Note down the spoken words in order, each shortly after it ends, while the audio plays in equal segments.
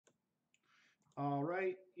All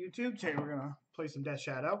right, YouTube, today we're going to play some Death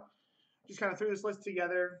Shadow. Just kind of threw this list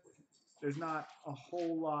together. There's not a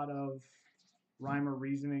whole lot of rhyme or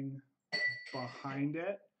reasoning behind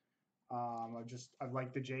it. I've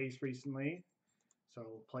liked the Jace recently,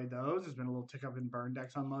 so played those. There's been a little tick up in burn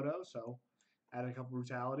decks on Moto, so added a couple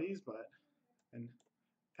brutalities, and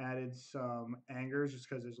added some angers just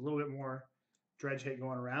because there's a little bit more dredge hate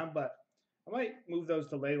going around. But I might move those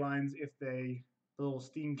to ley lines if the little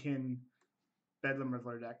Steamkin Bedlam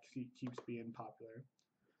Riddler deck keeps being popular.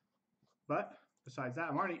 But besides that,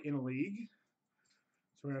 I'm already in a league.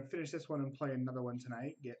 So we're going to finish this one and play another one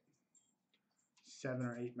tonight. Get 7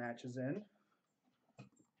 or 8 matches in.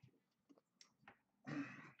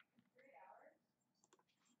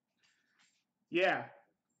 Yeah.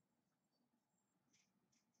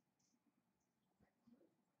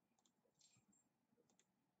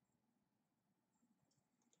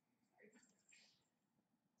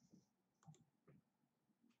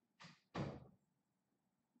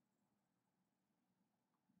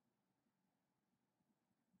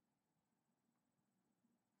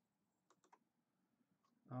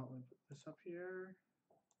 Let me put this up here.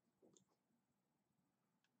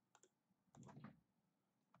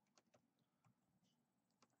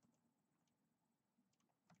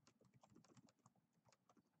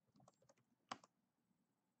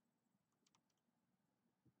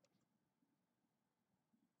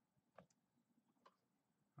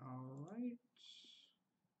 All right.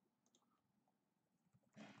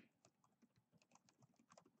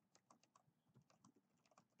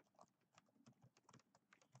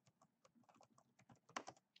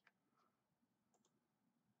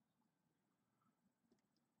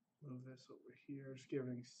 Move this over here, just get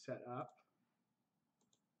everything set up.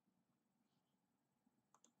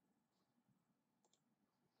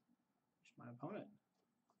 There's my opponent.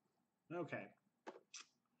 Okay.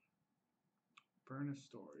 Burn a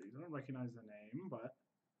Story. I don't recognize the name, but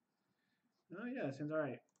oh yeah, it seems all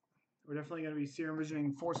right. We're definitely going to be Serum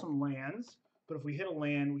Visioning for some lands, but if we hit a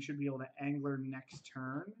land, we should be able to Angler next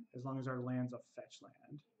turn, as long as our land's a fetch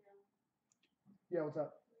land. Yeah, what's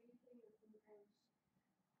up?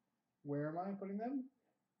 Where am I putting them?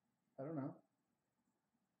 I don't know.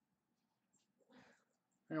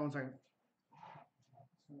 Hang on one second.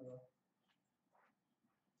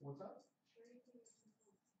 What's up?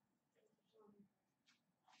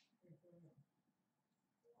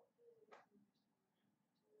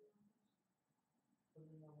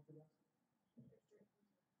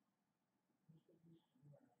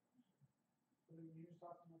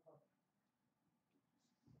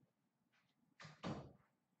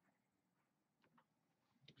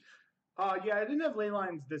 Yeah, I didn't have ley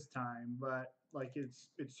lines this time, but like it's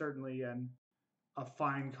certainly a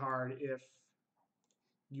fine card if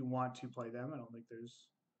you want to play them. I don't think there's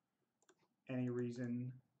any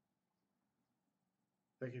reason.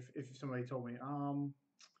 Like if somebody told me,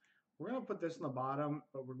 we're gonna put this in the bottom,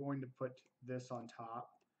 but we're going to put this on top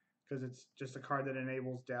because it's just a card that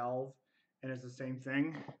enables delve, and it's the same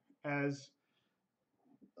thing as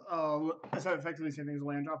it's not effectively the same thing as a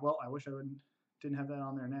land drop. Well, I wish I didn't have that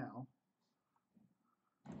on there now.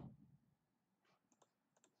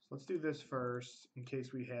 So let's do this first in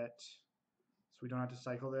case we hit, so we don't have to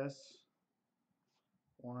cycle this.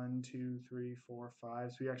 1, 2, 3, 4,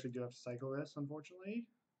 5. So we actually do have to cycle this, unfortunately.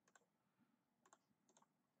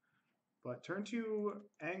 But turn 2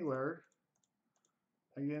 Angler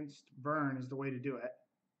against Burn is the way to do it.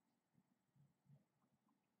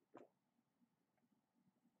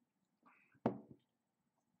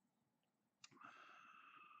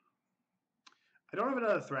 I don't have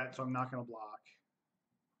another threat, so I'm not going to block.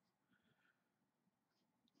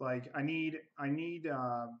 Like I need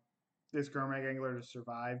this Gurmag Angler to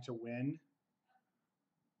survive to win.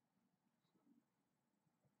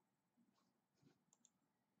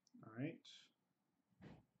 All right.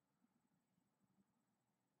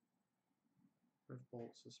 Rift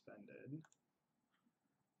Bolt suspended.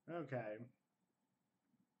 Okay.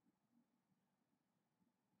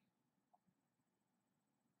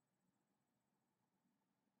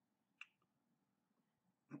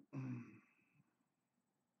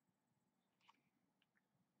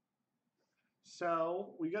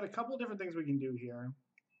 So we got a couple different things we can do here.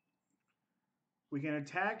 We can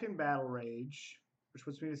attack and Battle Rage, which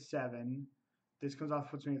puts me to 7. This comes off,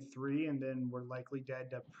 puts me at 3, and then we're likely dead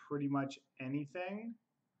to pretty much anything.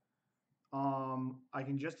 I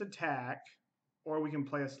can just attack, or we can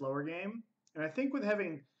play a slower game. And I think with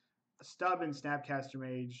having a Stub and Snapcaster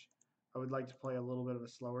Mage, I would like to play a little bit of a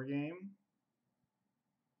slower game.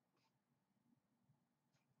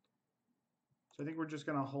 So I think we're just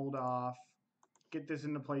going to hold off, get this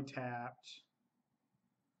into play tapped.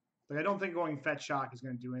 Like, I don't think going Fetch Shock is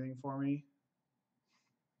going to do anything for me.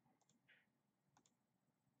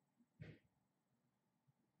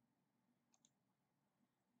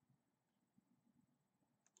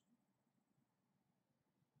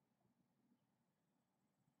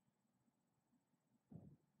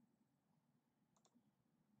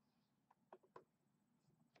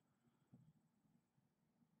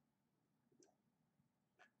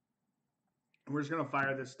 We're just going to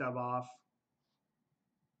fire this stub off.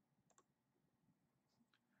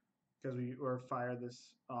 Or fire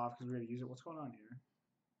this off because we're going to use it. What's going on here?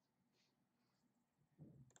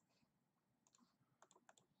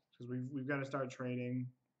 Because we've got to start trading.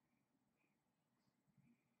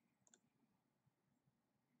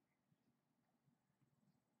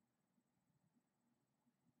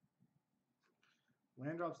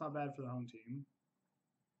 Land drop's not bad for the home team.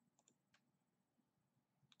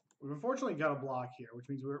 We've unfortunately got a block here, which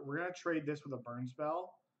means we're going to trade this with a burn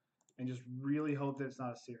spell and just really hope that it's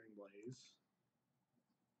not a Searing Blaze.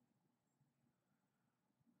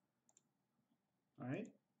 All right.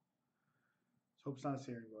 Let's hope it's not a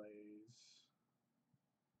Searing Blaze.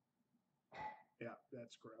 Yeah,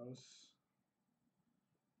 that's gross.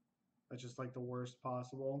 That's just like the worst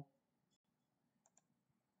possible.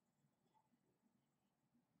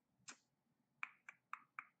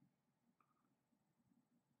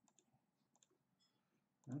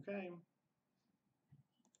 Okay.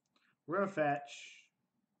 We're gonna fetch.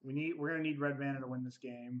 We're gonna need red mana to win this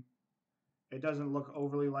game. It doesn't look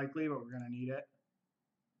overly likely, but we're gonna need it.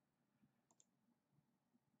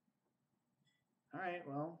 Alright,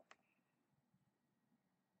 well.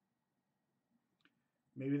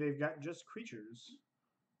 Maybe they've got just creatures.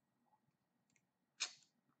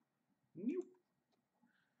 Nope.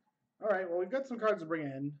 Alright, well, we've got some cards to bring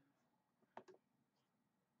in.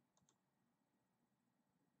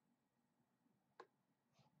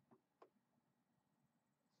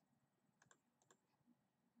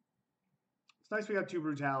 It's nice we got 2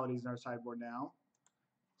 brutalities in our sideboard now.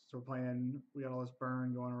 So we're playing, we got all this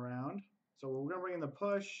burn going around. So we're going to bring in the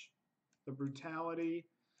push, the brutality,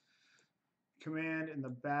 command, and the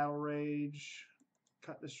battle rage.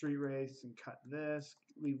 Cut the Street Wraiths and cut this.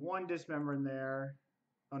 Leave 1 Dismember in there.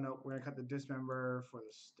 Oh no, we're going to cut the Dismember for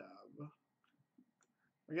the stub.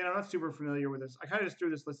 Again, I'm not super familiar with this. I kind of just threw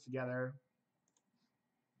this list together.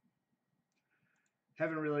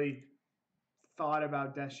 Haven't really thought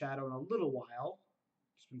about Death Shadow in a little while.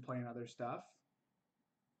 Just been playing other stuff.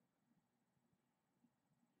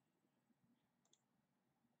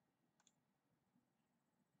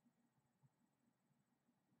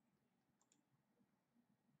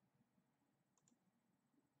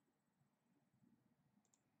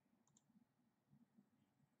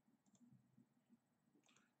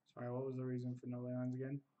 Sorry, what was the reason for no lands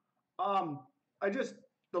again? I just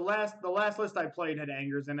the last list I played had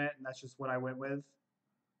angers in it, and that's just what I went with.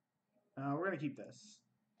 We're gonna keep this.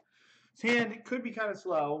 This hand could be kind of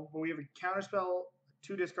slow, but we have a counter spell,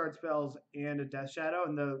 2 discard spells, and a Death Shadow,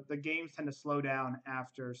 and the games tend to slow down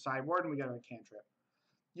after sideboard, and we got a cantrip.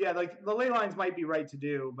 Yeah, like the ley lines might be right to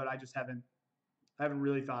do, but I just haven't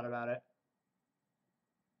really thought about it.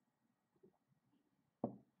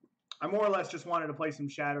 I more or less just wanted to play some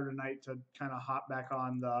Shadow tonight to kind of hop back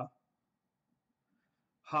on the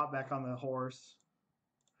horse.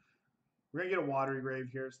 We're gonna get a Watery Grave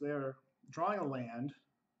here, so they're drawing a land.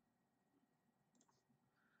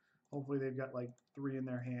 Hopefully they've got like 3 in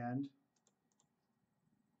their hand.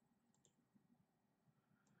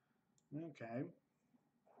 Okay.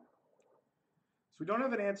 So we don't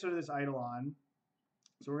have an answer to this Eidolon.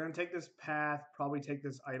 So we're going to take this path, probably take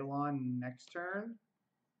this Eidolon next turn.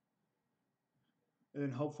 And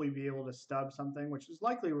then hopefully be able to stub something, which is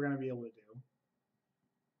likely we're going to be able to do.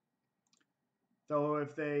 So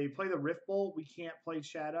if they play the Rift Bolt, we can't play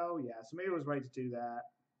Shadow. Yeah, so maybe it was right to do that.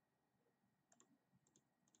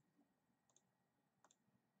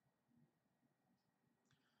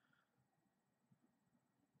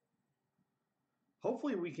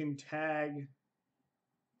 Hopefully we can tag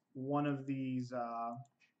one of these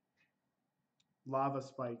lava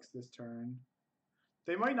spikes this turn.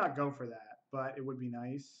 They might not go for that, but it would be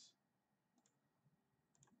nice.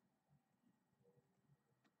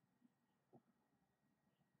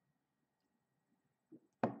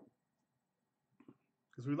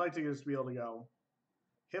 Because we'd like to just be able to go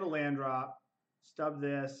hit a land drop, stub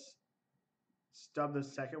this, stub the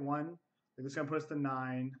second one. Like this is going to put us to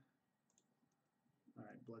 9. All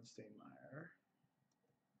right, Bloodstained Mire.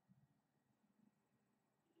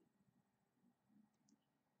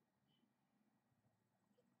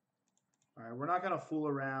 All right, we're not going to fool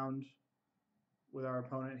around with our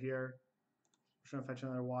opponent here. We're going to fetch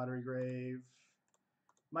another Watery Grave.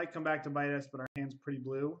 Might come back to bite us, but our hand's pretty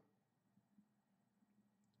blue.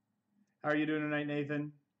 How are you doing tonight,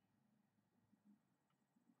 Nathan?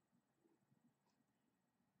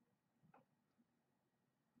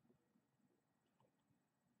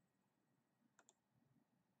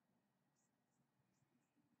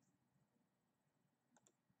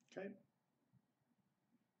 Okay.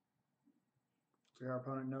 So our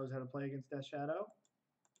opponent knows how to play against Death Shadow.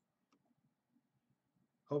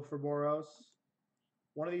 Hope for Boros.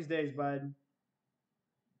 One of these days, bud.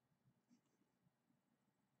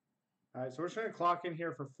 All right, so we're just going to clock in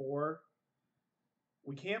here for 4.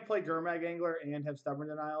 We can't play Gurmag Angler and have Stubborn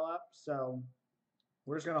Denial up, so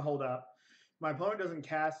we're just going to hold up. My opponent doesn't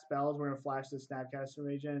cast spells. We're going to flash this Snapcaster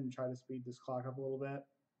Mage in and try to speed this clock up a little bit.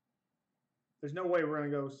 There's no way we're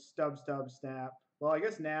going to go stub, snap. Well, I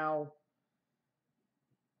guess now...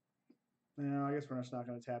 No, I guess we're just not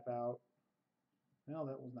going to tap out. No,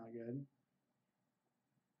 that was not good.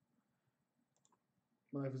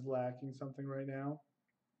 My life is lacking something right now.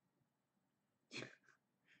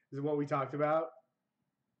 Is it what we talked about?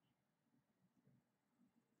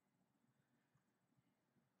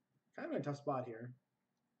 Kind of in a tough spot here.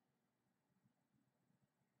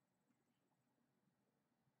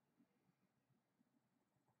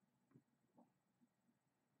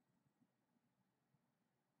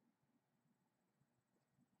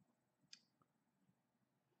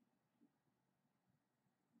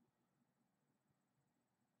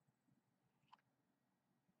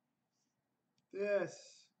 This is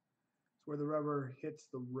where the rubber hits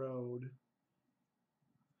the road.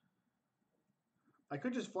 I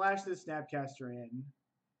could just flash this Snapcaster in.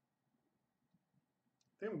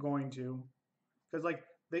 I think I'm going to. Because, like,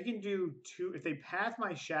 they can do 2... If they path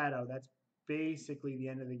my Shadow, that's basically the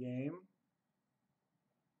end of the game.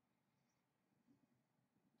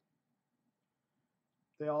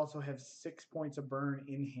 They also have 6 points of burn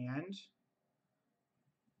in hand.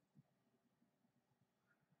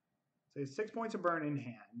 So they have 6 points of burn in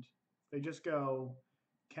hand. They just go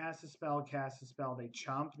cast a spell, they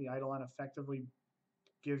chump. The Eidolon effectively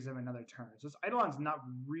gives them another turn. So this Eidolon's not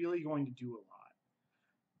really going to do a lot.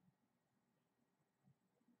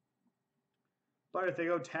 But if they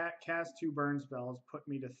go cast 2 burn spells, put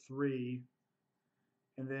me to 3,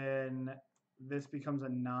 and then this becomes a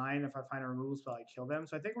 9. If I find a removal spell, I kill them.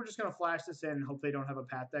 So I think we're just going to flash this in and hope they don't have a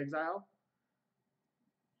Path to Exile.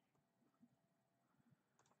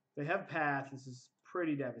 They have Path. This is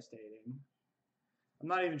pretty devastating. I'm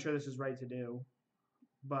not even sure this is right to do,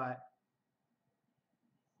 but...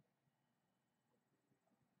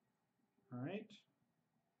 All right.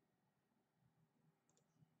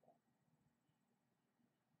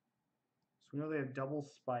 So we know they have double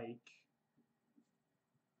spike.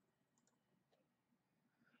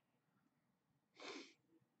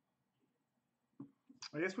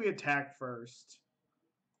 I guess we attack first.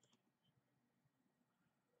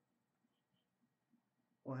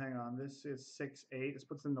 Well, hang on. This is 6/8. This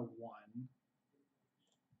puts in the 1.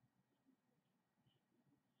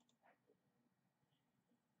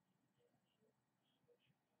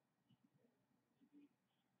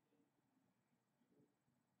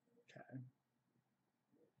 Okay. I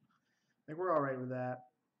think we're all right with that.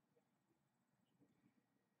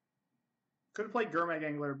 Could have played Gurmag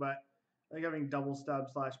Angler, but I think having double stub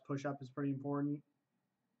 / push up is pretty important.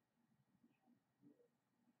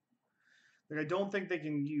 Like, I don't think they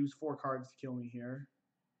can use 4 cards to kill me here.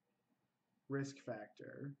 Risk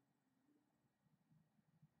factor.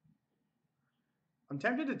 I'm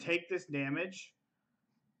tempted to take this damage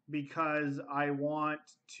because I want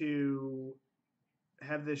to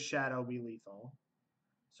have this Shadow be lethal.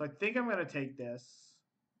 So I think I'm going to take this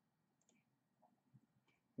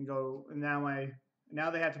and go. And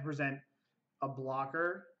now they have to present a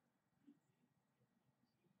blocker.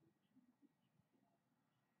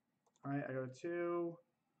 All right, I go 2.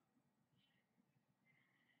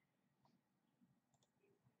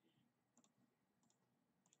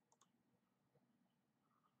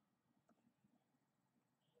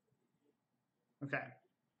 Okay.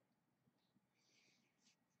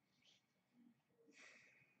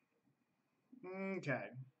 Okay.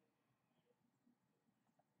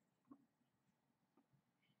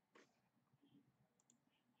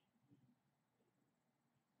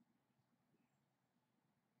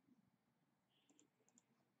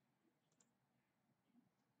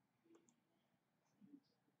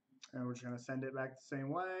 And we're just going to send it back the same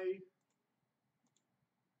way.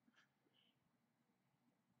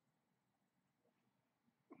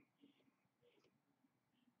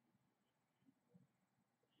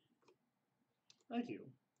 Thank you.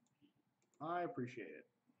 I appreciate it.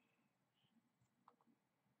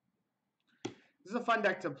 This is a fun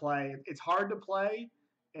deck to play. It's hard to play,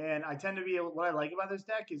 and I tend to be able, what I like about this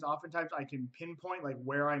deck is oftentimes I can pinpoint like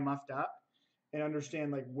where I muffed up and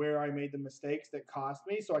understand like where I made the mistakes that cost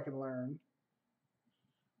me, so I can learn.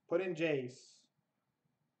 Put in Jace.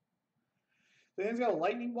 So then he's got a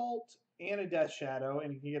Lightning Bolt and a Death Shadow,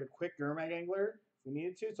 and you can get a quick Gurmag Angler if we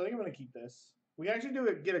needed to. So I think I'm going to keep this. We can actually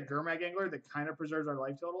get a Gurmag Angler that kind of preserves our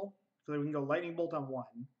life total, so that we can go Lightning Bolt on one.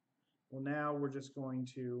 Well, now we're just going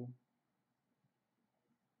to...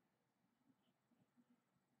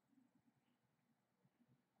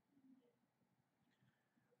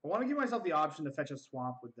 I want to give myself the option to fetch a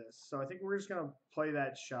swamp with this. So I think we're just going to play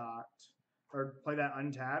that shocked, or play that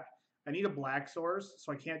untapped. I need a black source,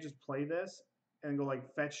 so I can't just play this and go like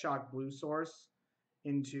fetch shock blue source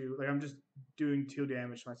into, like I'm just doing 2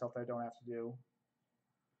 damage to myself that I don't have to do.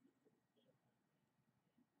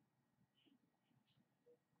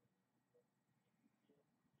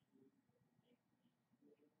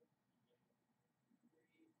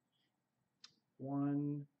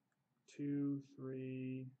 One, two,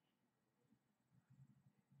 three.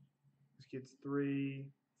 This gets 3,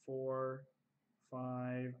 4, 5.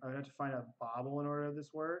 I would have to find a Bauble in order to this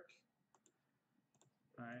work.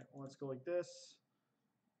 All right, well, let's go like this.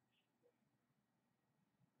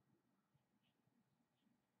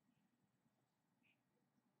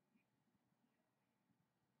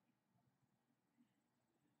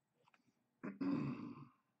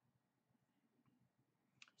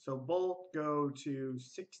 So Bolt go to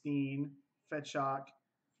 16, Fetch Shock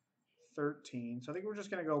 13. So I think we're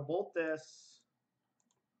just going to go Bolt this,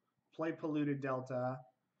 play Polluted Delta,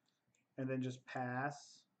 and then just pass.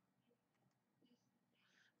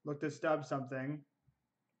 Look to stub something.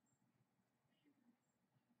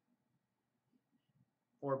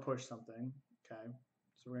 Or push something. Okay,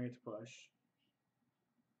 so we're going to get to push.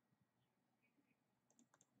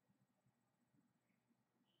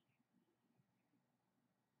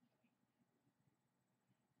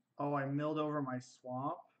 Oh, I milled over my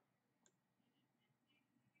swamp.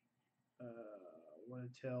 What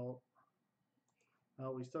a tilt.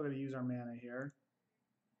 Oh, we still got to use our mana here.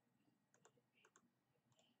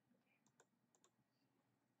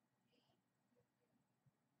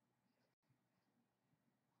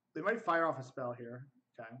 They might fire off a spell here.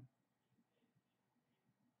 Okay.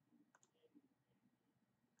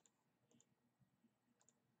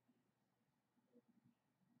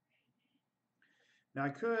 Now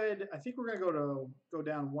I think we're gonna go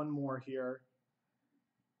down one more here.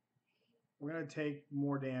 We're gonna take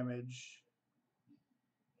more damage.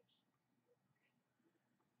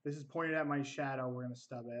 This is pointed at my shadow. We're gonna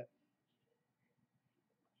stub it.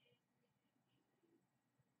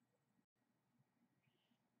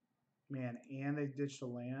 Man, and they ditched the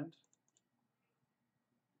land.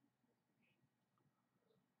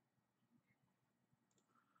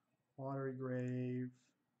 Watery Grave.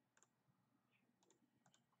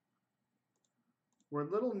 We're a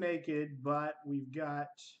little naked, but we've got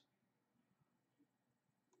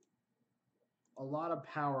a lot of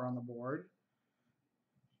power on the board.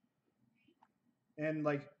 And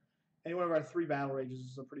like any one of our 3 battle rages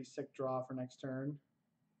is a pretty sick draw for next turn.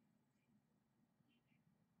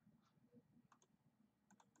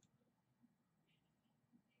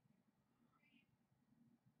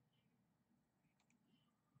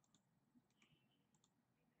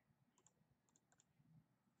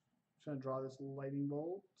 Just gonna draw this lightning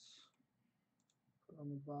bolt. Put it on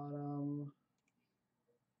the bottom.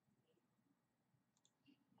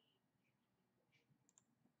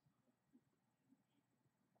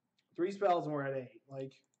 Three spells and we're at 8.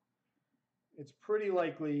 Like, it's pretty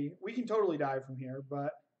likely we can totally die from here,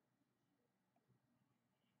 but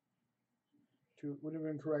it would have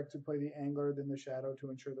been correct to play the Angler then the Shadow to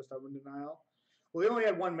ensure the stubborn denial. Well, they only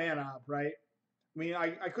had 1 mana up, right? I mean,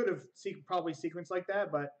 I could have probably sequenced like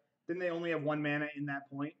that, but then they only have 1 mana in that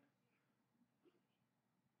point.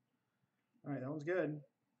 All right, that one's good.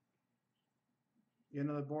 You get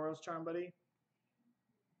another Boros Charm, buddy?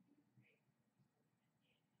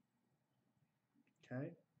 Okay.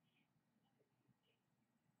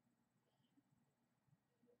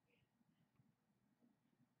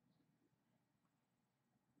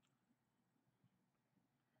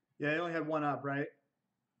 Yeah, they only had 1 up, right?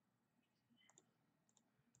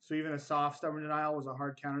 So even a soft Stubborn Denial was a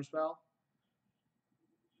hard counterspell.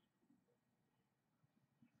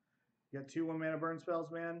 You got 2 1-mana burn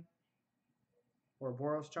spells, man. Or a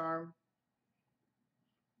Boros Charm.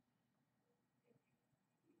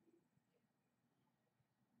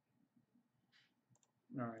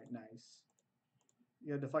 All right, nice.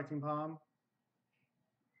 You got Deflecting Palm.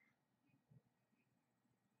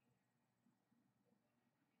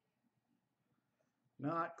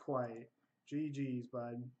 Not quite. GG's,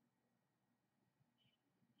 bud.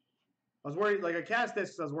 I was worried, like I cast this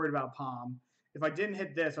because I was worried about Palm. If I didn't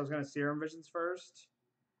hit this, I was going to Serum Visions first.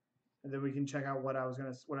 And then we can check out what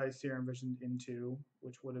I Serum Visioned into,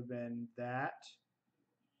 which would have been that.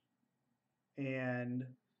 And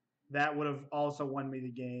that would have also won me the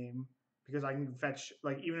game because I can fetch,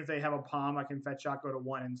 like, even if they have a Palm, I can fetch shot, go to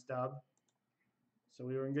 1 and stub. So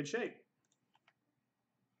we were in good shape.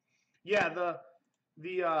 Yeah, the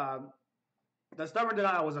Stubborn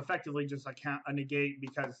Denial was effectively just a negate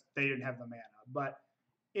because they didn't have the mana. But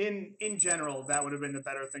in general, that would have been the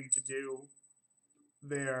better thing to do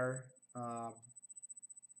there.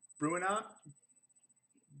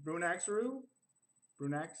 Brunaxaru?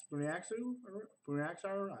 Brunaxaru? I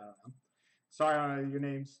don't know. Sorry, your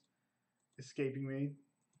name's escaping me.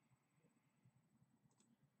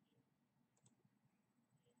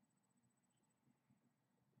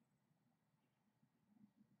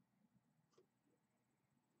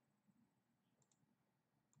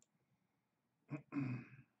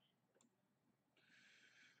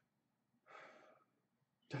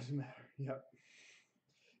 Doesn't matter. Yep.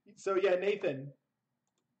 So yeah, Nathan,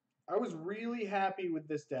 I was really happy with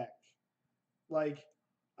this deck. Like,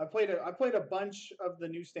 I played a bunch of the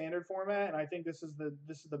new standard format, and I think this is the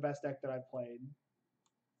best deck that I've played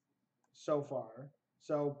so far.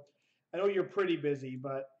 So I know you're pretty busy,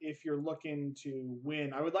 but if you're looking to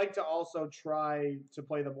win, I would like to also try to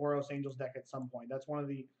play the Boros Angels deck at some point. That's one of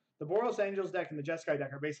the Boros Angels deck and the Jeskai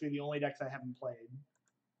deck are basically the only decks I haven't played.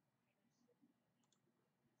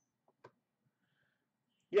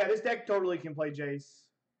 Yeah, this deck totally can play Jace.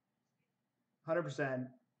 100%.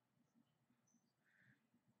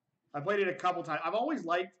 I played it a couple times. I've always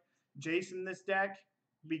liked Jace in this deck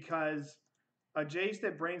because a Jace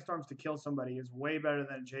that brainstorms to kill somebody is way better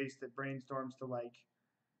than a Jace that brainstorms to, like,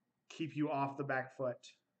 keep you off the back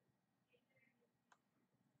foot.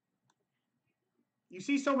 You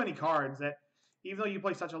see so many cards that even though you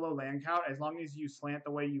play such a low land count, as long as you slant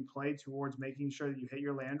the way you play towards making sure that you hit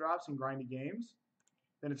your land drops in grindy games,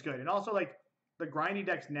 then it's good. And also, like, the grindy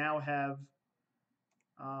decks now have,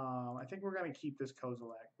 I think we're going to keep this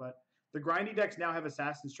Kozilek, but the grindy decks now have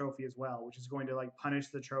Assassin's Trophy as well, which is going to, like, punish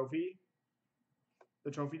the trophy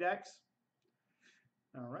decks.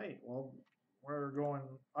 All right, well, we're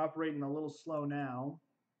operating a little slow now.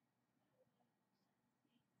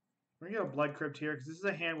 We're going to get a Blood Crypt here because this is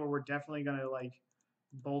a hand where we're definitely going to, like,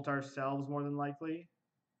 bolt ourselves more than likely.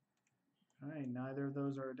 All right, neither of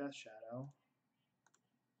those are a Death Shadow.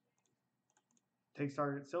 Takes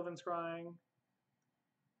target Sylvan Scrying.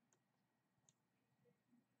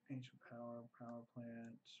 Ancient Power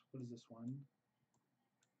Plant. What is this one?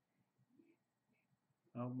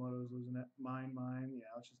 Oh, Moto's losing it. Mine.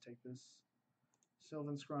 Yeah, let's just take this.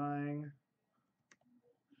 Sylvan Scrying.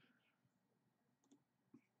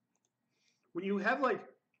 When you have, like,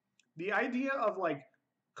 the idea of, like,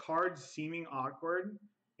 cards seeming awkward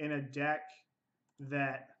in a deck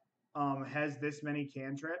that has this many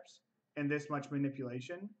cantrips and this much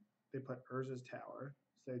manipulation, they put Urza's Tower.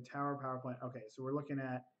 So Tower Power Plant. Okay, so we're looking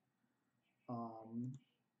at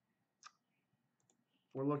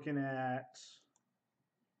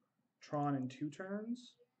Tron in 2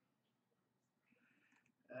 turns.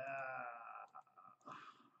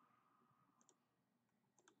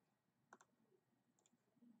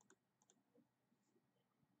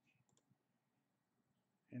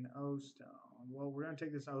 And O-Stone. Well, we're gonna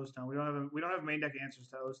take this O-Stone. We don't have main deck answers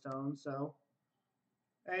to O-Stone, so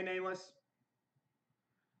hey, Nameless.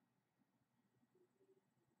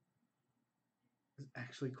 It's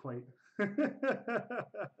actually quite.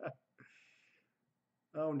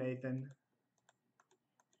 Oh, Nathan.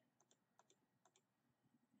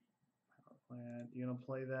 Power plant. You gonna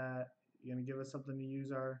play that? You gonna give us something to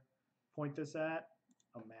use our point this at?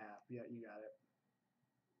 A map. Yeah, you got it.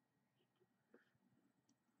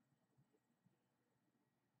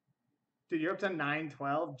 Dude, you're up to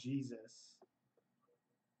 9-12? Jesus.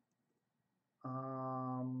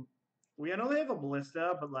 I know they have a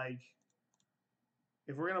Ballista, but, like,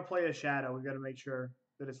 if we're gonna play a Shadow, we got to make sure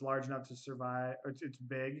that it's large enough to survive, or it's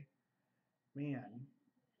big. Man.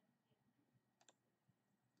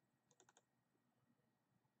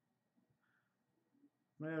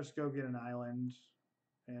 I'm gonna just go get an island,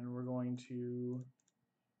 and we're going to.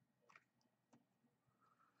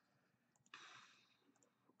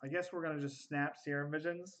 I guess we're gonna just snap Serum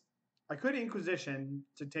Visions. I could Inquisition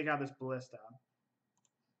to take out this Ballista.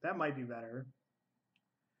 That might be better.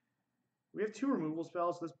 We have 2 removal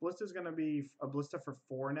spells. So this Ballista is going to be a Ballista for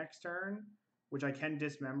 4 next turn, which I can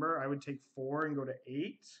Dismember. I would take 4 and go to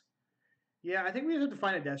 8. Yeah, I think we have to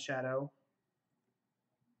find a Death Shadow.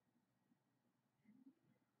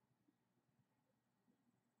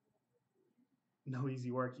 No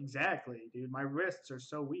easy work. Exactly, dude. My wrists are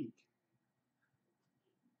so weak.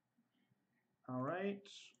 All right.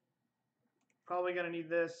 Probably going to need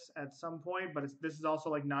this at some point, but this is also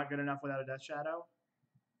like not good enough without a Death Shadow.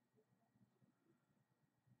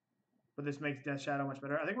 But this makes Death Shadow much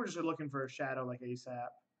better. I think we're just looking for a Shadow like ASAP.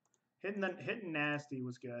 Hitting nasty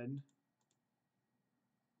was good.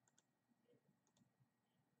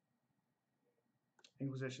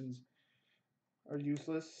 Inquisitions are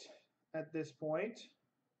useless at this point.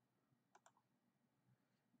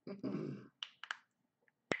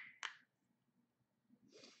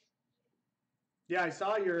 Yeah, I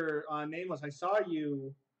saw your Nameless. I saw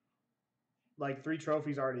you like 3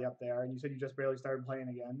 trophies already up there, and you said you just barely started playing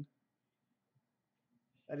again.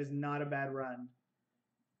 That is not a bad run.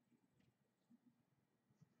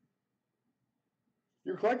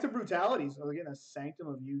 Your Collective Brutalities are getting a Sanctum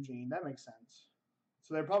of Eugene. That makes sense.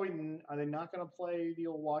 So they're probably, are they not going to play the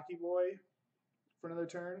old Walkie Boy for another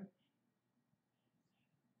turn?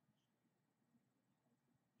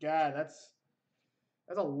 God, that's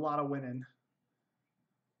a lot of winning.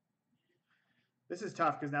 This is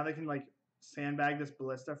tough because now they can like sandbag this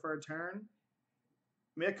Ballista for a turn.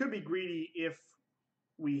 I mean, it could be greedy if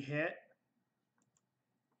we hit.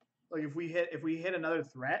 Like if we hit another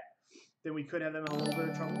threat, then we could have them in a little bit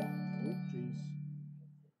of trouble. Oh, jeez.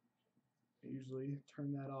 I usually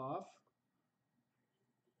turn that off.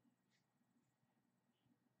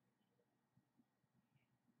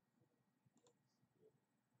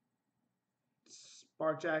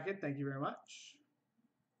 Spark Jacket, thank you very much.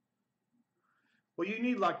 Well, you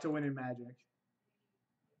need luck to win in Magic.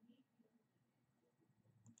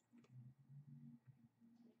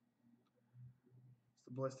 It's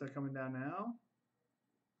the Ballista coming down now.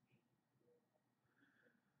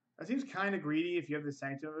 That seems kind of greedy if you have the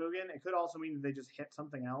Sanctum of Ugin. It could also mean that they just hit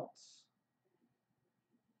something else.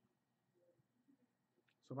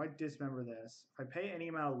 So if I dismember this, if I pay any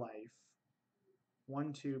amount of life,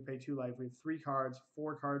 1, 2, pay 2 life. We have 3 cards,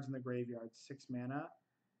 4 cards in the graveyard, 6 mana.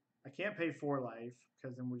 I can't pay 4 life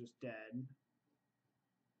because then we're just dead.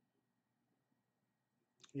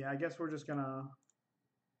 Yeah, I guess we're just gonna.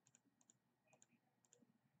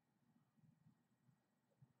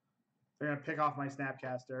 They're gonna pick off my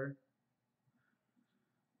Snapcaster,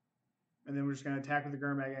 and then we're just gonna attack with the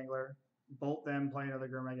Gurmag Angler, bolt them, play another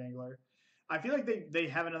Gurmag Angler. I feel like they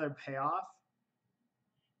have another payoff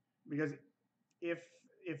because if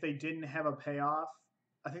they didn't have a payoff,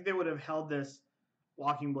 I think they would have held this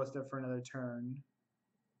Walking Ballista for another turn.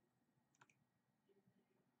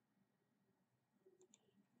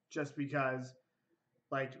 Just because,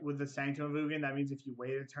 like, with the Sanctum of Ugin, that means if you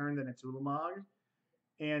wait a turn, then it's Ulamog.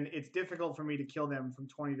 And it's difficult for me to kill them from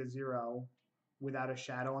 20 to 0 without a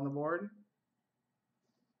Shadow on the board.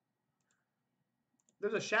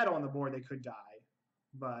 There's a Shadow on the board, they could die.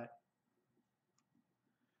 But,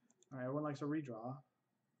 all right, everyone likes a redraw.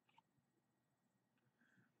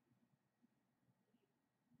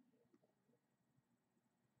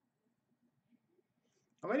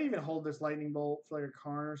 I might even hold this Lightning Bolt for like a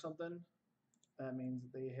Karn or something. That means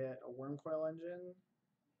they hit a Wormcoil Engine.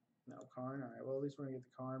 No, Karn. All right, well, at least we're going to get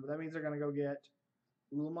the Karn. But that means they're going to go get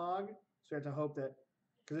Ulamog. So we have to hope that,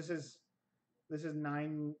 because this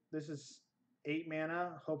is 8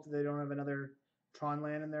 mana. Hope that they don't have another Tron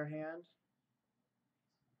land in their hand.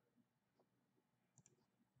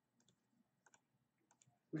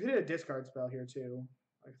 We could hit a discard spell here too,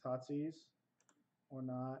 like Thoughtseize, or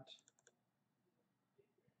not.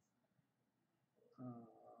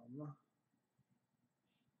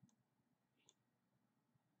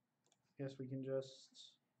 Guess we can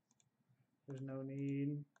just. There's no need.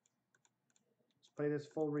 Let's play this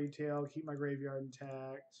full retail. Keep my graveyard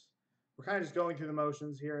intact. We're kind of just going through the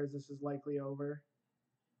motions here as this is likely over.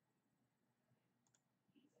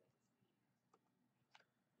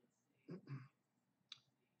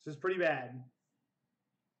 This is pretty bad.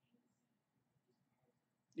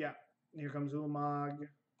 Yeah, here comes Ulamog.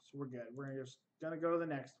 So we're good. We're just going to go to the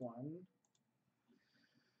next one.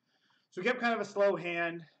 So we kept kind of a slow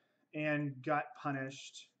hand and got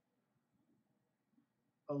punished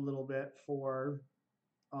a little bit for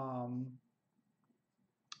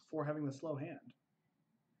having the slow hand.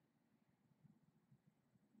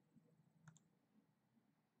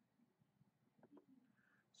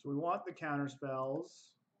 So we want the counter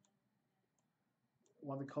spells. We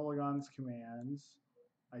want the Kolaghan's commands.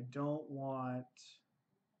 I don't want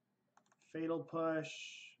Fatal Push.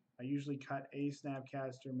 I usually cut a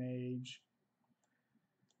Snapcaster Mage.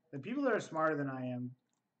 The people that are smarter than I am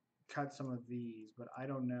cut some of these, but I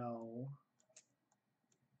don't know.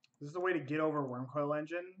 This is a way to get over Wormcoil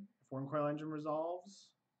Engine, if Wormcoil Engine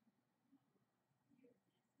resolves.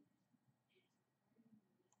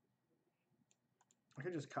 I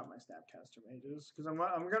could just cut my Snapcaster Mages because I'm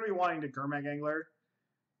going to be wanting to Gurmag Angler.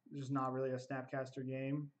 It's just not really a Snapcaster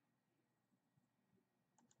game.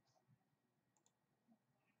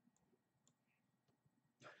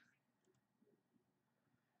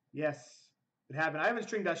 Yes, it happened. I haven't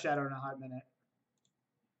streamed Death Shadow in a hot minute.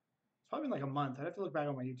 It's probably been like a month. I'd have to look back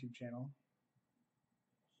on my YouTube channel.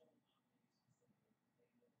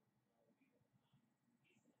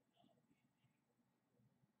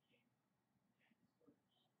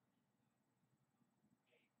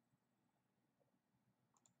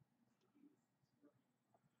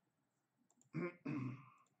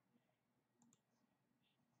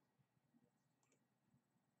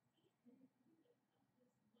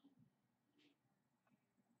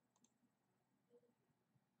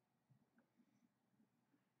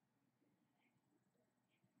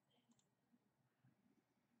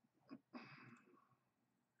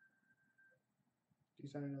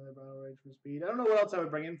 Descend another Battle Rage for speed. I don't know what else I would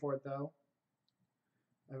bring in for it though.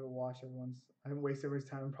 I haven't watched everyone's. I haven't wasted everyone's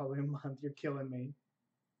time in probably a month. You're killing me.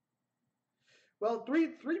 Well, three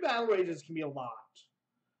Battle Rages can be a lot,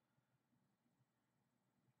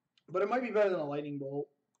 but it might be better than a Lightning Bolt.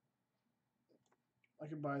 I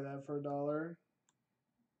could buy that for $1.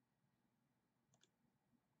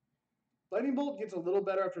 Lightning Bolt gets a little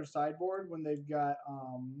better after sideboard when they've got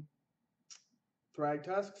Thrag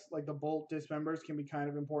Tusks. Like the Bolt Dismembers can be kind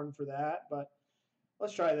of important for that, but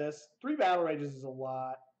let's try this. 3 Battle Rages is a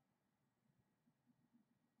lot,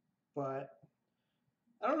 but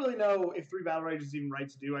I don't really know if 3 Battle Rages is even right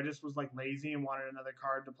to do. I just was like lazy and wanted another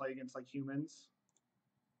card to play against like humans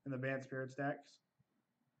in the Banned Spirits decks.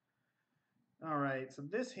 All right, so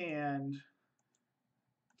this hand,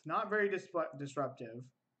 it's not very disruptive,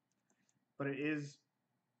 but it is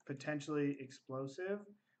potentially explosive.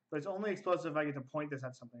 But it's only explosive if I get to point this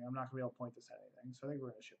at something. I'm not going to be able to point this at anything. So I think we're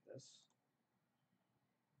going to ship this.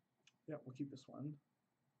 Yeah, we'll keep this one.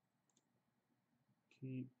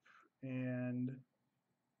 Keep. And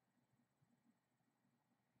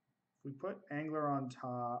if we put Angler on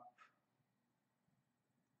top,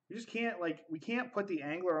 we just can't, like, we can't put the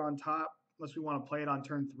Angler on top unless we want to play it on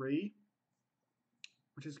turn 3,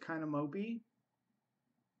 which is kind of mopey.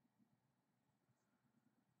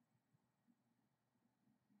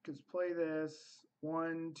 Because play this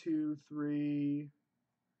 1, 2, 3.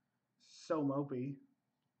 So mopey.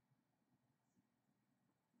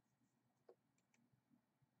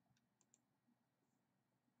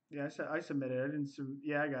 Yeah, I submitted it. I didn't.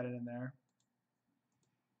 Yeah, I got it in there.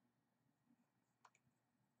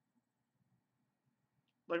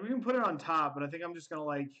 Like we can put it on top, but I think I'm just gonna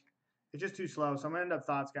like. It's just too slow, so I'm gonna end up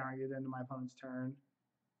Thought Scouring it into my opponent's turn.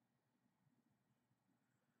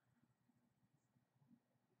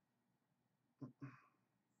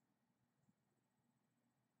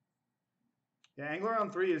 Yeah, Angler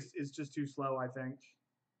on 3 is just too slow, I think.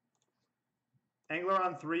 Angler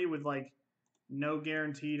on 3 with like no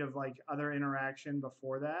guaranteed of like other interaction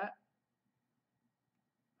before that.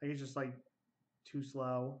 I think it's just like too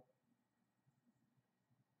slow.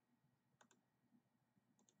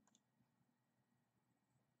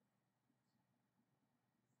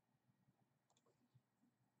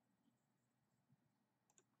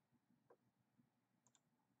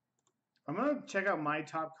 I'm gonna check out my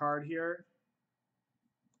top card here.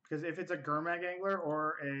 Because if it's a Gurmag Angler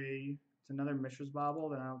or it's another Mishra's Bauble,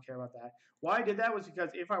 then I don't care about that. Why I did that was because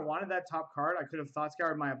if I wanted that top card, I could have Thought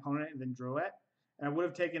Scoured my opponent and then drew it. And I would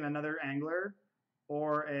have taken another Angler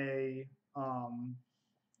or a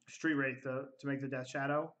Street Wraith to make the Death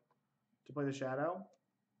Shadow, to play the Shadow.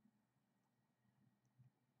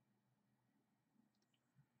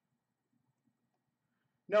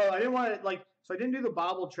 No, I didn't want to, like, so I didn't do the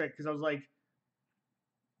Bauble trick because I was like,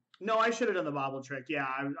 no, I should have done the Bauble trick. Yeah,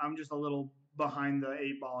 I'm just a little behind the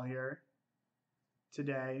 8 ball here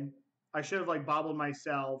today. I should have like bobbled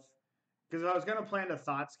myself because if I was going to plan to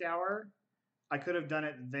Thought Scour, I could have done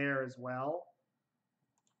it there as well.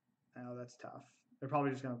 Oh, that's tough. They're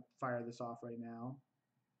probably just going to fire this off right now,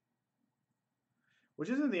 which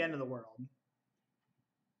isn't the end of the world.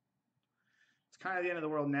 It's kind of the end of the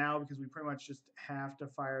world now because we pretty much just have to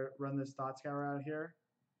run this Thought Scour out here.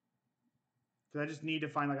 Because I just need to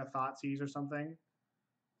find like a Thoughtseize or something.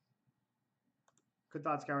 Could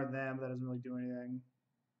Thought Scour them, but that doesn't really do anything.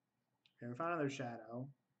 Okay, we found another Shadow.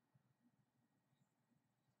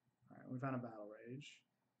 All right, we found a Battle Rage.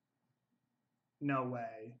 No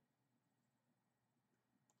way.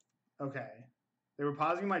 Okay. They were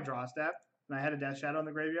pausing my draw step, and I had a Death Shadow in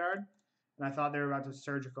the graveyard, and I thought they were about to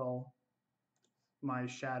surgical my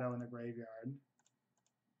Shadow in the graveyard.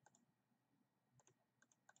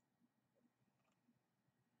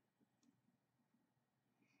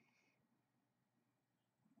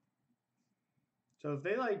 So if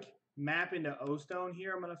they like map into O-Stone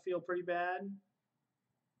here, I'm gonna feel pretty bad.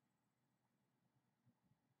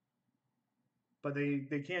 But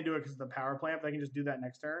they can't do it because of the power plant. They can just do that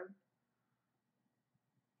next turn.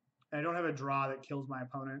 And I don't have a draw that kills my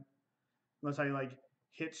opponent. Unless I like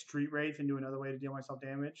hit Street Wraith and do another way to deal myself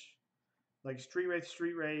damage. Like Street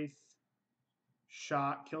Wraith,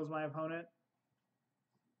 shot kills my opponent.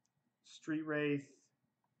 Street Wraith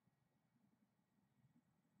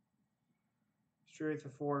for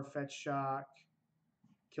 4, fetch shock,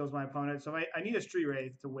 kills my opponent. So I need a Street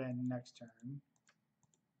Wraith to win next turn.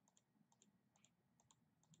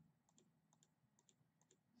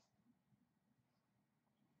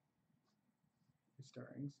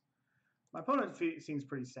 Stirrings. My opponent seems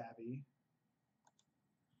pretty savvy.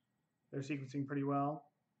 They're sequencing pretty well.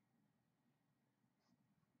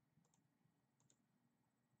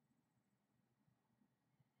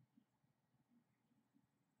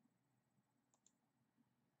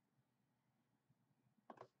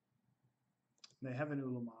 They have an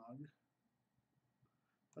Ulamog.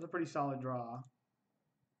 That's a pretty solid draw.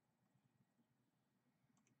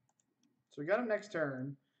 So we got him next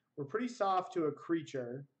turn. We're pretty soft to a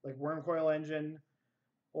creature, like Wormcoil Engine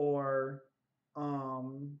or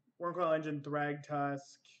Wormcoil Engine, Thragtusk.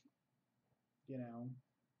 You know,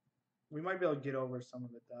 we might be able to get over some of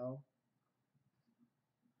it, though.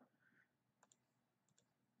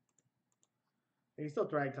 They can still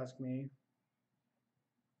Thragtusk me.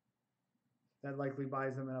 That likely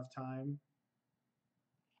buys them enough time.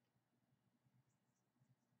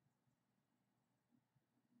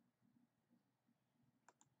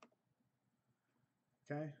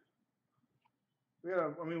 Okay.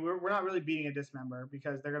 I mean, we're not really beating a Dismember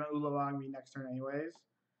because they're going to Ulamog me next turn anyways.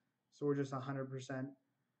 So we're just 100%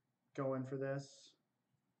 going for this.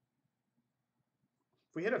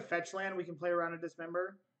 If we hit a fetch land, we can play around a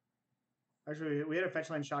Dismember. Actually, we hit a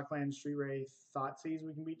fetch land, shock land, Street Wraith, Thoughtseize,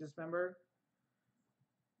 we can beat Dismember.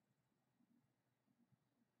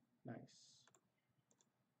 Nice.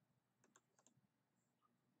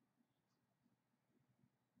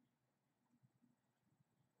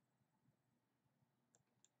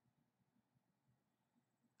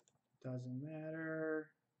 Doesn't matter.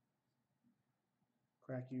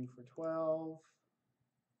 Crack you for 12.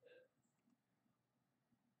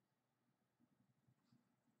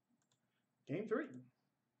 Game 3.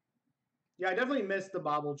 Yeah, I definitely missed the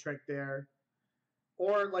Bauble trick there.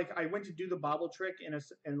 Or like I went to do the Bauble trick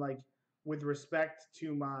and like with respect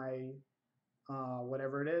to my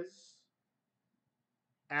whatever it is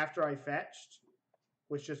after I fetched,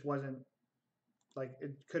 which just wasn't like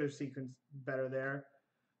it could have sequenced better there.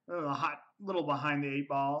 A hot little behind the 8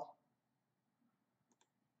 ball.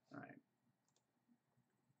 All right.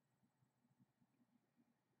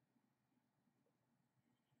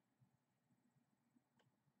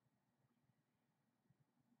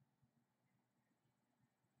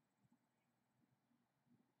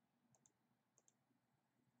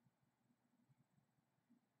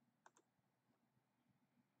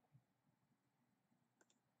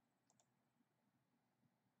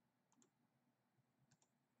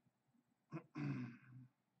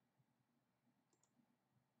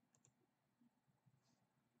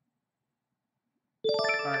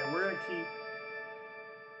 All right, we're going to keep...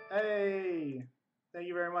 Hey! Thank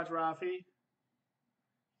you very much, Rafi.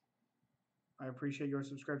 I appreciate your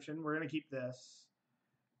subscription. We're going to keep this.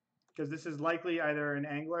 Because this is likely either an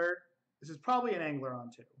Angler. This is probably an Angler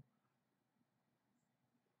on 2.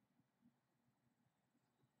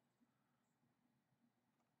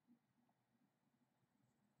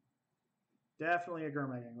 Definitely a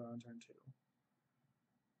Gurmag Angler on turn 2.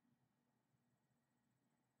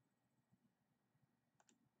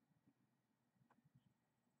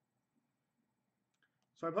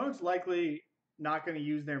 So my opponent's likely not going to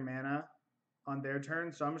use their mana on their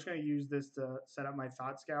turn, so I'm just going to use this to set up my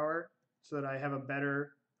Thought Scour so that I have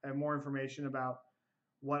more information about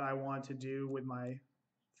what I want to do with my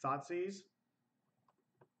Thoughtseize.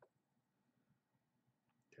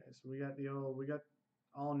 Okay, so we got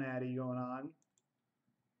all natty going on.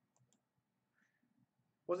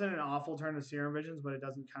 Wasn't an awful turn to Serum Visions, but it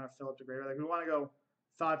doesn't kind of fill up the graveyard. Like we want to go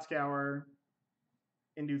Thought Scour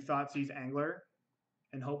into Thoughtseize Angler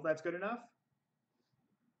and hope that's good enough.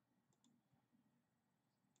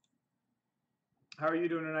 How are you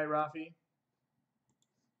doing tonight, Rafi?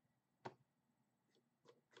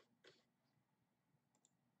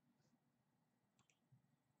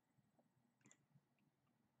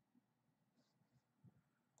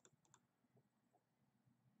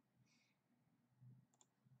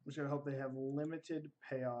 I'm just going to hope they have limited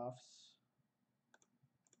payoffs.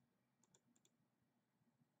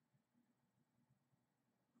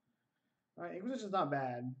 All right, Inquisition's not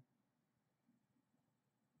bad.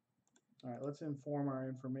 All right, let's inform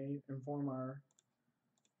our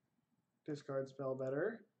discard spell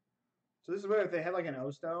better. So this is where if they have like an O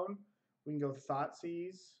stone, we can go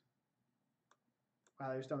Thoughtseize.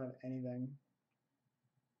 Wow, they just don't have anything.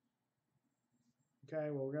 Okay,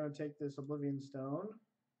 well we're gonna take this Oblivion Stone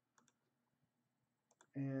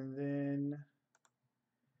and then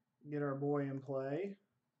get our boy in play.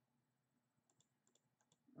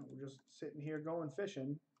 We're just sitting here going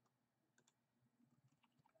fishing.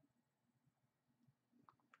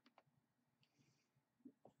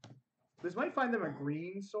 This might find them a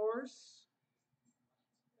green source.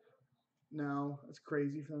 No, that's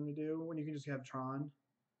crazy for them to do when you can just have Tron.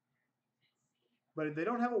 But if they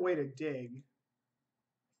don't have a way to dig,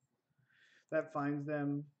 that finds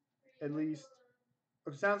them at least.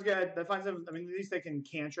 Oh, sounds good. That finds them. I mean, at least they can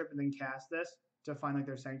cantrip and then cast this to find like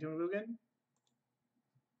their Sanctum of Ugin.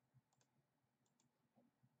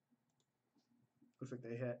 Looks like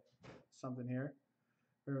they hit something here.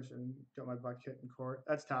 Got my butt kicked in court.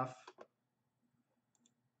 That's tough.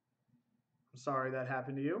 I'm sorry that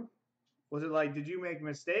happened to you. Was it like, did you make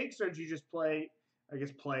mistakes or did you just play? I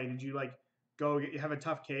guess play. Did you like go have a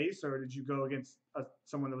tough case or did you go against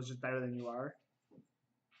someone that was just better than you are?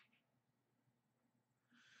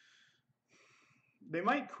 They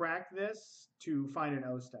might crack this to find an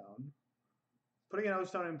O-Stone. Putting an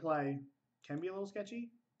O-Stone in play can be a little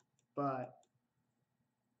sketchy, but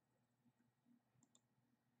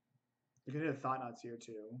you could hit a Thought Knots here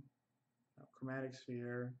too. No, Chromatic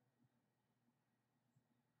Sphere.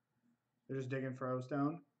 They're just digging for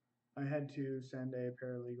O-Stone. I had to send a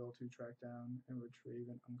paralegal to track down and retrieve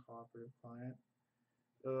an uncooperative client.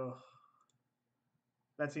 Ugh.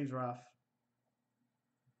 That seems rough.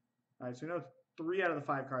 All right, so we know 3 out of the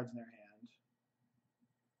 5 cards in their hand.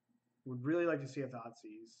 Would really like to see a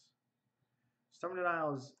Thoughtseize. Stubborn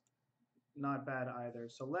Denial is not bad either.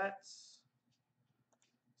 So let's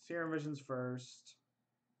Serum Visions first.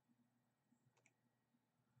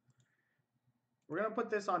 We're going to put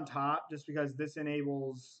this on top just because this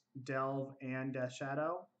enables Delve and Death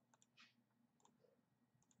Shadow.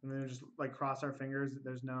 And then just like cross our fingers.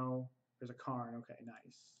 There's a Karn. Okay,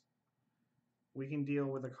 nice. We can deal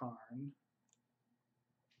with a Karn.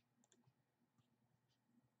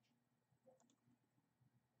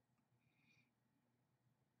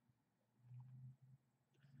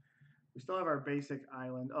 We still have our basic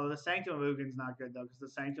island. Oh, the Sanctum of Ugin's not good though, because the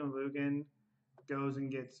Sanctum of Ugin goes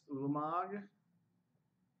and gets Ulamog.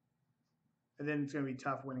 And then it's going to be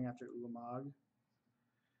tough winning after Ulamog.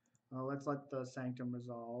 Let's let the Sanctum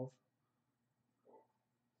resolve.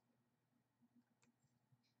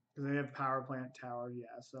 Because they have Power Plant Tower,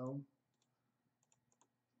 yeah, so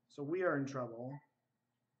we are in trouble.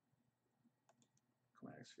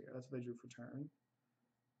 Chromatic Sphere, that's what they drew for turn.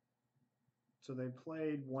 So they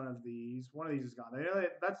played one of these. One of these is gone.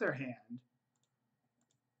 That's their hand.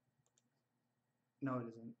 No, it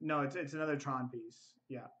isn't. No, it's another Tron piece.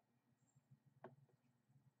 Yeah.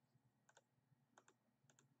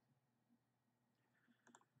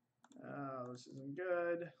 Oh, this isn't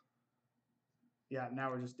good. Yeah, now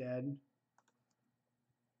we're just dead.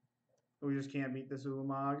 We just can't beat this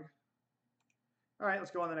Ulamog. All right,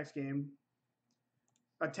 let's go on the next game.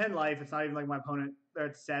 At 10 life, it's not even like my opponent. They're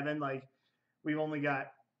at 7. Like, we've only got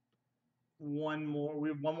one more. We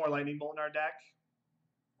have one more Lightning Bolt in our deck.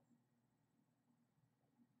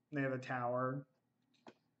 They have a tower.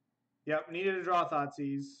 Yep, needed to draw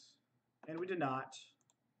Thoughtseize. And we did not.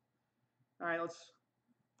 All right, let's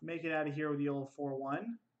make it out of here with the old 4-1.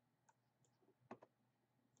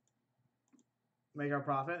 Make our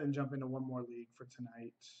profit and jump into one more league for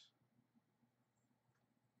tonight.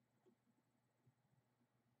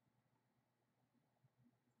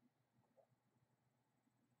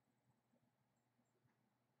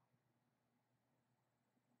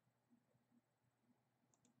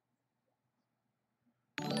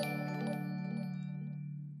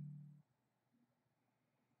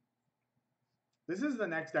 This is the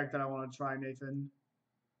next deck that I want to try, Nathan.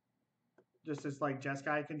 Just this like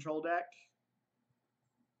Jeskai control deck.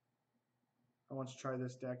 I want to try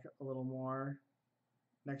this deck a little more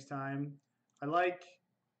next time. I like,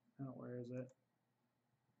 oh, where is it?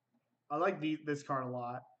 I like this card a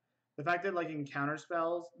lot. The fact that like in counter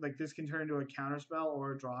spells, like this can turn into a counter spell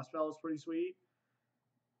or a draw spell is pretty sweet.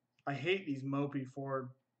 I hate these mopey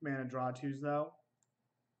 4-mana draw 2s though.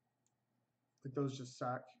 Like those just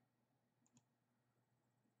suck.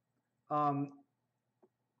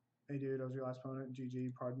 Hey dude, I was your last opponent.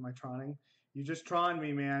 GG, pardon my tronning. You just troned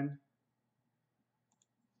me, man.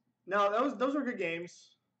 No, those were good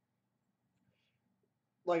games.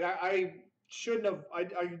 Like I shouldn't have.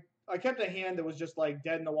 I kept a hand that was just like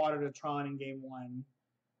dead in the water to Tron in game 1.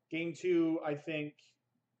 Game 2, I think.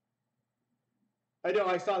 I know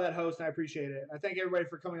I saw that host and I appreciate it. I thank everybody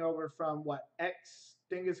for coming over from what X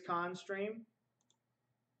Dingus Con stream.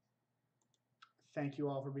 Thank you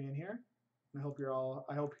all for being here. I hope you're all.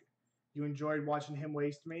 I hope you enjoyed watching him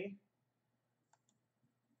waste me.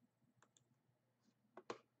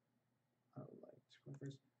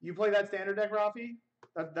 You play that standard deck, Rafi?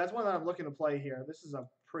 That's one that I'm looking to play here. This is a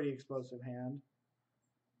pretty explosive hand.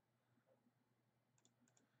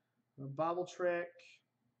 A Bauble trick.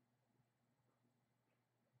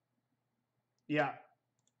 Yeah.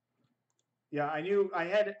 Yeah, I knew I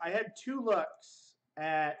had 2 looks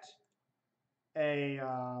at a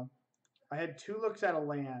I had 2 looks at a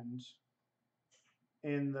land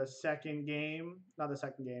in the second game. Not the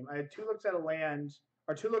second game. I had 2 looks at a land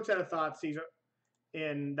or 2 looks at a Thoughtseize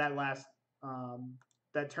in that last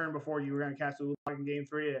that turn before you were going to cast a Kolaghan in game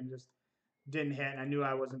 3 and just didn't hit. And I knew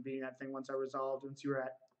I wasn't beating that thing once I resolved. Once you were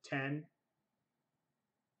at 10.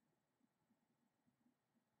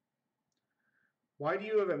 Why do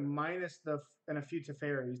you have a minus and a few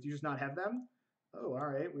Teferis? Do you just not have them? Oh, all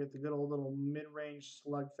right. We got the good old little mid-range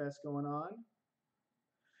slugfest going on.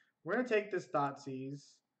 We're going to take this Thoughtseize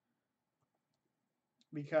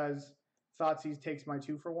because Thoughtseize takes my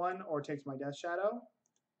 2-for-1 or takes my Death Shadow.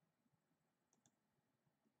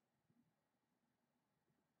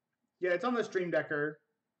 Yeah, it's on the Stream Decker.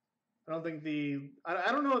 I don't think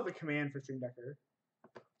I don't know what the command for Stream Decker.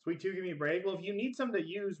 Sweet 2, give me a break. Well, if you need some to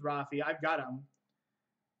use, Rafi, I've got them.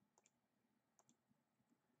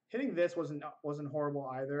 Hitting this wasn't horrible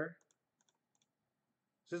either.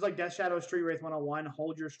 So it's like Death Shadow, Street Wraith 101.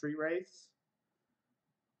 Hold your Street Wraiths.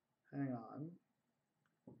 Hang on.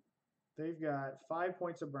 They've got 5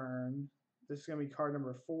 points of burn. This is going to be card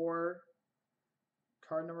number 4.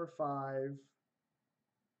 Card number 5.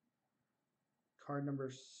 Card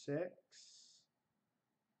number 6.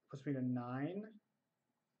 Puts me to 9.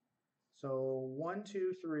 So 1,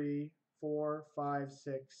 2, 3, 4, 5,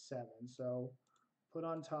 6, 7. So put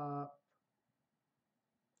on top,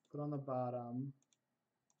 put on the bottom.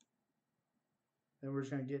 Then we're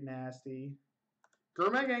just going to get nasty.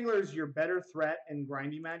 Gurmag Angler is your better threat in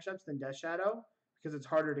grindy matchups than Death Shadow because it's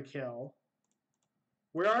harder to kill.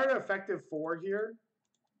 We are at effective 4 here,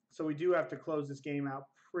 so we do have to close this game out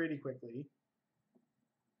pretty quickly.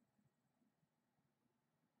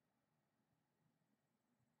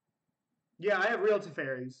 Yeah, I have real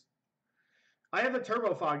Teferis. I have the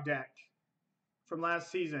Turbo Fog deck from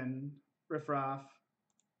last season, Riffraff.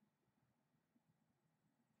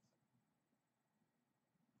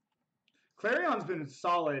 Clarion's been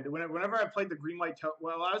solid. Whenever I played the green-white,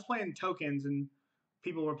 well, I was playing tokens, and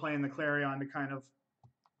people were playing the Clarion to kind of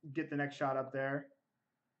get the next shot up there.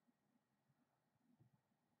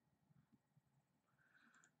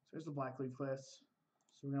 So there's the Blackleaf Cliffs.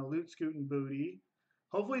 So we're going to loot, scoot, and booty.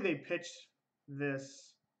 Hopefully they pitch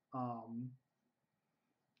this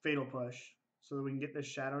Fatal Push so that we can get this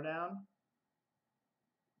shadow down.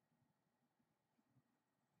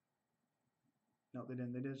 No, they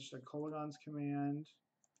didn't. They did just a Kolaghan's command.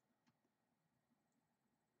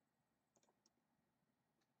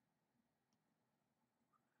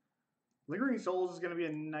 Lingering Souls is going to be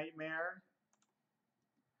a nightmare.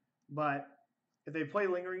 But if they play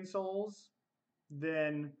Lingering Souls,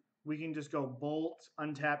 then we can just go Bolt,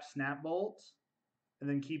 untap, Snap Bolt, and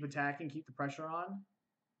then keep attacking, keep the pressure on.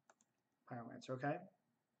 Pyromancer, okay?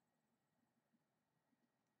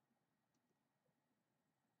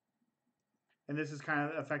 And this is kind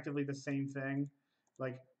of effectively the same thing.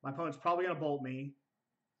 Like, my opponent's probably going to Bolt me.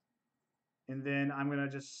 And then I'm going to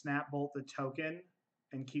just Snap Bolt the token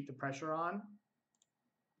and keep the pressure on.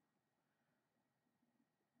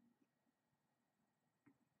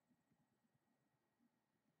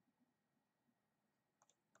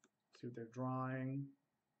 See what they're drawing.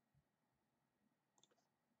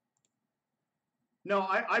 No,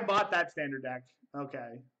 I bought that standard deck.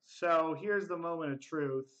 Okay, so here's the moment of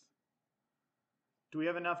truth. Do we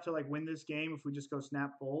have enough to like win this game if we just go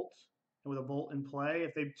Snap Bolt with a Bolt in play?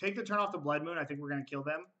 If they take the turn off the Blood Moon, I think we're going to kill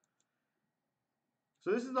them.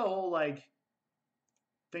 So this is the whole like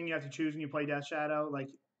thing you have to choose when you play Death Shadow. Like,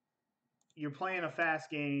 you're playing a fast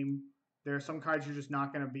game. There are some cards you're just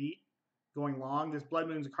not going to beat going long. This Blood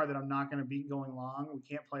Moon's a card that I'm not going to beat going long. We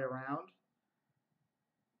can't play around.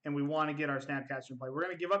 And we want to get our Snapcaster in play. We're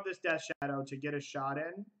going to give up this Death Shadow to get a shot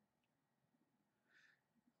in.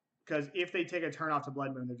 Because if they take a turn off to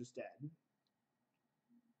Blood Moon, they're just dead.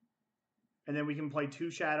 And then we can play 2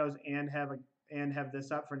 Shadows and have this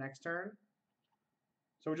up for next turn.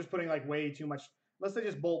 So we're just putting like way too much. Unless they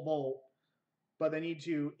just Bolt. but they need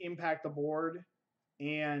to impact the board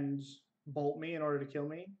and bolt me in order to kill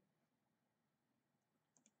me.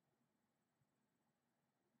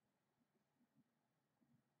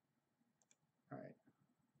 All right.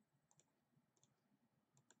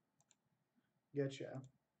 Getcha.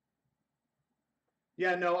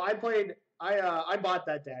 Yeah, no, I bought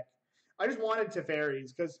that deck. I just wanted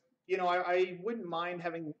Teferis because, you know, I wouldn't mind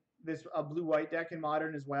having this blue-white deck in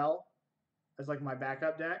Modern as well as like my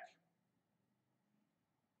backup deck.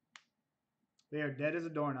 They are dead as a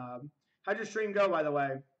doorknob. How'd your stream go, by the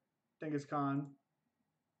way? Dingus Khan.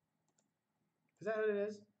 Is that what it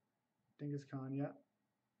is? Dingus Khan, yeah.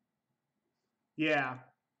 Yeah.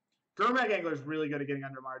 Gurmag Angler is really good at getting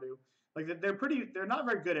under Mardu. Like they're not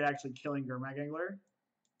very good at actually killing Gurmag Angler.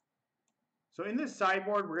 So in this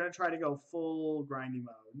sideboard, we're gonna try to go full grindy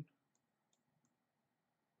mode.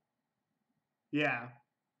 Yeah.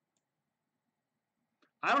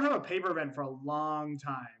 I don't have a paper event for a long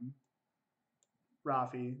time,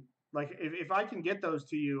 Rafi. Like if I can get those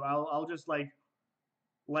to you, I'll just like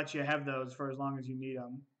let you have those for as long as you need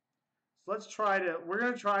them. So let's try to. We're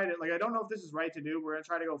gonna try to. Like I don't know if this is right to do. We're gonna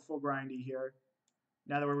try to go full grindy here.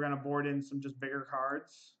 Now that we're gonna board in some just bigger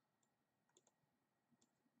cards.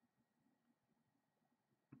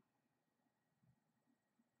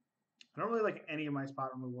 I don't really like any of my spot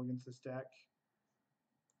removal against this deck.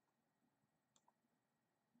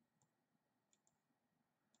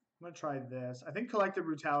 I'm going to try this. I think Collective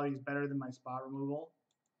Brutality is better than my spot removal.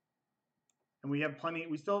 And we have plenty.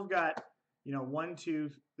 We still have got, you know, 1,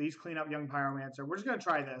 2. These clean up Young Pyromancer. We're just going to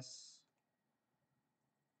try this.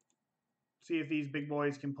 See if these big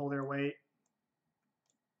boys can pull their weight.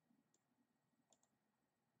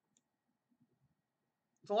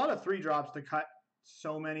 It's a lot of 3 drops to cut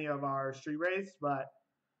so many of our Street Wraiths, but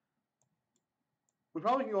we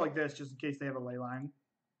probably can go like this just in case they have a ley line.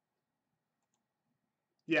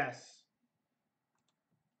 Yes.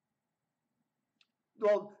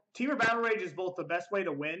 Well, Temur Battle Rage is both the best way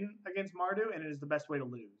to win against Mardu and it is the best way to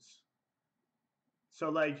lose.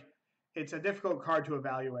 So, like, it's a difficult card to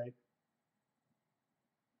evaluate.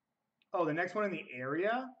 Oh, the next one in the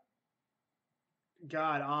area?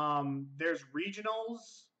 God, there's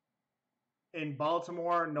regionals in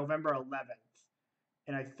Baltimore, November 11th.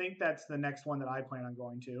 And I think that's the next one that I plan on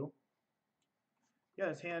going to. Yeah,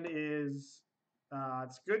 this hand is,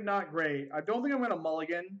 it's good, not great. I don't think I'm going to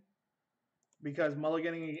mulligan because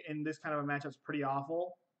mulliganing in this kind of a matchup is pretty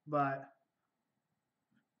awful. But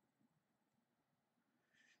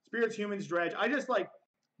Spirits, Humans, Dredge. I just like,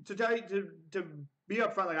 to tell you, to be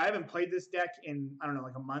upfront, like I haven't played this deck in, I don't know,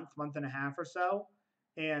 like a month and a half or so.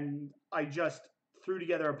 And I just threw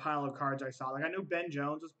together a pile of cards I saw. Like I knew Ben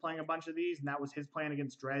Jones was playing a bunch of these, and that was his plan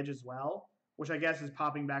against Dredge as well, which I guess is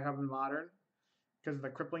popping back up in Modern because of the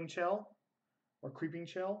Crippling Chill or Creeping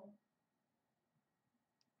Chill.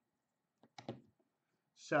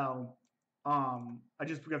 So, I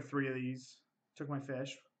just picked up 3 of these. Took my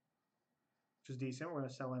fish, which is decent. We're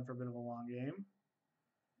gonna sell in for a bit of a long game.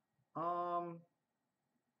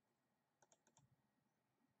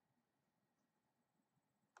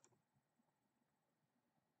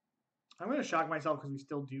 I'm going to shock myself because we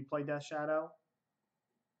still do play Death Shadow.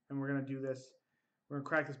 And we're going to do this. We're going to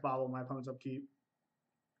crack this Bauble with my opponent's upkeep.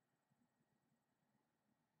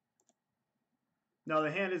 No,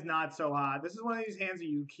 the hand is not so hot. This is one of these hands that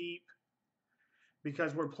you keep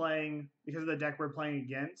because we're playing, because of the deck we're playing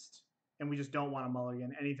against. And we just don't want to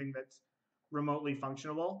mulligan anything that's remotely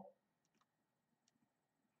functionable.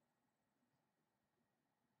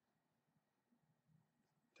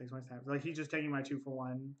 Takes my time. Like he's just taking my 2 for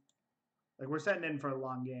 1. Like we're setting in for a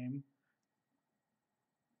long game.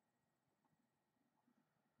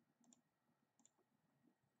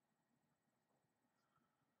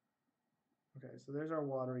 Okay, so there's our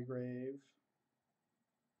Watery Grave.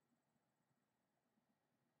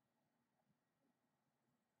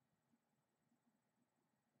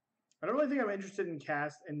 I don't really think I'm interested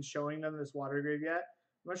in showing them this Watery Grave yet.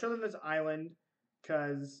 I'm gonna show them this island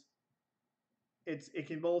because it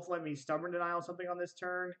can both let me Stubborn Denial something on this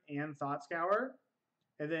turn and Thought Scour.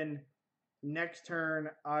 And then next turn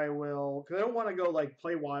I will, because I don't want to go like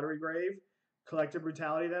play Watery Grave, Collective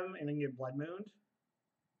Brutality them, and then get Blood Mooned.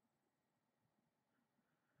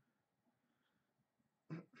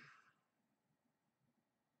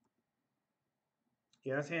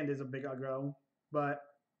 Yeah, this hand is a big aggro, but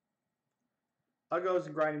aggros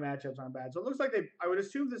and grinding matchups aren't bad. So it looks like I would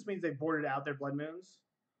assume this means they boarded out their Blood Moons.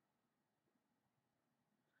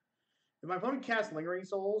 If my opponent casts Lingering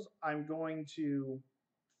Souls, I'm going to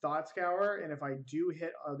Thought Scour, and if I do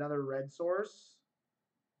hit another red source,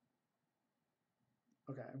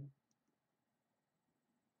 okay.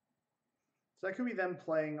 So that could be them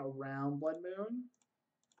playing around Blood Moon.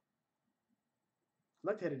 I'd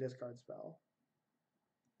like to hit a discard spell.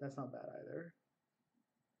 That's not bad either.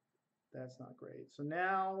 That's not great. So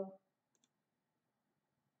now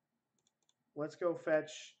let's go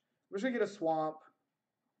fetch. We're just going to get a swamp.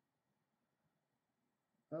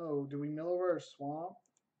 Oh, do we mill over our swamp?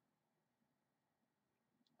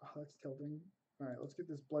 Oh, that's tilting. All right, let's get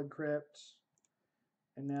this Blood Crypt.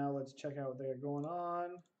 And now let's check out what they got going on.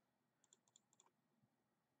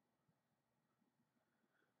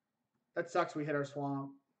 That sucks we hit our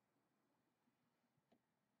swamp.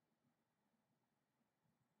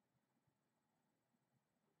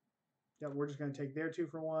 Yeah, we're just going to take their 2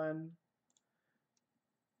 for 1.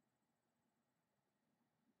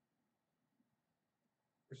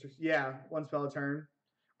 Yeah, 1 spell a turn.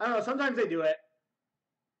 I don't know. Sometimes they do it.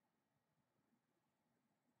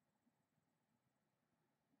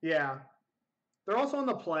 Yeah. They're also on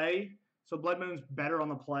the play, so Blood Moon's better on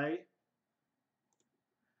the play.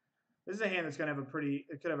 This is a hand that's going to have a pretty,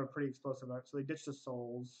 it could have a pretty explosive art. So they ditched the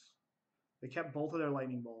souls. They kept both of their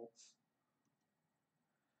lightning bolts.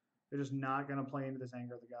 They're just not going to play into this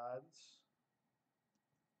Anger of the Gods.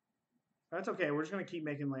 That's okay. We're just going to keep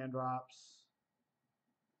making land drops.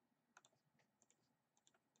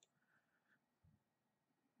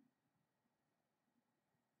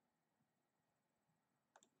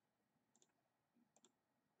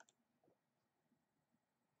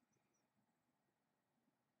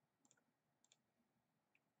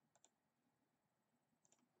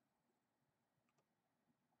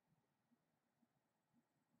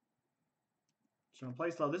 Just going to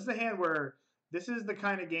play slow. This is a hand where, this is the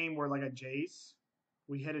kind of game where like a Jace,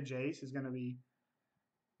 we hit a Jace, is going to be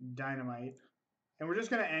dynamite. And we're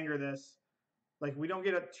just going to anger this. Like, we don't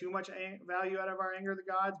get too much value out of our Anger of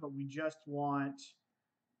the Gods, but we just want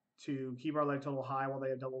to keep our life total high while they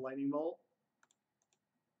have double lightning bolt.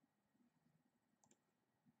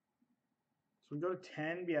 So we go to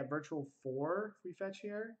 10, be at virtual 4 if we fetch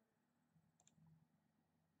here.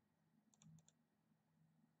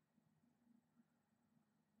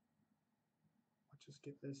 Let's just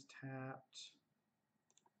get this tapped.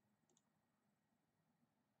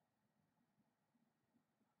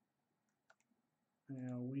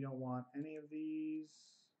 We don't want any of these.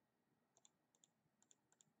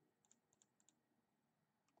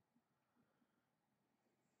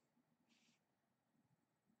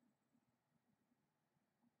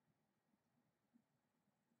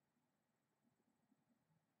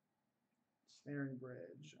 Snaring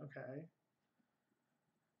Bridge, okay.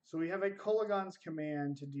 So we have a Kolaghan's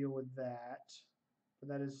Command to deal with that, but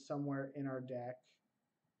that is somewhere in our deck.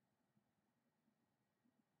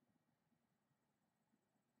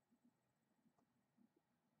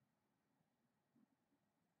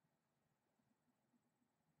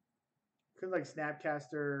 Could like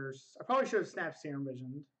Snapcaster. I probably should have snapped Serum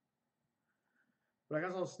Visions, but I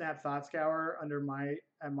can also snap Thought Scour under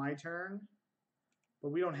at my turn. But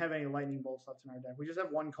we don't have any lightning bolts left in our deck. We just have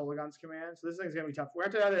 1 Kolaghan's Command, so this thing's gonna be tough. We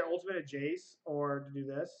have to either ultimate a Jace or to do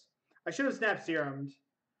this. I should have snapped Serumed.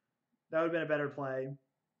 That would have been a better play.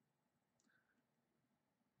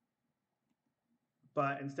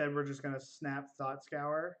 But instead, we're just gonna snap Thought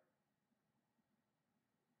Scour.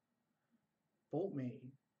 Bolt me.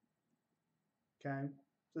 Okay.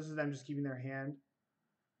 So this is them just keeping their hand,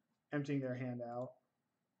 emptying their hand out.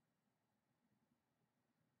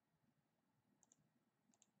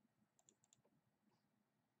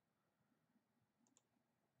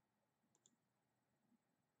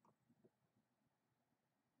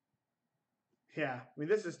 Yeah, I mean,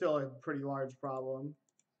 this is still a pretty large problem.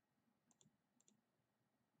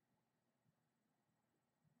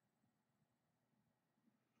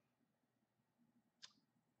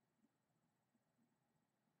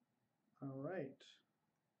 All right.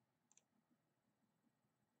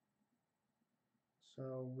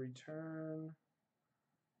 So return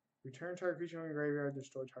target creature from the graveyard,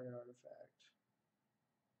 destroy target artifact.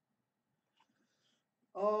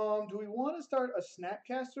 Do we want to start a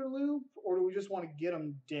Snapcaster loop, or do we just want to get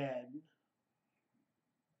them dead?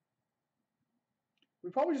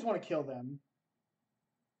 We probably just want to kill them.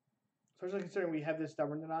 Especially considering we have this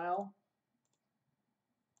Stubborn Denial.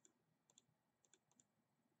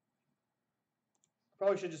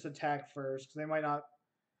 Probably should just attack first, because they might not...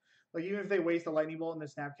 Like, even if they waste a Lightning Bolt in the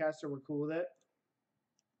Snapcaster, we're cool with it.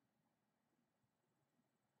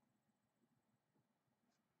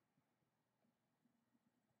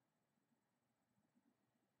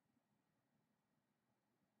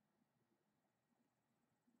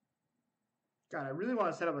 God, I really want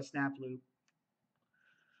to set up a Snap loop.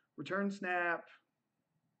 Return Snap.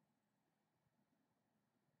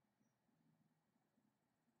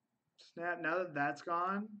 Snap, now that that's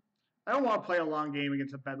gone. I don't want to play a long game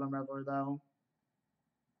against a Bedlam Reveler, though.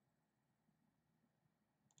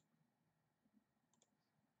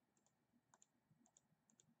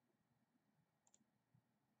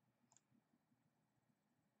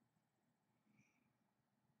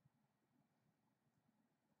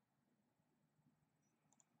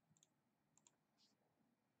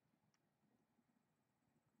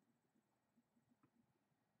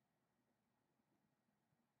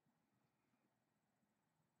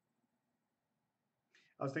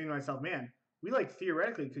 I was thinking to myself, man, we like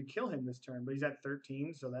theoretically could kill him this turn, but he's at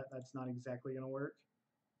 13, so that's not exactly going to work.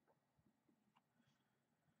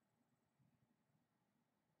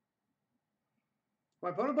 My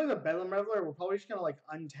opponent plays a Bedlam Reveler, we're probably just going to like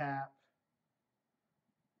untap.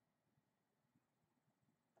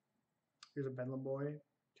 Here's a Bedlam Boy.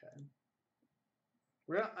 Okay.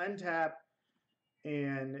 We're going to untap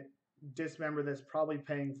and dismember this, probably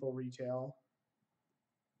paying full retail.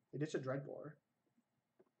 They ditch a Dreadbore.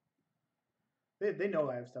 They know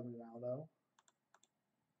I have stuff now, though.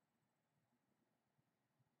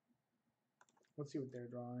 Let's see what they're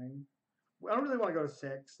drawing. I don't really want to go to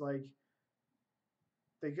 6. Like,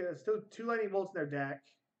 they get still 2 Lightning Bolts in their deck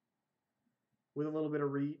with a little bit of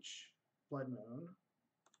reach. Blood Moon.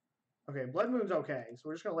 Okay, Blood Moon's okay, so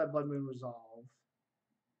we're just going to let Blood Moon resolve.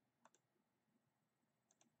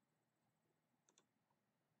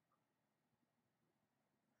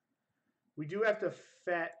 We do have to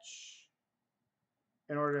fetch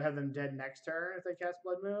in order to have them dead next turn if they cast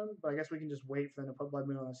Blood Moon, but I guess we can just wait for them to put Blood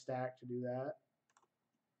Moon on a stack to do that.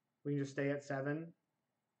 We can just stay at 7.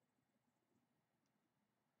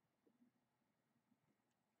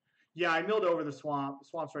 Yeah, I milled over the swamp. The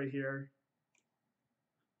swamp's right here.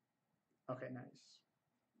 Okay, nice.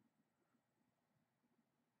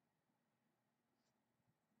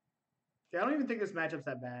 Yeah, I don't even think this matchup's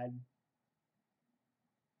that bad.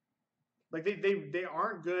 Like they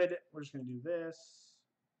aren't good. We're just gonna do this.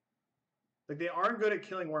 Like they aren't good at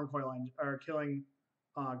killing Wormcoil or killing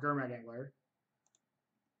Gurmag Angler.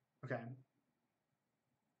 Okay.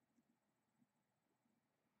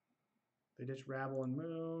 They ditch Rabble and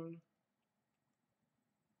Moon.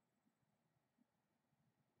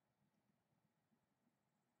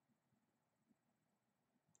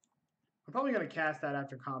 I'm probably gonna cast that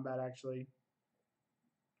after combat. Actually,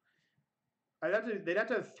 they'd have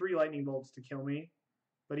to have 3 Lightning Bolts to kill me,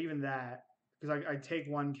 but even that, because I take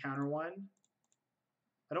 1 counter 1.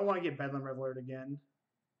 I don't want to get Bedlam Reveler again.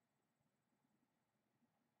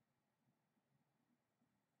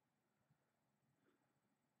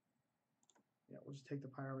 Yeah, we'll just take the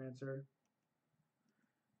Pyromancer.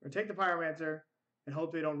 Or take the Pyromancer and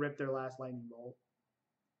hope they don't rip their last Lightning Bolt.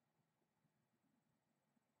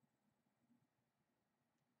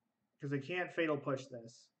 Because they can't Fatal Push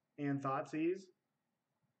this. And Thoughtseize.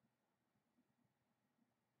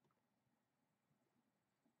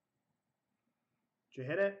 Did you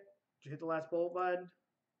hit it? Did you hit the last bolt, bud?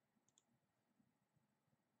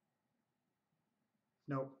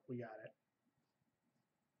 Nope, we got it.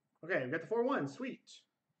 Okay, we got the 4-1. Sweet.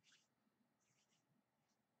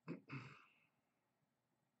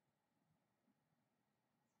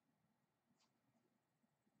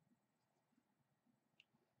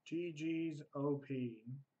 GG's OP.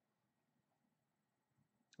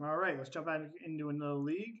 All right, let's jump out into another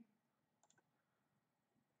league.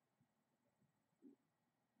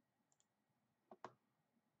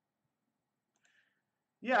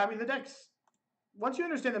 Yeah, I mean the deck's, once you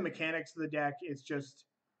understand the mechanics of the deck, it's just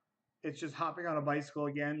hopping on a bicycle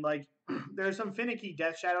again. Like there are some finicky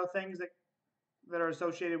Death Shadow things that are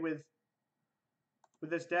associated with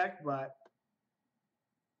this deck, but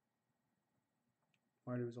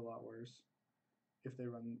Marduk's a lot worse if they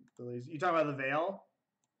run the lazy. You talk about the Veil?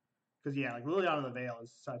 Because yeah, like Liliana the Veil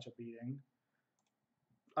is such a beating.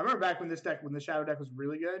 I remember back when the Shadow deck was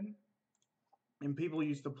really good, and people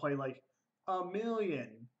used to play like a million,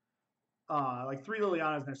 like 3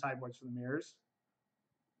 Lilianas in their sideboards for the mirrors.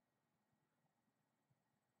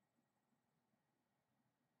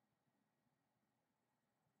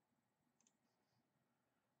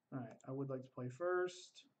 All right, I would like to play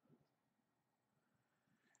first.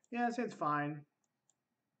 Yeah, this hand's fine.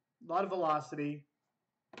 A lot of velocity.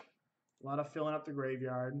 A lot of filling up the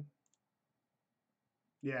graveyard.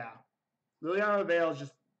 Yeah. Liliana the Veil is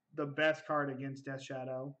just the best card against Death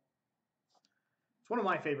Shadow. It's one of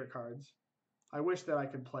my favorite cards. I wish that I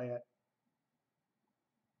could play it.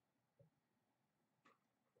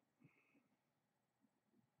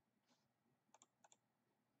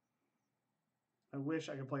 I wish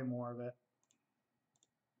I could play more of it.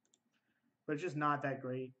 but it's just not that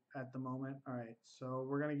great at the moment. All right, so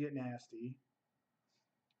we're going to get nasty.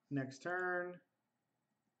 Next turn.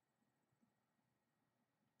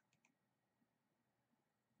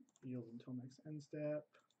 Yield until next end step.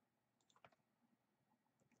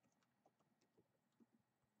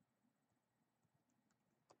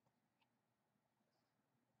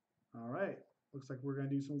 All right, looks like we're going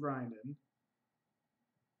to do some grinding.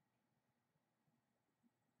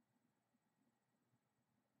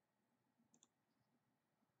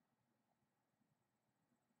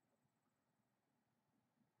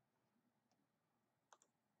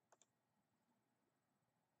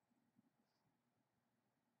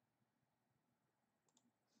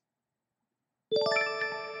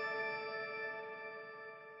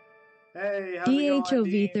 Hey, how's it going,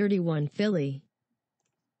 DHOV Dean? 31 Philly.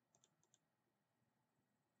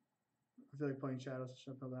 I feel like playing Shadows to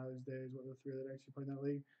jump out these days. What are the three that actually played in that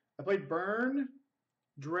league? I played Burn,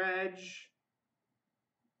 Dredge,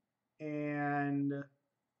 and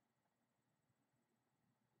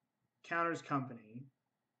Counter's Company.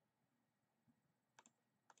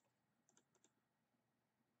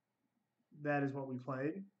 That is what we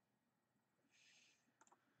played.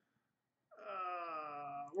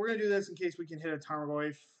 We're going to do this in case we can hit a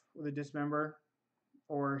Tarmogoyf with a Dismember.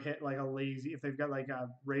 Or hit like a lazy, if they've got like a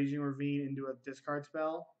Raging Ravine into a discard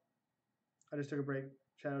spell. I just took a break.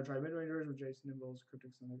 Shadow tried Midrangers with Jace, Nimbles,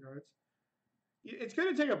 Cryptics, and other cards. It's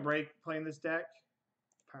going to take a break playing this deck.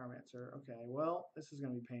 Pyromancer. Okay, well, this is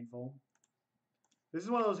going to be painful. This is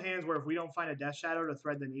one of those hands where if we don't find a Death Shadow to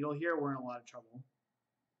thread the needle here, we're in a lot of trouble.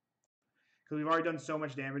 Because we've already done so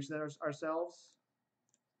much damage to ourselves.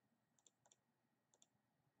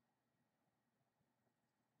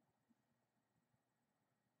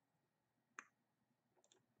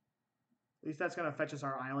 At least that's going to fetch us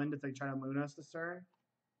our island if they try to moon us this turn.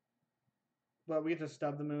 But we get to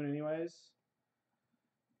stub the moon anyways.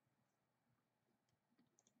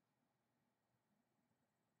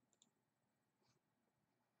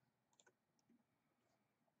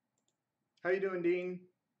 How you doing, Dean?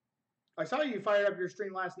 I saw you fired up your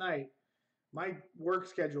stream last night. My work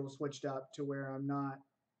schedule switched up to where I'm not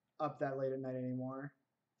up that late at night anymore.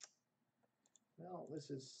 Well, this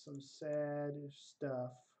is some sad stuff.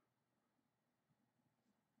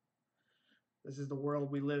 This is the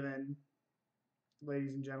world we live in,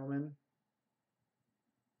 ladies and gentlemen.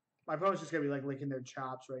 My opponent's just going to be like licking their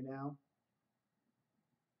chops right now.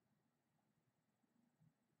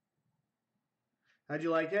 How'd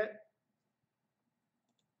you like it?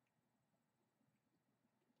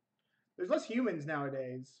 There's less humans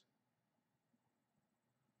nowadays.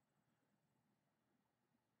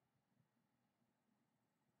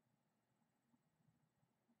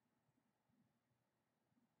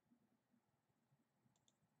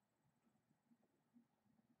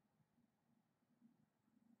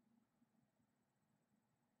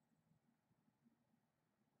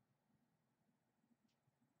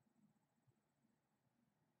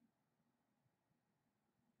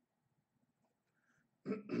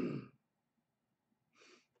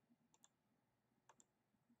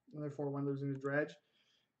 Another 4-1 losing to Dredge.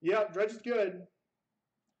 Yeah, Dredge is good.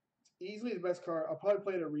 It's easily the best card. I'll probably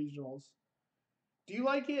play it at regionals. Do you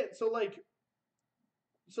like it? So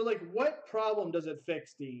what problem does it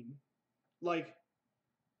fix, Dean? Like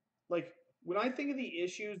when I think of the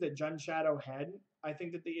issues that Jund Shadow had, I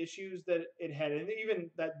think that the issues that it had, and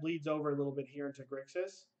even that bleeds over a little bit here into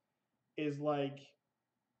Grixis, is like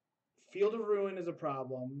Field of Ruin is a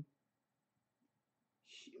problem.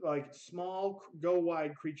 Like small go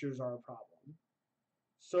wide creatures are a problem.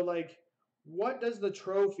 So like, what does the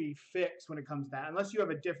trophy fix when it comes to that? Unless you have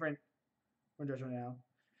a different. We're Dredge right now.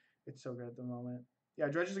 It's so good at the moment. Yeah,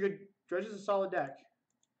 Dredge is a good. Dredge is a solid deck.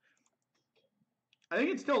 I think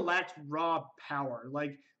it still lacks raw power.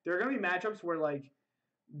 Like there are gonna be matchups where like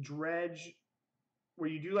Dredge, where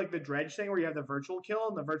you do like the Dredge thing where you have the virtual kill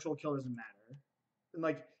and the virtual kill doesn't matter. And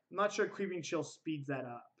like I'm not sure Creeping Chill speeds that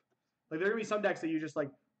up. Like there are gonna be some decks that you just like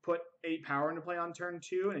put 8 power into play on turn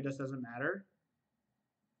 2 and it just doesn't matter.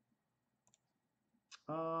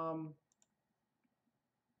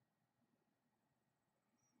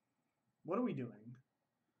 What are we doing?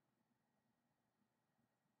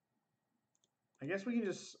 I guess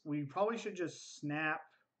we probably should just snap.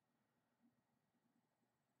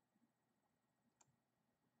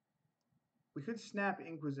 We could snap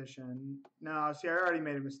Inquisition. No, see, I already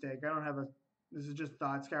made a mistake. I don't have a, this is just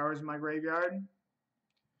Thought Scours in my graveyard.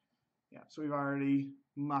 Yeah, so we've already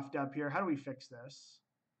muffed up here. How do we fix this?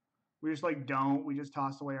 We just like don't. We just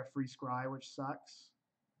toss away a free scry, which sucks.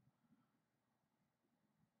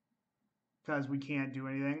 Because we can't do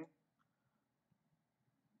anything.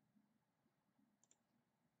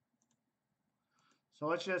 So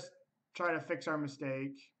let's just try to fix our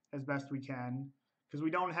mistake as best we can, because we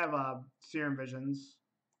don't have Serum Visions,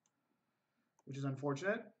 which is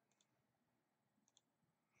unfortunate.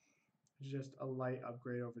 It's just a light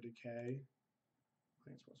upgrade over Decay. I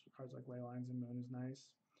think it's supposed to be cards like Leylines and Moon is nice.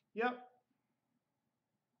 Yep.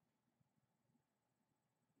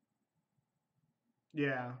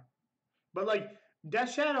 Yeah. But like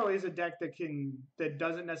Death Shadow is a deck that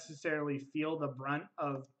doesn't necessarily feel the brunt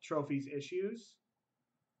of Trophy's issues.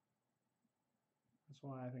 That's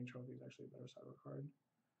why I think Trophy is actually a better cyber card.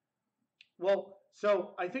 Well,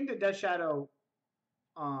 so I think that Death Shadow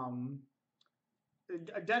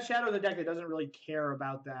is a deck that doesn't really care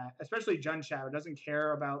about that, especially Jund Shadow doesn't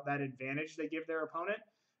care about that advantage they give their opponent,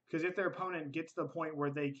 because if their opponent gets to the point where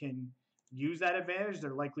they can use that advantage,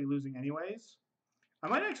 they're likely losing anyways. I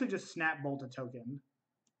might actually just snap bolt a token,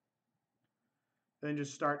 then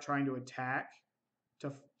just start trying to attack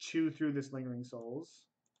to chew through this Lingering Souls.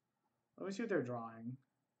 Let me see what they're drawing.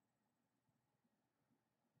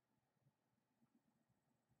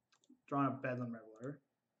 Drawing a Bedlam Reveler.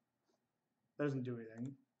 That doesn't do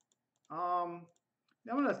anything. I'm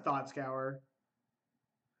gonna Thought Scour.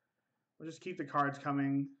 We'll just keep the cards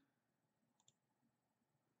coming.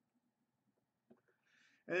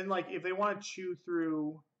 And then like if they want to chew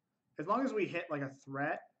through, as long as we hit like a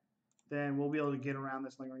threat, then we'll be able to get around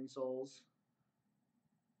this Lingering Souls.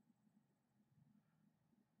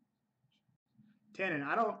 Tannen,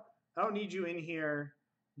 I don't need you in here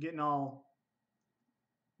getting all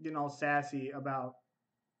sassy about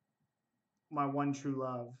my one true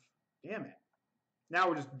love. Damn it. Now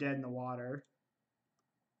we're just dead in the water.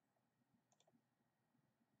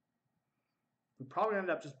 We probably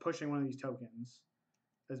end up just pushing one of these tokens,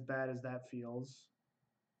 as bad as that feels.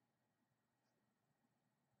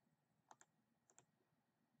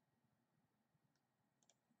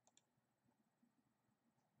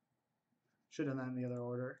 Should have done that in the other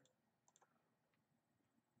order.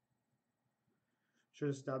 Should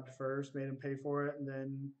have stubbed first, made him pay for it, and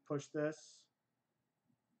then push this.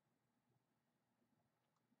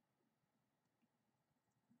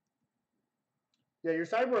 Yeah, your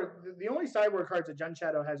sideboard, the only sideboard cards that Jund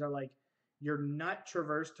Shadow has are like your nut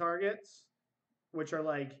traverse targets, which are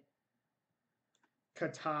like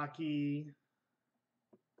Kataki.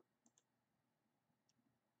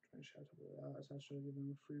 I should give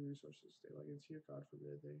them free resources to stay against you. God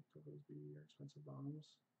forbid they totally be your expensive bombs.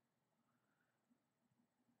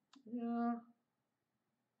 Yeah.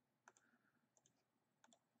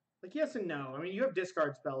 Like yes and no. I mean, you have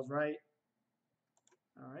discard spells, right?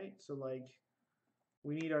 All right, so like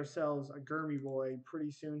we need ourselves a Gurmy boy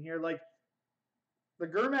pretty soon here. Like the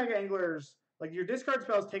Gurmag Anglers, like your discard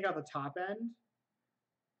spells take out the top end,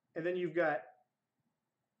 and then you've got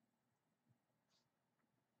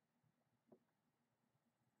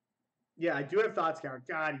yeah, I do have Thought Scour.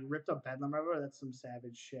 God, you ripped up Bedlam Reveler. That's some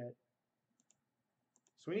savage shit.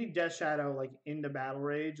 So we need Death Shadow like into Battle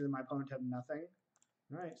Rage, and my opponent have nothing.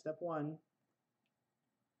 All right, step one.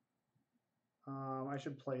 I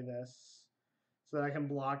should play this so that I can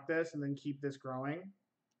block this and then keep this growing.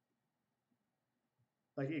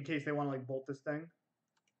 Like in case they want to like bolt this thing.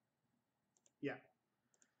 Yeah.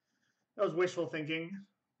 That was wishful thinking,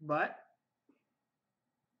 but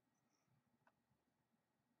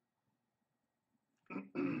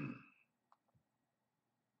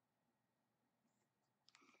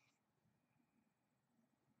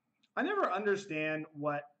I never understand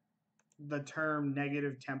what the term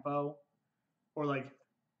negative tempo or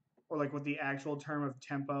what the actual term of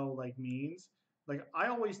tempo like means. Like I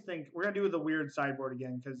always think we're gonna do the weird sideboard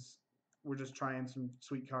again because we're just trying some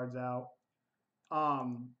sweet cards out. I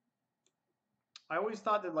always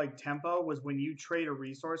thought that like tempo was when you trade a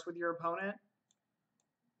resource with your opponent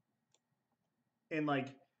and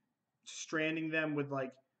like stranding them with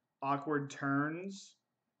like awkward turns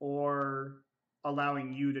or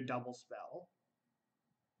allowing you to double spell.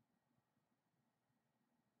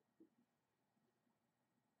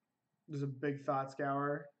 There's a big Thought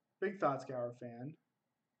Scour fan.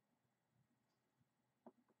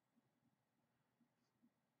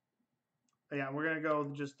 Yeah, we're gonna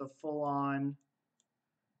go just the full-on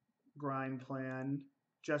grind plan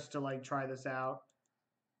just to like try this out.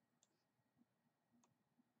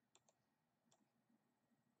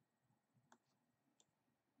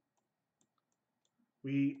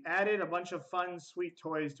 We added a bunch of fun, sweet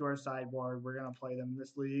toys to our sideboard. We're gonna play them in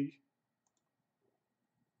this league.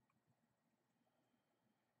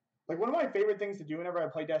 Like one of my favorite things to do whenever I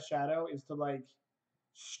play Death Shadow is to like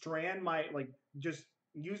strand my just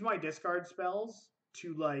use my discard spells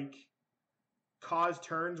to like cause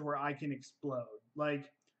turns where I can explode. Like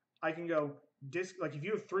I can go like if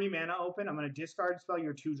you have 3 mana open, I'm gonna discard spell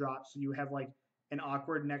your 2 drops, so you have like an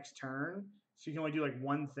awkward next turn. So you can only do like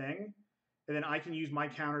one thing, and then I can use my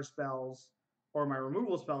counter spells or my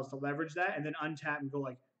removal spells to leverage that, and then untap and go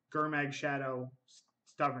like Gurmag Shadow,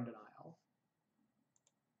 Stubborn Denial.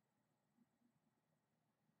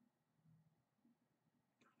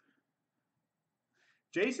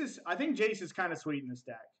 I think Jace is kind of sweet in this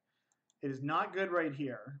deck. It is not good right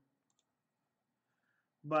here,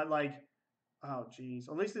 but like, oh geez,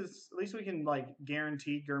 at least we can like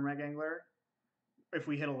guarantee Gurmag Angler if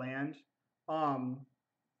we hit a land. I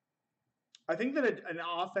think that an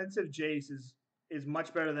offensive Jace is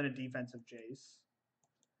much better than a defensive Jace.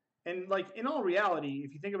 And like in all reality,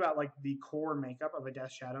 if you think about like the core makeup of a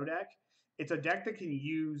Death Shadow deck, it's a deck that can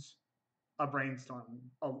use a Brainstorm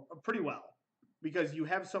pretty well, because you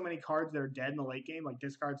have so many cards that are dead in the late game, like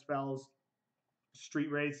discard spells,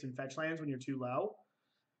 Street Wraiths, and fetch lands when you're too low,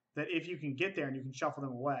 that if you can get there and you can shuffle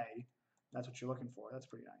them away, that's what you're looking for. That's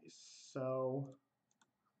pretty nice. So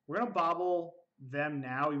we're going to Bauble them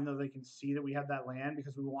now, even though they can see that we have that land,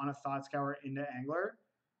 because we want to Thought Scour into Angler.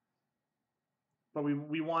 But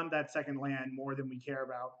we want that second land more than we care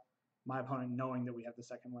about my opponent knowing that we have the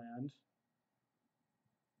second land.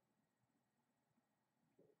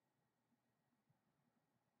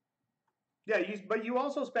 Yeah, but you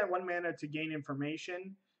also spent 1 mana to gain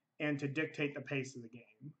information and to dictate the pace of the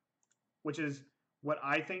game, which is what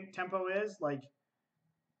I think tempo is. Like,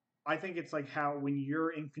 I think it's like how when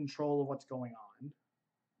you're in control of what's going on.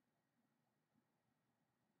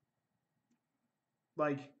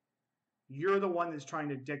 Like, you're the one that's trying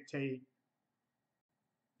to dictate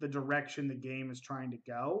the direction the game is trying to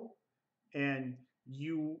go, and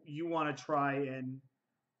you want to try and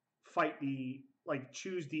fight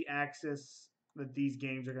choose the axis that these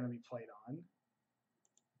games are going to be played on.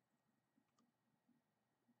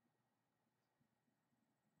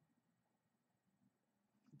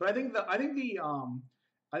 But I think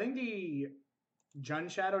the Jund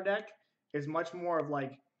Shadow deck is much more of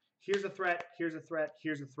like, here's a threat, here's a threat,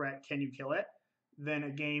 here's a threat, can you kill it? Than a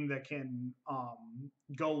game that can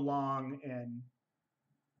go long and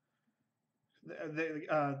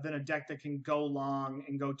than a deck that can go long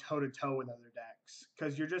and go toe to toe with other decks,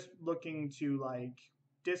 because you're just looking to like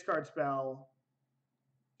discard spell,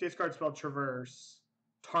 traverse,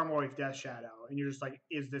 Tarmogoyf Death Shadow, and you're just like,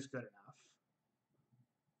 is this good enough?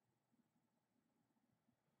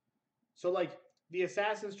 So like the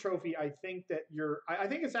Assassin's Trophy, I think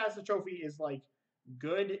Assassin's Trophy is like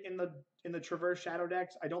good in the Traverse Shadow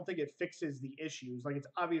decks. I don't think it fixes the issues. Like, it's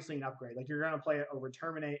obviously an upgrade. Like, you're gonna play it over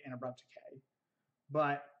Terminate and Abrupt Decay,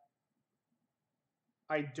 but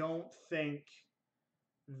I don't think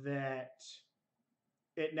that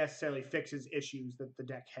it necessarily fixes issues that the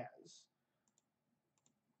deck has.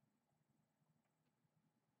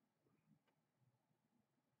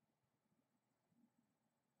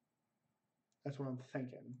 That's what I'm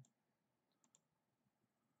thinking.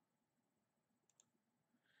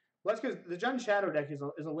 Well, that's because the Jund Shadow deck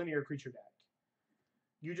is a linear creature deck.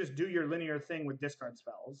 You just do your linear thing with discard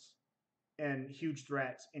spells and huge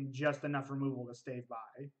threats and just enough removal to stave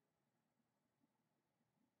by.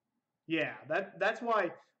 Yeah, that's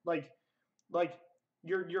why like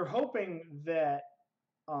you're hoping that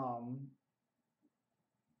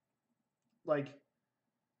like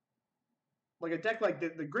a deck like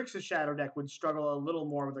the Grixis Shadow deck would struggle a little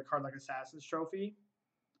more with a card like Assassin's Trophy,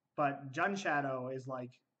 but Jund Shadow is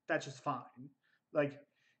like, that's just fine. Like,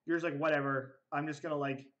 you're just like, whatever, I'm just gonna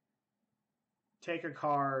like take a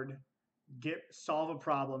card, solve a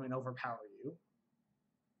problem, and overpower you,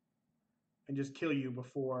 and just kill you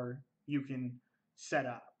before you can set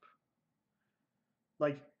up.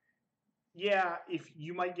 Like, yeah, if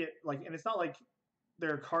you might get like, and it's not like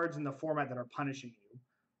there are cards in the format that are punishing you.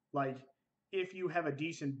 Like, if you have a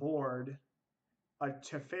decent board, a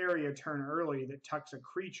Teferi a turn early that tucks a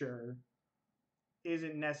creature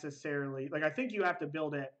isn't necessarily like, I think you have to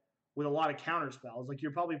build it with a lot of counter spells. Like,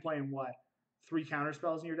 you're probably playing what, 3 counter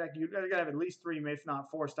spells in your deck? You gotta have at least 3, if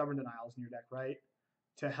not 4 Stubborn Denials in your deck, right?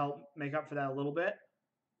 To help make up for that a little bit.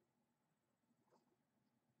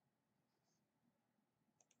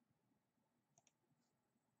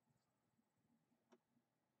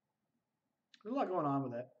 There's a lot going on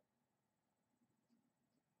with it.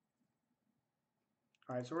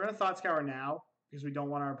 All right, so we're going to Thought Scour now because we don't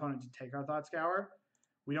want our opponent to take our Thought Scour.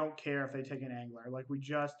 We don't care if they take an Angler. Like, we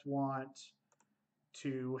just want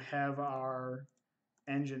to have our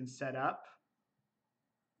engine set up.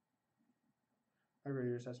 I agree with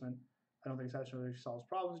your assessment. I don't think Assassin's really solves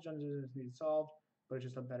problems. Dungeons need solved, but it's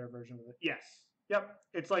just a better version of it. Yes. Yep.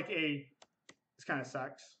 It's like this kind of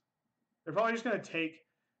sucks. They're probably just going to take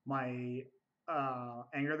my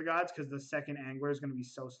Anger of the Gods because the second Angler is going to be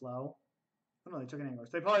so slow. Oh, no, they took an Angler.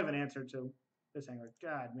 So they probably have an answer to this Angler.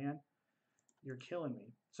 God, man. You're killing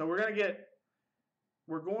me. So we're going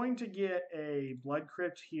to get a Blood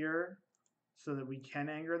Crypt here so that we can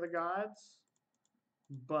Anger the Gods.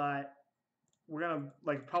 But we're going to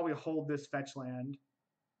like probably hold this fetch land.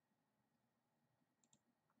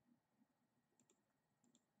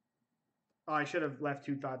 Oh, I should have left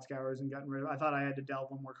 2 Thought Scours and gotten rid of it. I thought I had to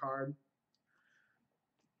delve one more card.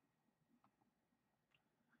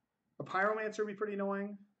 A Pyromancer would be pretty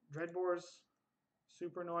annoying. Dreadbore's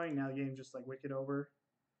super annoying. Now the game's just like wicked over.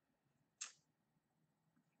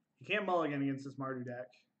 You can't mulligan against this Mardu deck.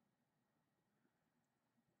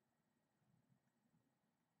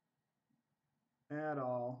 At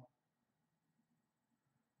all.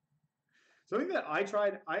 Something that I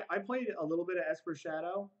tried, I played a little bit of Esper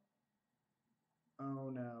Shadow. Oh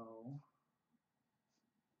no.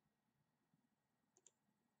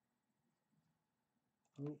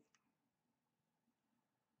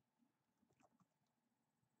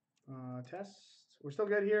 Test. We're still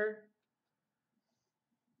good here.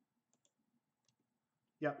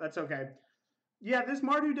 Yep, that's okay. Yeah, this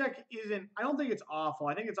Mardu deck isn't, I don't think it's awful.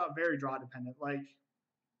 I think it's very draw dependent. Like,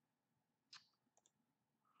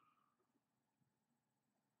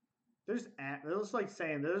 they're just like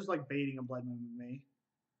saying, they're just like baiting a Blood Moon with me.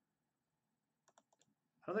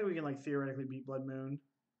 I don't think we can like theoretically beat Blood Moon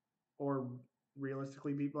or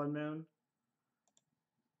realistically beat Blood Moon.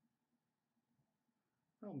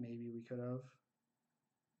 Oh, maybe we could have.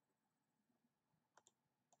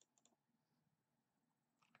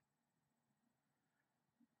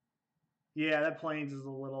 Yeah, that Plains is a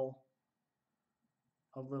little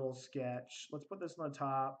sketch. Let's put this on the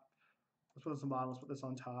top. Let's put this on the bottom. Let's put this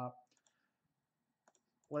on top.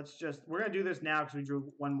 We're going to do this now because we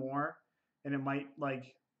drew one more. And it might,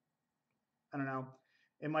 like, I don't know.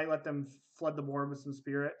 It might let them flood the board with some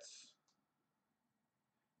spirits.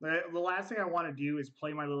 The last thing I want to do is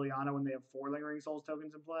play my Liliana when they have 4 Lingering Souls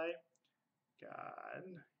tokens in play. God.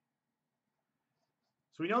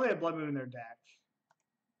 So we know they have Blood Moon in their deck.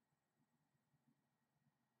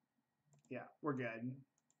 Yeah, we're good.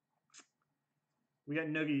 We got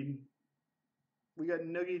noogied. We got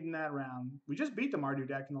noogied in that round. We just beat the Mardu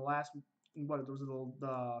deck in the last, what was it,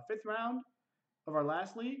 the 5th round of our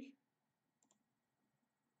last league?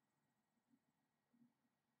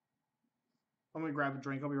 I'm going to grab a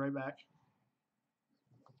drink. I'll be right back.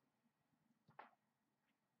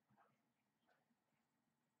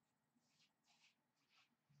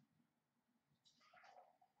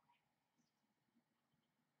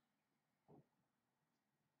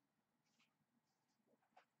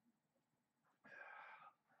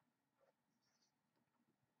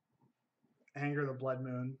 Anger the Blood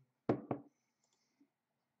Moon. All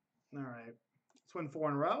right. Let's win 4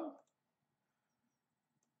 in a row.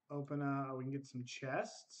 Open, we can get some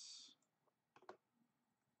chests.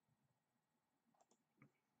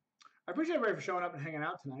 I appreciate everybody for showing up and hanging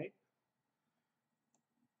out tonight.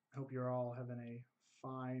 I hope you're all having a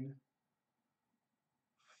fine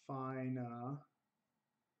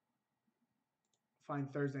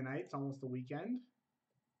Thursday night. It's almost the weekend.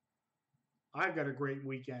 I've got a great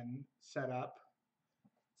weekend set up.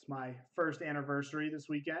 It's my first anniversary this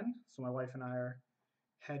weekend, so my wife and I are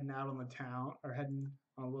heading out on the town, or heading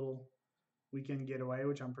on a little weekend getaway,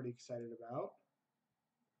 which I'm pretty excited about.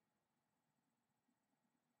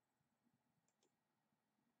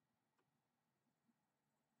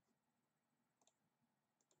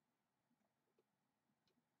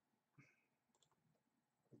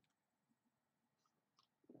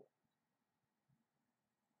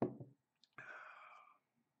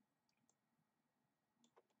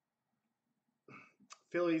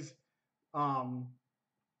 Philly's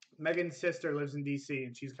Megan's sister lives in DC,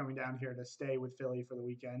 and she's coming down here to stay with Philly for the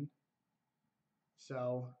weekend.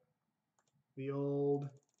 So the old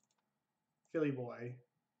Philly boy.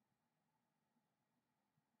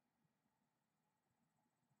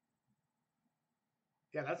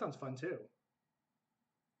 Yeah, that sounds fun too.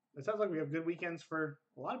 It sounds like we have good weekends for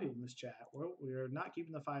a lot of people in this chat. We're not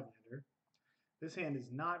keeping the 5-lander. This hand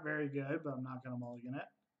is not very good, but I'm not going to mulligan it.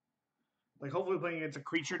 Like, hopefully playing against a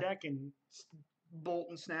creature deck and Bolt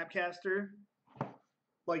and Snapcaster.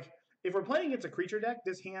 Like, if we're playing against a creature deck,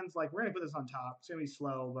 this hand's like, we're going to put this on top. It's going to be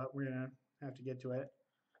slow, but we're going to have to get to it.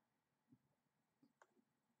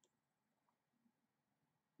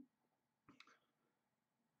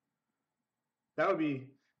 That would be,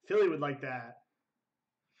 Philly would like that.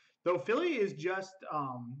 Though Philly is just,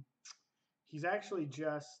 he's actually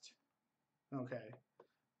just, okay,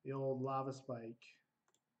 the old Lava Spike.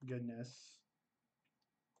 goodness.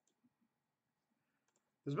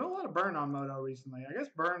 There's been a lot of burn on Moto recently. I guess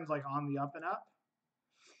burn's like on the up and up.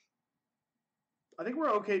 I think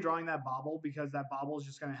we're okay drawing that Bauble because that Bauble is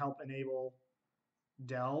just going to help enable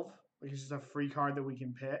Delve. Like it's just a free card that we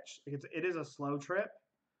can pitch. Like it is a slow trip,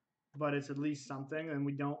 but it's at least something. And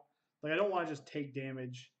we don't like I don't want to just take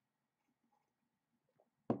damage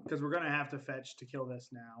because we're going to have to fetch to kill this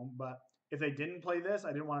now. But if they didn't play this,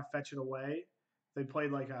 I didn't want to fetch it away. They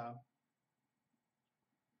played like a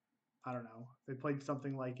I don't know. They played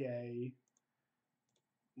something like a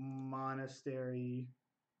monastery,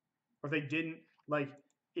 or if they didn't like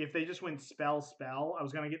if they just went spell, I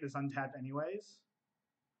was gonna get this untapped anyways,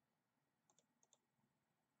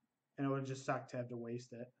 and it would just suck to have to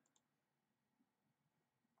waste it.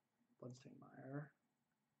 Bloodstained Mire.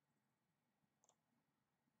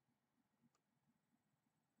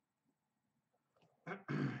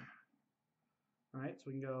 All right, so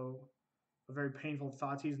we can go a very painful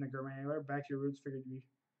Thoughtseize and the Gurmag Angler. Back to your roots. Figured you.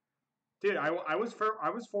 Dude, I was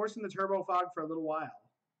forcing the Turbo Fog for a little while.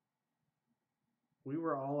 We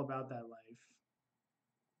were all about that life.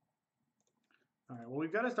 All right, well,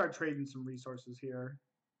 we've got to start trading some resources here.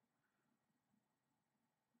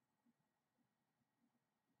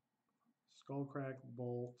 Skullcrack,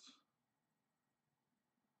 Bolt.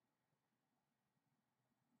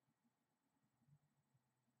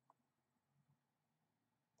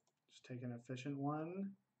 Just take an efficient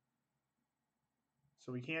one.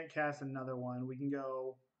 So we can't cast another one. We can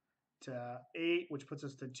go to 8, which puts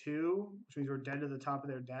us to 2, which means we're dead to the top of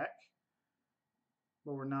their deck.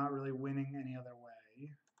 But we're not really winning any other way.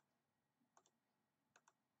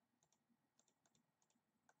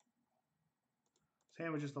 His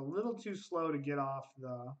hand was just a little too slow to get off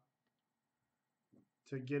the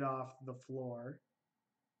floor.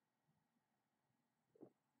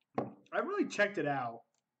 I really checked it out.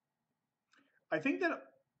 I think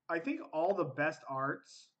all the best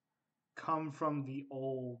arts come from the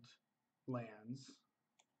old lands.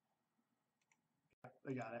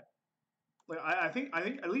 They got it. Like I think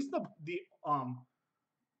at least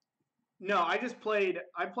no, I played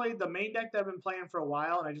the main deck that I've been playing for a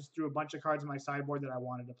while, and I just threw a bunch of cards in my sideboard that I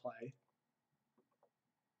wanted to play.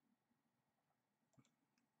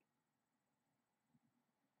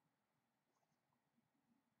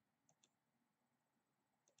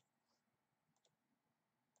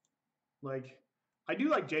 Like I do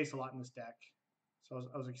like Jace a lot in this deck, so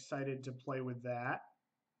I was excited to play with that.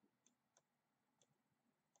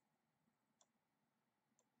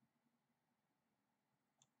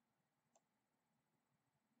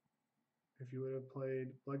 If you would have played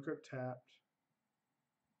Blood Crypt tapped,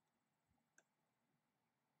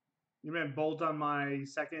 you meant Bolt on my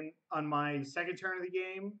second turn of the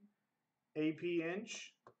game, AP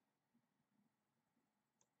Inch.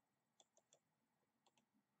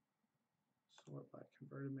 Sort by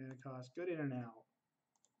converted mana cost. Good in and out.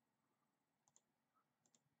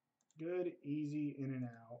 Good, easy in and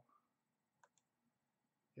out.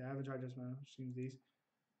 Yeah, I haven't tried Dismember. I've seen these.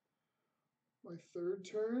 My third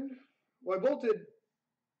turn. Well, I bolted.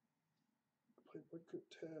 Played Blood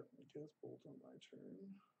Crypt tap. I guess bolt on my turn.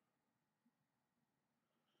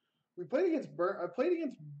 We played against Burn. I played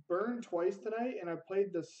against Burn twice tonight, and I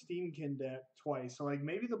played the Steamkin deck twice. So like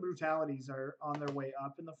maybe the Brutalities are on their way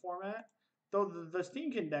up in the format. Though the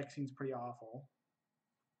Steamkin deck seems pretty awful.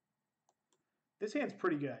 This hand's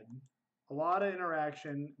pretty good. A lot of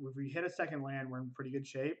interaction. If we hit a second land, we're in pretty good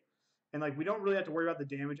shape. And like we don't really have to worry about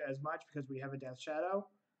the damage as much because we have a Death Shadow.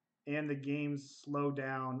 And the games slow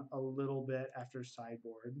down a little bit after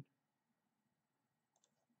sideboard.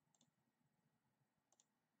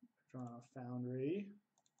 Draw a Foundry.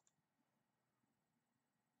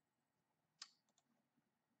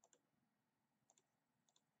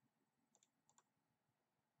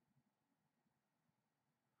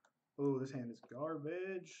 Oh, this hand is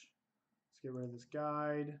garbage. Let's get rid of this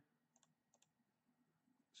guide.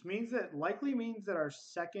 This means that likely means that our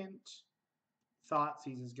second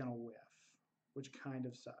Thoughtseize is gonna whiff, which kind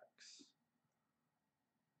of sucks.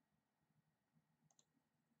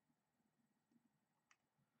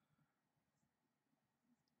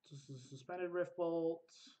 This is Suspended Rift Bolt.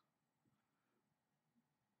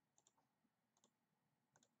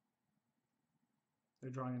 They're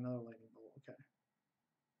drawing another Lightning Bolt. Okay.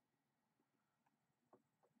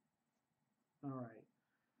 All right.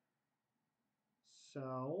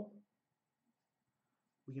 So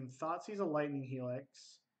we can Thoughtseize a Lightning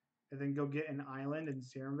Helix and then go get an island and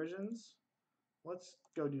Serum Visions. Let's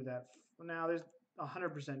go do that. Now there's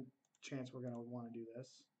 100% chance we're going to want to do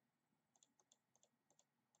this.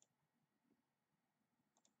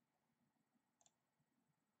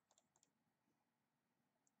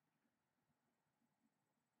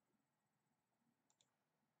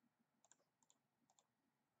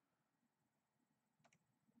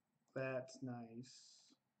 That's nice.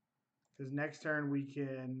 Because next turn we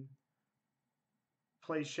can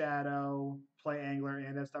play Shadow, play Angler,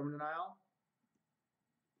 and have Stubborn Denial.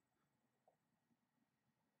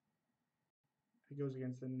 It goes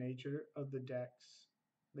against the nature of the decks.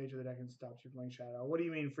 Nature of the deck and stops you playing Shadow. What do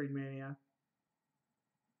you mean, Freedmania?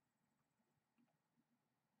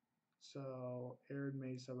 So, Arid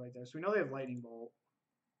Mesa right there. So we know they have Lightning Bolt.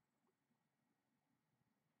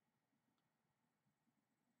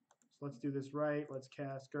 So let's do this right. Let's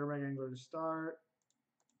cast Gurmag Angler to start.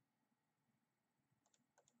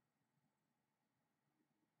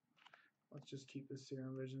 Let's just keep the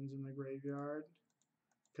Serum Visions in the graveyard.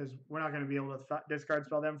 Because we're not going to be able to discard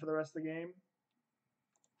spell them for the rest of the game.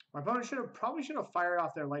 My opponent probably should have fired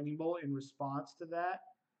off their Lightning Bolt in response to that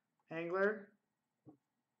Angler.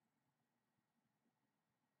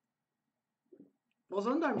 Well,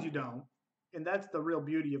 sometimes you don't. And that's the real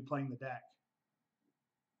beauty of playing the deck.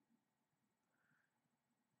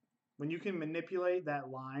 When you can manipulate that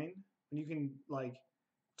line, when you can like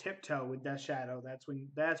tiptoe with Death Shadow, that's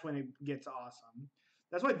when it gets awesome.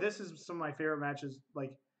 That's why this is some of my favorite matches.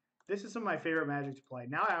 Like, this is some of my favorite Magic to play.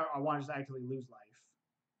 Now I want to just actually lose life,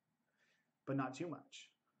 but not too much.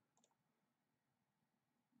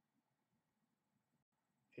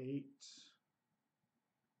 8.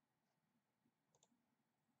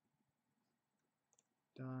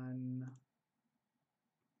 Done.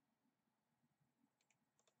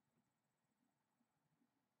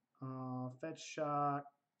 Fetch Shock.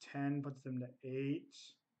 10 puts them to 8.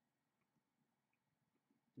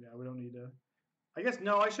 Yeah, we don't need to. I guess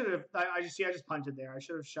no. I should have. I just punted there. I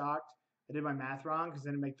should have shocked. I did my math wrong because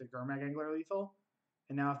then it make the Gurmag Angler lethal.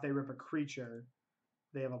 And now if they rip a creature,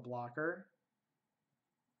 they have a blocker.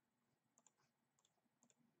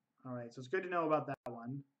 All right, so it's good to know about that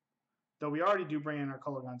one. Though we already do bring in our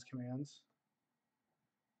Kolaghan's commands.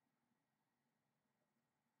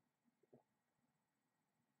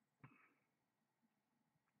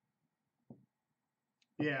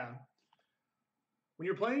 Yeah. When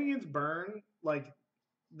you're playing against Burn, like,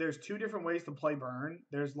 there's two different ways to play Burn.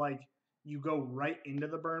 There's, like, you go right into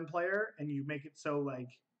the Burn player and you make it so, like,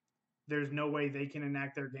 there's no way they can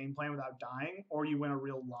enact their game plan without dying, or you win a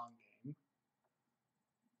real long game.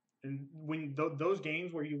 And when those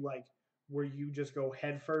games where you just go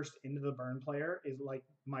head first into the Burn player is, like,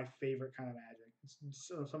 my favorite kind of Magic.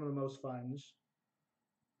 It's some of the most fun.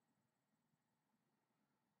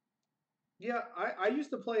 Yeah, I used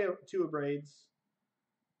to play 2 Abrades.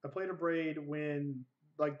 I played Abrade when,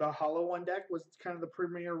 like, the Hollow One deck was kind of the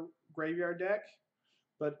premier graveyard deck,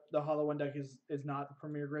 but the Hollow One deck is not the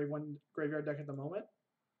premier graveyard deck at the moment.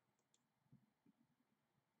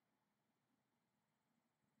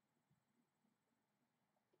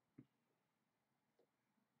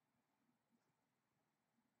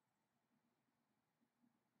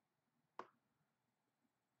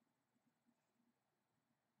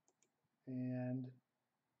 And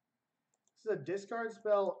this is a discard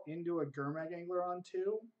spell into a Gurmag Angler on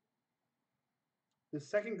 2. The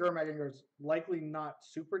second Gurmag Angler is likely not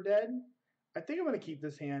super dead. I think I'm going to keep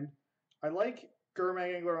this hand. I like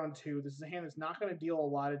Gurmag Angler on 2. This is a hand that's not going to deal a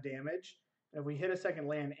lot of damage. And if we hit a second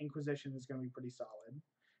land, Inquisition is going to be pretty solid.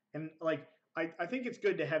 And, like, I think it's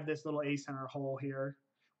good to have this little ace in our hole here.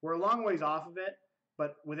 We're a long ways off of it,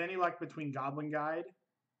 but with any luck between Goblin Guide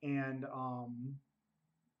and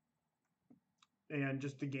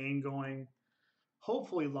just the game going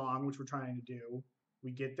hopefully long, which we're trying to do,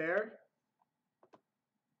 we get there.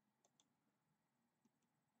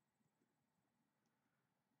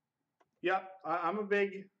 Yep, I'm a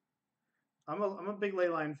big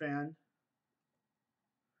Leyline fan.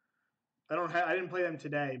 I didn't play them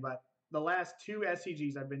today, but the last 2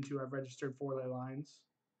 SCGs I've been to, I've registered 4 Leylines.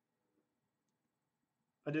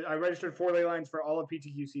 I registered 4 Leylines for all of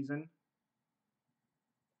PTQ season.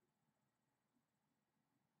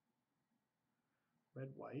 Red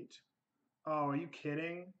white. Oh, are you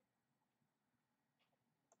kidding?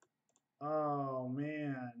 Oh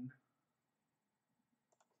man.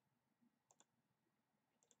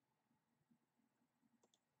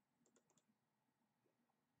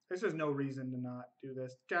 There's just no reason to not do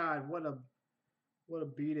this. God, what a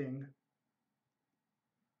beating.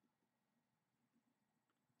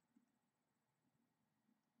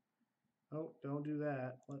 Oh, don't do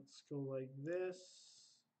that. Let's go like this.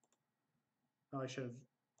 Oh, I should have.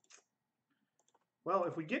 Well,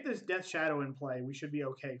 if we get this Death Shadow in play, we should be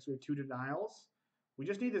okay because we have 2 denials. We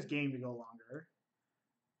just need this game to go longer.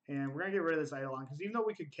 And we're going to get rid of this Eidolon because even though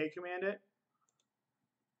we could K-command it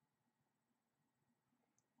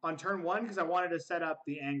on turn 1 because I wanted to set up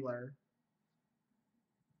the Angler.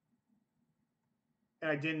 And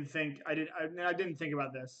I didn't think I didn't think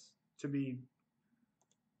about this, to be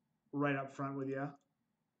right up front with you.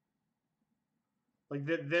 Like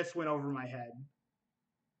this went over my head.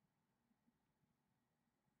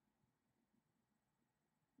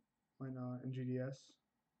 Why not in GDS?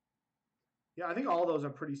 Yeah, I think all those are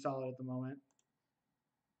pretty solid at the moment.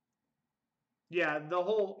 Yeah, the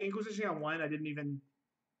whole Inquisition on one, I didn't even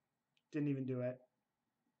do it.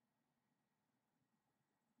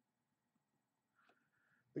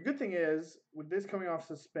 The good thing is, with this coming off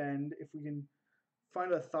suspend, if we can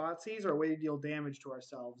find a Thoughtseize or a way to deal damage to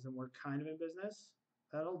ourselves, then we're kind of in business.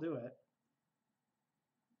 That'll do it.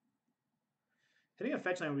 Hitting a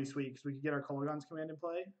fetch line would be sweet because we could get our Kolaghan's command in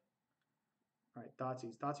play. All right,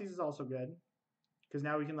 Thoughtseize. Thoughtseize is also good because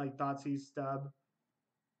now we can like Thoughtseize stub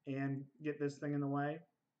and get this thing in the way.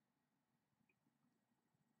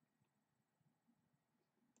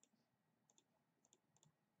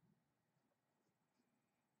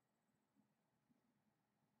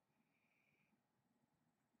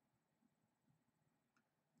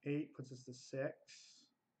 Eight puts us to 6.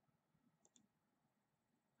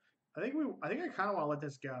 I think I kind of want to let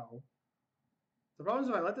this go. The problem is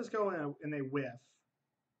if I let this go and they whiff,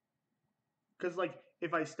 because like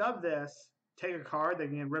if I stub this, take a card, they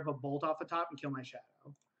can rip a bolt off the top and kill my shadow.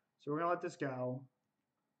 So we're gonna let this go.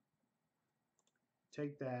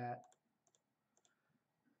 Take that,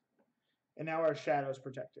 and now our shadow's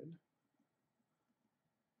protected.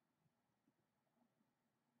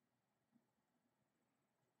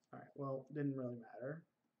 All right. Well, didn't really matter.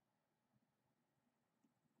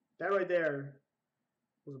 That right there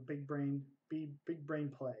was a big brain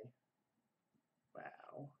play.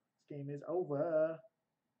 Wow. This game is over.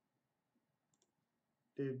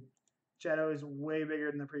 Dude, Shadow is way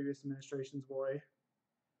bigger than the previous administration's boy.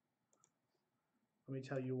 Let me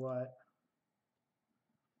tell you what.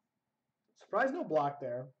 Surprise no block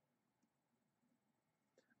there.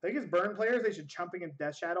 I think as burn players, they should chump against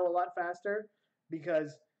Death Shadow a lot faster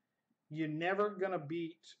because you're never going to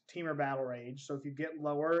beat Temur Battle Rage. So if you get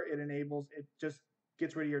lower, it just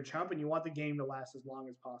gets rid of your chump, and you want the game to last as long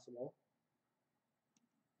as possible.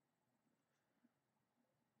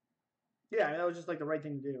 Yeah, I mean, that was just like the right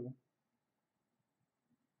thing to do.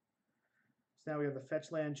 So now we have the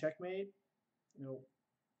fetch land checkmate. Nope.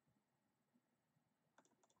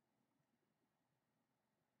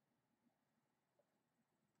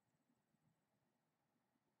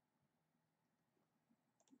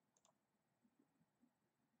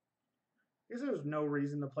 I guess there's no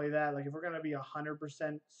reason to play that. Like, if we're going to be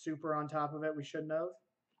 100% super on top of it, we shouldn't have.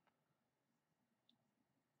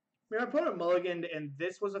 I mean, I put a mulligan, and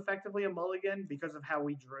this was effectively a mulligan because of how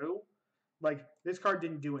we drew. Like, this card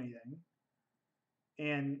didn't do anything.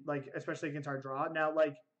 And, like, especially against our draw. Now,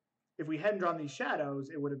 like, if we hadn't drawn these shadows,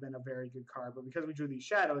 it would have been a very good card. But because we drew these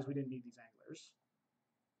shadows, we didn't need these anglers.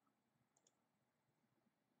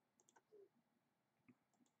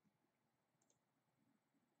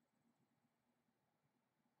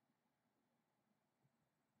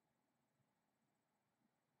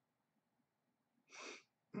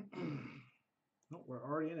 No, we're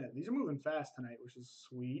already in it. These are moving fast tonight, which is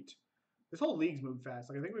sweet. This whole league's moved fast.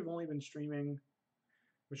 Like, I think we've only been streaming.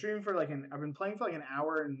 We're streaming for like I've been playing for like an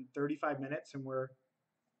hour and 35 minutes, and we're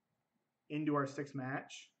into our 6th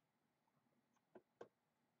match.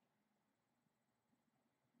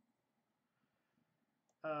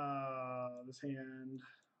 This hand.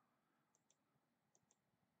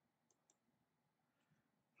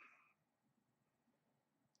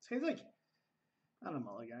 This hand's like, I don't know,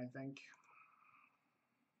 mulligan, I think.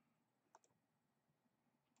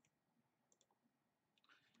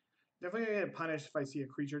 Definitely gonna get punished if I see a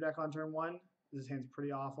creature deck on turn 1. This hand's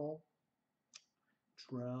pretty awful.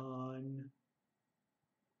 Tron.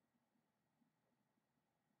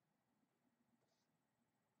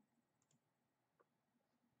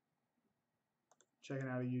 Checking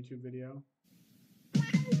out a YouTube video.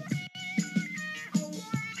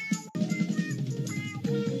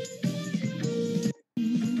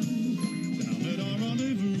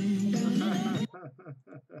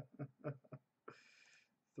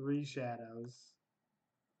 Three shadows.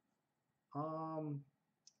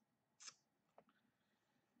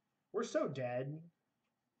 We're so dead.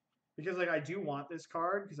 Because like I do want this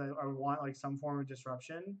card because I want like some form of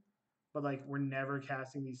disruption. But like we're never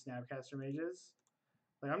casting these Snapcaster Mages.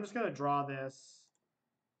 Like I'm just gonna draw this.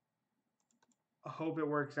 I hope it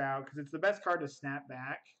works out because it's the best card to snap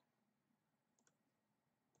back.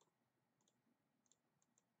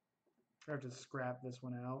 I have to scrap this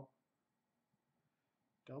one out.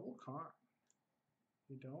 Double Karn.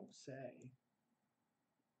 You don't say.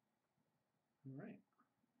 All right.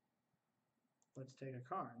 Let's take a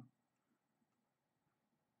Karn.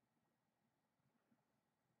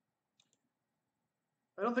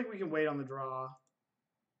 I don't think we can wait on the draw.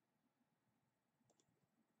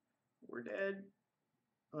 We're dead.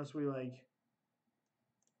 Unless we like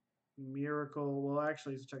miracle. Well,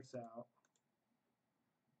 actually, let's check this out.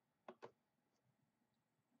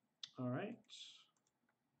 All right.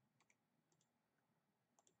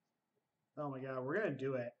 Oh my god, we're gonna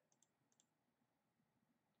do it.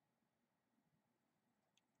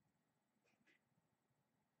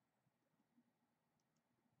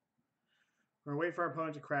 We're gonna wait for our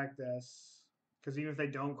opponent to crack this. Because even if they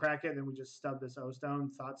don't crack it, then we just stub this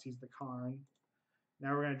O-Stone. Thoughtseize the Karn.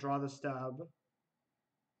 Now we're gonna draw the stub.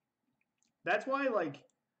 That's why like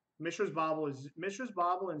Mishra's Bauble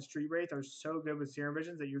and Street Wraith are so good with Serum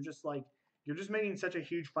Visions that you're just making such a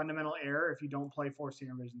huge fundamental error if you don't play 4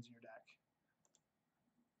 Serum Visions in your deck.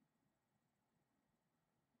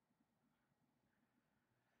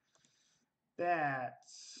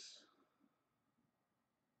 That's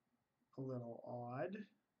a little odd.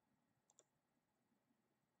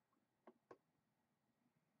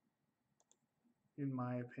 In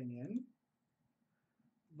my opinion.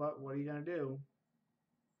 But what are you going to do?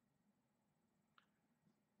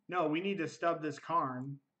 No, we need to stub this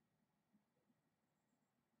Karn.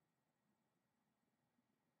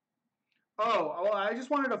 Oh, well, I just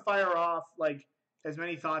wanted to fire off like as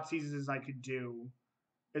many Thoughtseizes as I could do,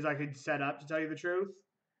 as I could set up, to tell you the truth.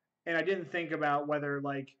 And I didn't think about whether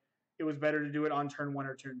like it was better to do it on turn 1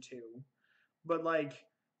 or turn 2. But like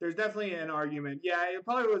there's definitely an argument. Yeah, it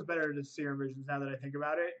probably was better to Serum Visions now that I think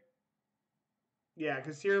about it. Yeah,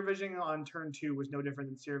 because Serum Visioning on turn 2 was no different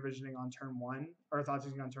than Serum Visioning on turn 1, or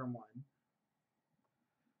Thoughtseizing on turn 1.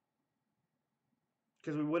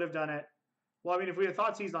 Because we would have done it. Well, I mean, if we had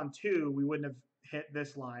Thoughtseized on 2, we wouldn't have hit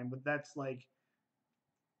this line, but that's like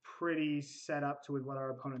pretty set up to with what our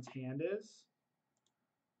opponent's hand is.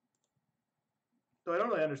 So I don't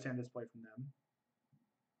really understand this play from them.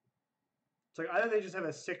 It's like either they just have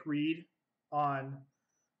a sick read on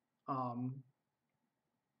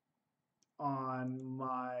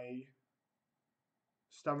my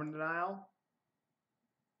Stubborn Denial,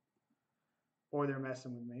 or they're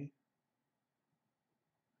messing with me.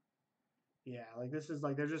 Yeah, like this is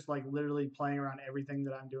like they're just like literally playing around everything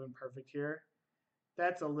that I'm doing perfect here.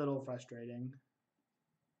 That's a little frustrating.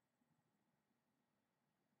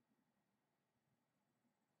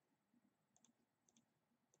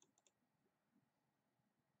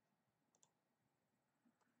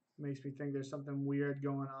 Makes me think there's something weird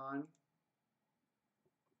going on.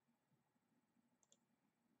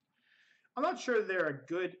 I'm not sure they're a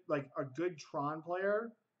good Tron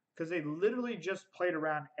player, because they literally just played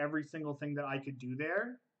around every single thing that I could do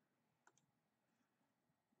there,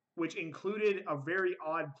 which included a very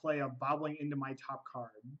odd play of bobbling into my top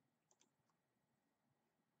card.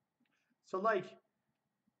 So like,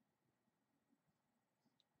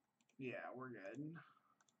 yeah, we're good.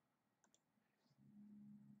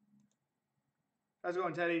 How's it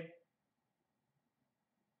going, Teddy?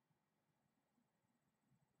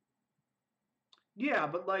 Yeah,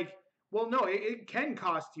 but like, well, no, it can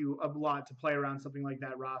cost you a lot to play around something like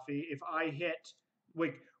that, Rafi. If I hit,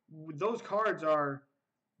 like, those cards are,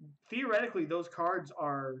 theoretically, those cards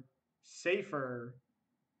are safer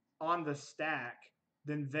on the stack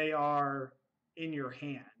than they are in your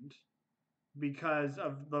hand because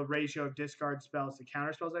of the ratio of discard spells to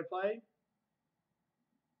counter spells I play.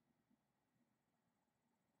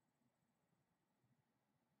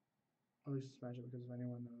 At least it's magic because if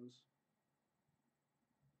anyone knows.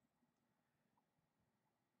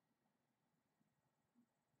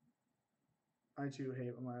 I too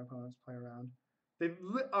hate when my opponents play around.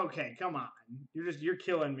 Okay, come on. You're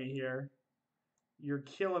killing me here. You're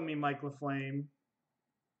killing me, Mike LaFlame.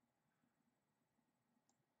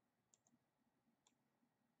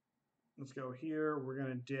 Let's go here. We're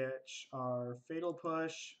gonna ditch our Fatal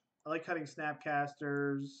Push. I like cutting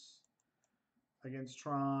Snapcasters against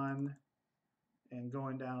Tron and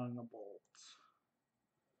going down on the Bolt.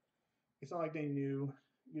 It's not like they knew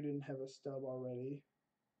you didn't have a stub already.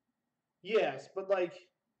 Yes, but like,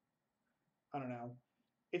 I don't know.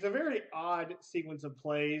 It's a very odd sequence of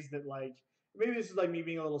plays that like, maybe this is like me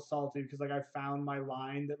being a little salty because like I found my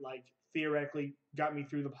line that like theoretically got me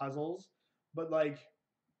through the puzzles, but like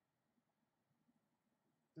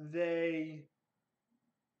they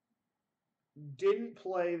didn't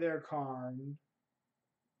play their Karn,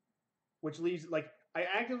 which leaves like I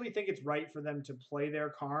actively think it's right for them to play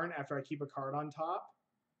their Karn after I keep a card on top,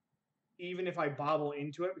 even if I bobble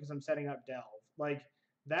into it because I'm setting up Delve. Like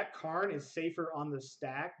that Karn is safer on the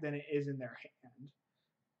stack than it is in their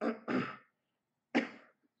hand.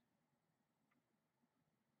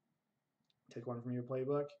 Take one from your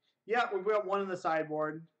playbook. Yeah, we've got one in the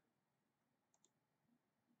sideboard.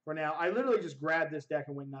 For now, I literally just grabbed this deck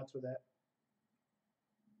and went nuts with it.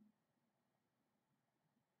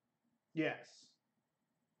 Yes.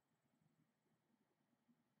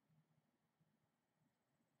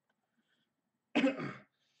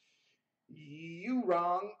 You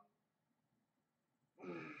wrong.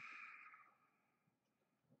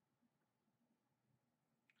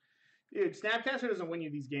 Dude, Snapcaster doesn't win you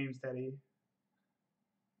these games, Teddy.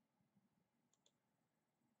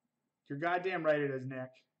 You're goddamn right it is, Nick.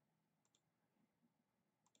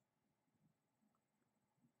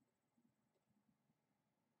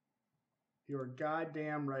 You're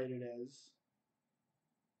goddamn right it is.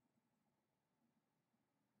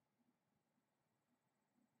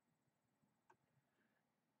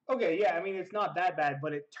 Okay, yeah, I mean, it's not that bad,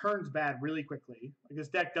 but it turns bad really quickly. Like, this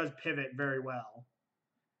deck does pivot very well.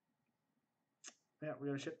 Yeah, we're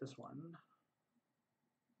going to ship this one.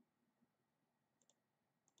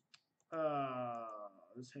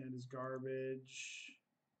 This hand is garbage.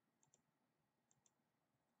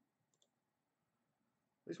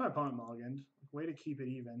 At least my opponent mulliganed. Way to keep it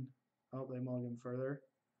even. I hope they mulligan further.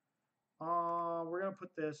 We're going to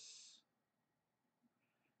put this...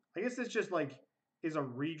 I guess this just, like, is a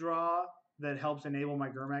redraw that helps enable my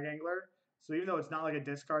Gurmag Angler. So even though it's not like a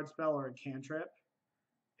discard spell or a cantrip,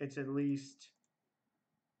 it's at least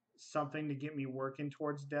something to get me working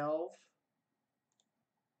towards Delve.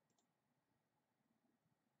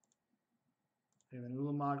 We have an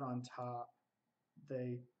Ulamog on top.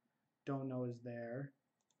 They don't know is there.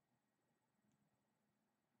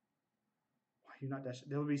 Why are you not dashing?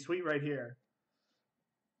 That would be sweet right here.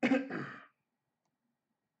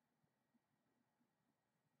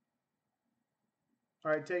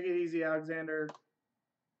 All right, take it easy, Alexander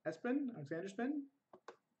Spin.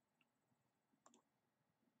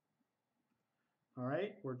 All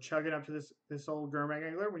right, we're chugging up to this old Gurmag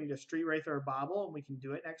Angler. We need a Street Wraith or a Bauble, and we can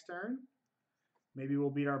do it next turn. Maybe we'll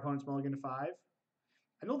beat our opponent's mulligan to 5.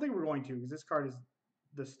 I don't think we're going to, because this card is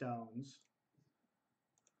the Stones.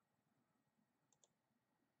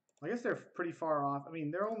 I guess they're pretty far off. I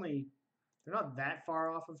mean, they're not that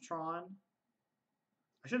far off of Tron.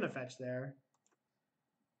 I shouldn't have fetched there,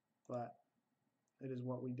 but it is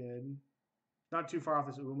what we did. Not too far off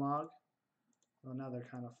this Ulamog. Well, now they're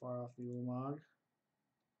kind of far off the Ulamog.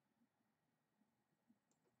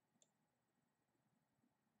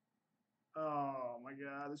 Oh my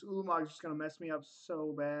god, this Ulamog is just going to mess me up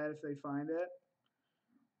so bad if they find it.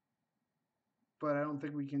 But I don't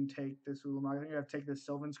think we can take this Ulamog. I think we have to take this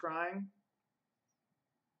Sylvan Scrying.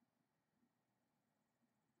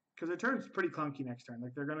 Because it turns pretty clunky next turn.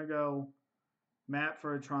 Like, they're going to go map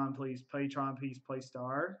for a Tron, please. Play Tron, please. Play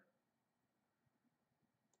Star.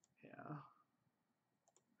 Yeah.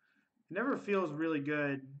 It never feels really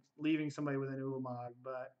good leaving somebody with an Ulamog,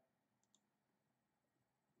 but...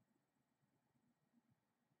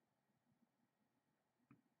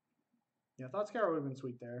 yeah, Thought Scour would have been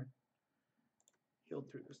sweet there. Healed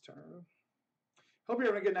through this turn. Hope you're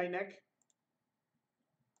having a good night, Nick.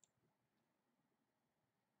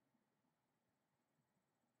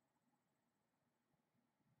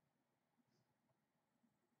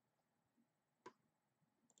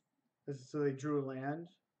 So they drew a land.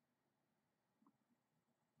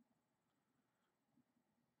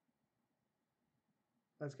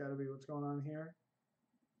 That's got to be what's going on here.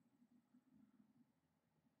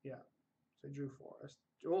 Yeah. So they drew forest.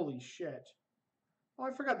 Holy shit. Oh,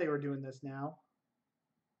 I forgot they were doing this now.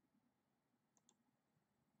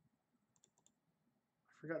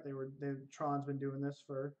 I forgot Tron's been doing this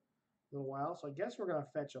for a little while. So I guess we're going to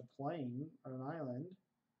fetch a plane or an island.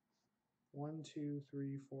 1, 2,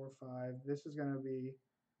 3, 4, 5. This is going to be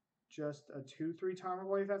just a 2/3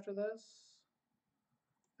 Tarmogoyf after this.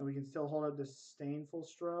 And we can still hold up Disdainful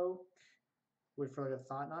Stroke for like a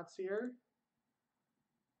Thoughtseize.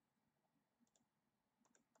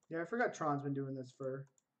 Yeah, I forgot Tron's been doing this for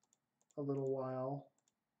a little while.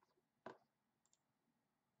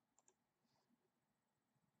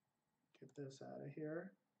 Get this out of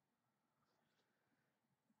here.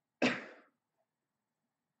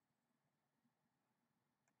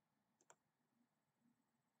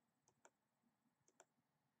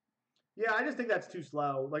 Yeah, I just think that's too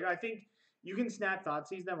slow. Like, I think you can snap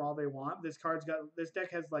Thoughtseize them all they want. This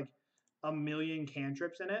deck has like a million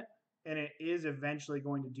cantrips in it, and it is eventually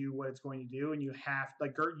going to do what it's going to do, and you have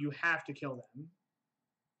to kill them.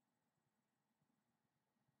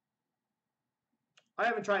 I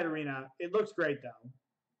haven't tried Arena. It looks great though.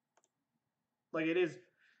 Like, it is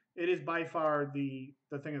by far the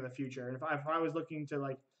thing of the future. And if I was looking to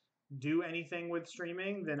like do anything with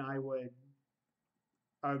streaming, then I would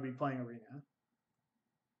I would be playing Arena.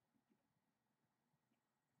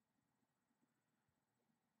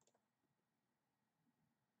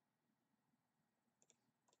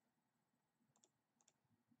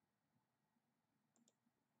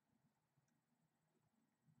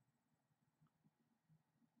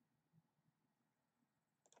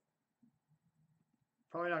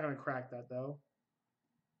 Probably not going to crack that, though.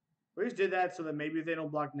 We just did that so that maybe they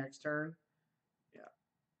don't block next turn. Yeah.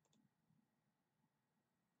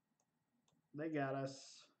 They got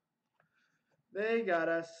us. They got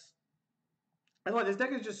us. And look, this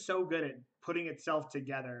deck is just so good at putting itself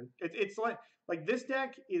together. It's like this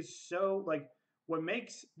deck is so, like, what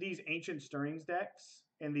makes these Ancient Stirrings decks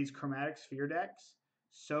and these Chromatic Sphere decks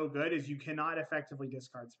so good is you cannot effectively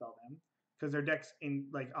discard spell them because their decks in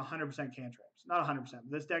like 100% cantrips. Not 100%.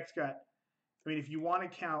 This deck's got, I mean, if you want to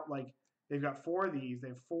count, like, they've got 4 of these. They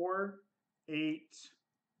have 4, 8,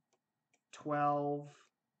 12,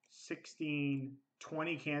 16,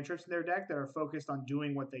 20 cantrips in their deck that are focused on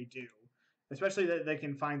doing what they do. Especially that they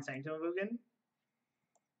can find Sanctum of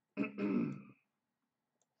Ugin.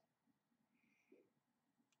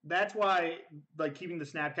 That's why, like, keeping the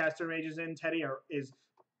Snapcaster Mages in, Teddy, is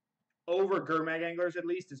over Gurmag Anglers at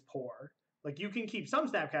least, is poor. Like, you can keep some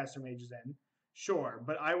Snapcaster Mages in, sure,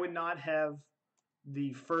 but I would not have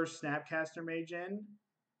the first Snapcaster Mage in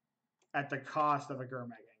at the cost of a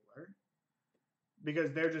Gurmag Angler.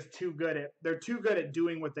 Because they're just too good at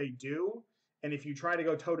doing what they do. And if you try to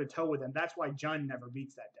go toe-to-toe with them, that's why Jund never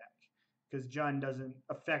beats that deck. Because Jund doesn't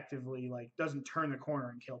effectively, like, doesn't turn the corner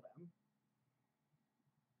and kill them.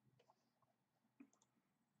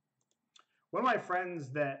 One of my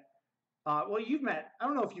friends that, well, you've met, I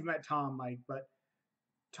don't know if you've met Tom, Mike, but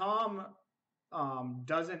Tom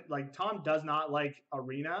does not like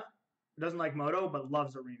Arena, doesn't like Moto, but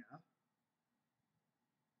loves Arena.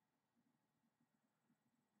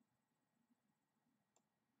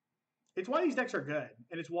 It's why these decks are good,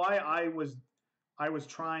 and it's why I was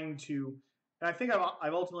trying to, and I think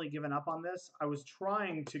I've ultimately given up on this. I was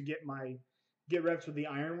trying to get reps with the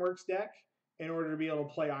Ironworks deck in order to be able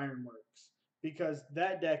to play Ironworks, because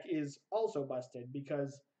that deck is also busted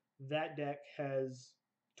because that deck has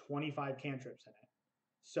 25 cantrips in it.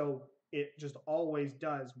 So it just always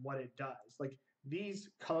does what it does. Like these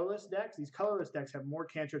colorless decks have more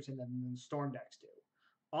cantrips in them than Storm decks do.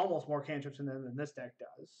 Almost more cantrips in them than this deck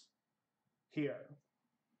does. Here.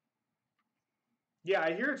 Yeah,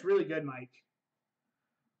 I hear it's really good, Mike.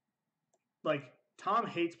 Like, Tom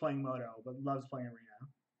hates playing Moto, but loves playing Arena.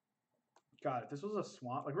 God, if this was a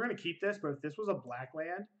swamp, like, we're going to keep this, but if this was a black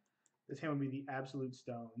land, this hand would be the absolute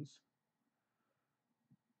stones.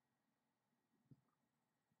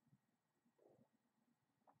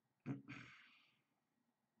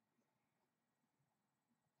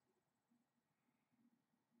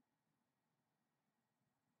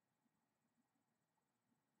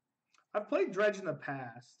 I've played Dredge in the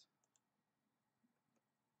past.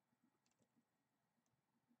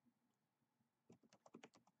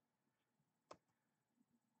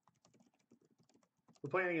 We're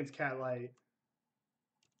playing against Catlight.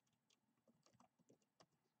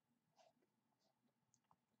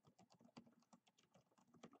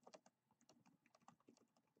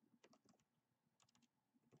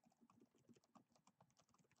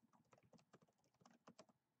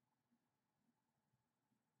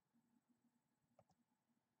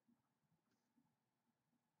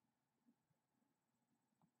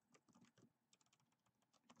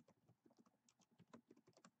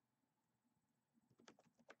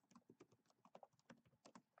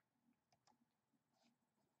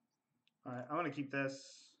 All right, I'm going to keep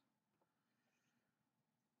this.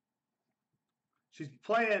 She's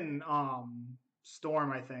playing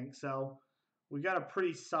Storm, I think, so we got a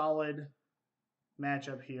pretty solid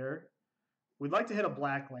matchup here. We'd like to hit a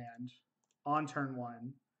black land on turn 1.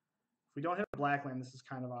 If we don't hit a black land, this is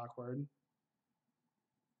kind of awkward.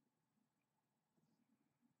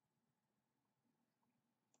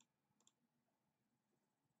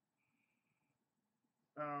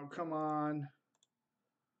 Oh, come on.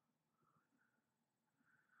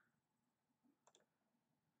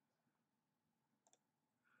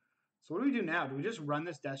 So what do we do now? Do we just run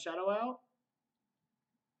this Death Shadow out?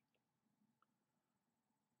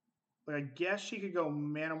 Like, I guess she could go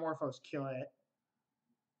Manamorphose, kill it.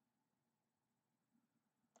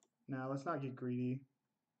 No, let's not get greedy.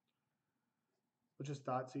 Let's just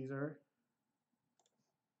Thoughtseize her.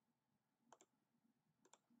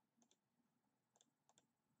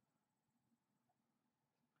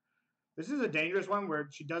 This is a dangerous one where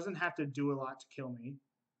she doesn't have to do a lot to kill me.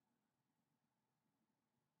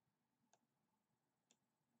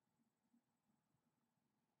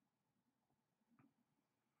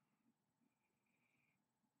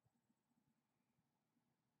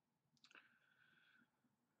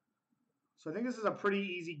 So I think this is a pretty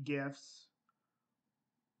easy gifts.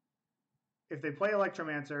 If they play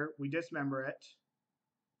Electromancer, we dismember it.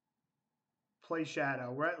 Play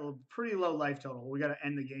Shadow. We're at a pretty low life total. We got to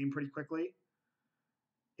end the game pretty quickly.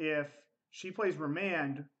 If she plays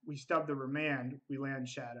Remand, we stub the Remand, we land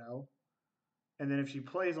Shadow. And then if she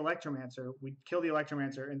plays Electromancer, we kill the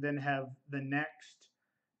Electromancer and then have the next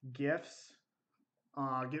gifts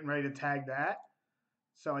getting ready to tag that.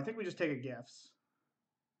 So I think we just take a gifts.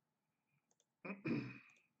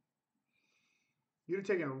 You're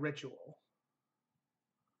taking a ritual.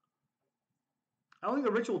 I don't think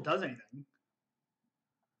the ritual does anything.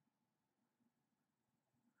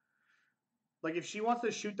 Like if she wants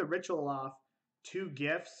to shoot the ritual off 2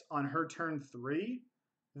 gifts on her turn 3,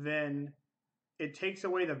 then it takes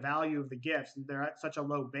away the value of the gifts. They're at such a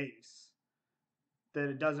low base that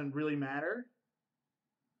it doesn't really matter.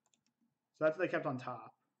 So that's what they kept on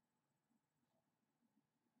top.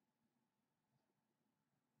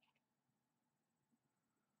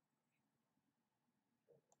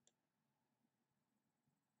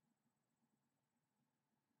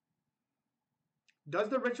 Does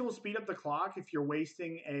the ritual speed up the clock if you're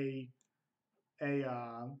wasting a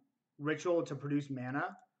ritual to produce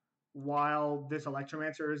mana while this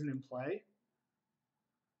Electromancer isn't in play?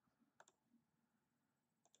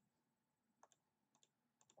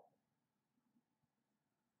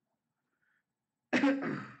 I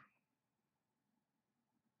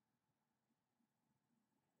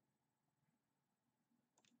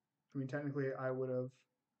mean, technically, I would have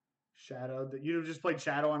shadowed that. You'd have just played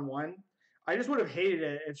Shadow on 1. I just would have hated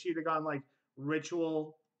it if she'd have gone like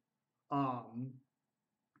Ritual.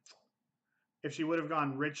 If she would have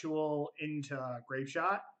gone Ritual into Grave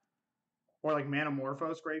Shot or like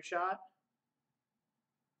Manamorphose Grave Shot.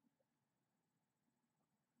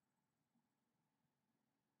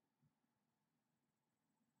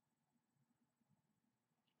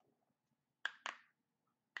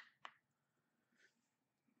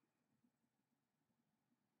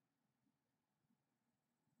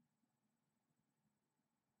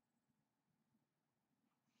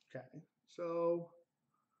 Okay, so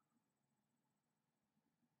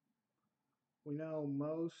we know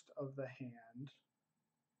most of the hand.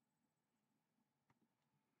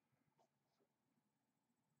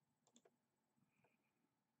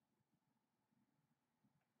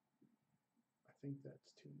 I think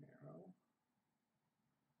that's too narrow.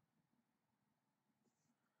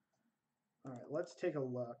 All right, let's take a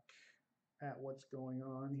look at what's going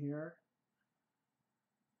on here.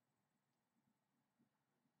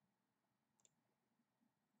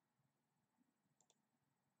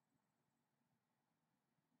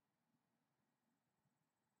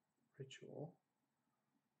 Ritual.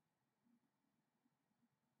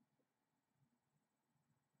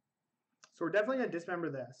 So we're definitely going to dismember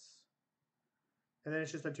this. And then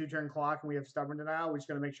it's just a 2-turn clock and we have Stubborn Denial. We're just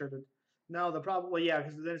going to make sure that... No, the problem... Well, yeah,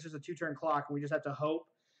 because then it's just a 2-turn clock and we just have to hope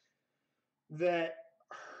that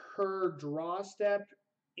her draw step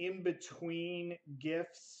in between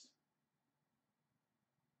gifts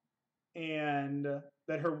and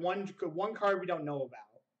that her one card we don't know about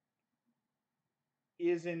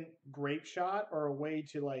isn't Grape Shot or a way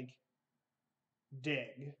to, like,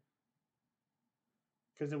 dig.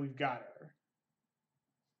 Because then we've got her.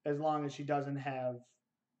 As long as she doesn't have...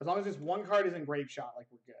 As long as this one card isn't Grape Shot, like,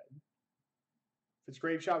 we're good. If it's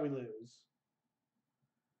Grape Shot, we lose.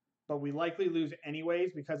 But we likely lose anyways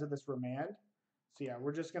because of this Remand. So yeah,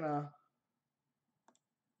 we're just going to...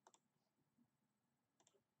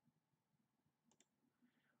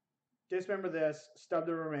 dismember this, stub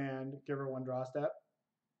the Remand, give her 1 draw step.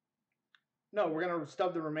 No, we're going to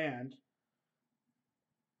stub the Remand.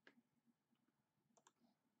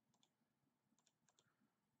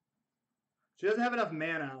 She doesn't have enough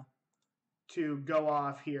mana to go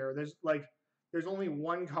off here. There's only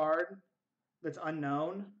 1 card that's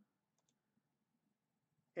unknown.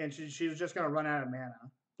 And she's just going to run out of mana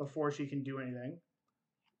before she can do anything.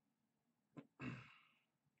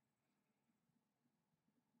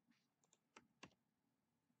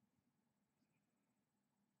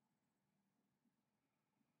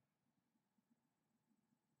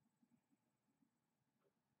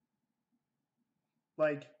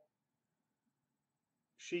 Like,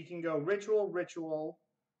 she can go Ritual, Ritual,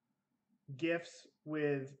 Gifts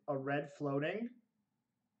with a red floating.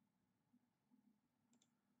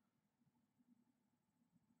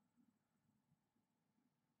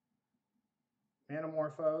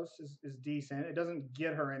 Manamorphose is decent. It doesn't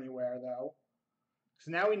get her anywhere though. So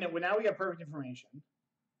now we know. Now we got perfect information.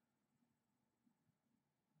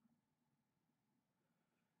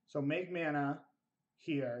 So make mana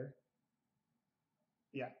here.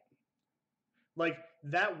 Yeah. Like,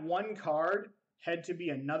 that one card had to be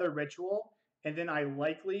another ritual, and then I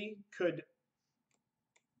likely could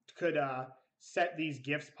set these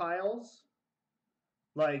gifts piles.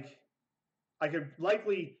 Like, I could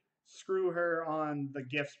likely screw her on the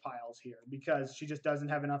gifts piles here because she just doesn't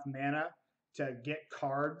have enough mana to get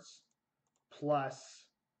cards plus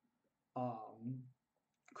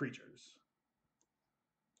creatures.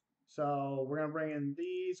 So we're going to bring in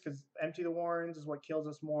these because Empty the Warrens is what kills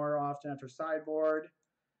us more often after sideboard.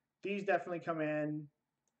 These definitely come in.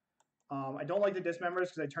 I don't like the Dismembers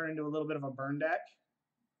because they turn into a little bit of a burn deck.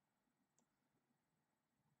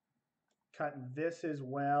 Cut this as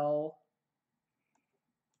well.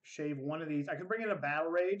 Shave one of these. I could bring in a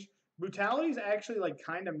Battle Rage. Brutality is actually like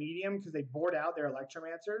kind of medium because they board out their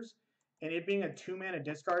Electromancers. And it being a 2-mana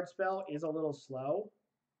discard spell is a little slow.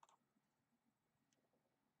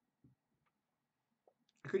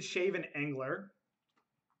 I could shave an Angler.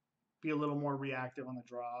 Be a little more reactive on the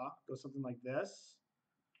draw. Go something like this.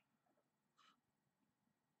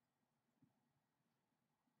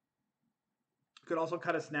 Could also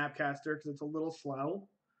cut a Snapcaster because it's a little slow.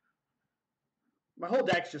 My whole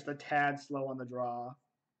deck's just a tad slow on the draw.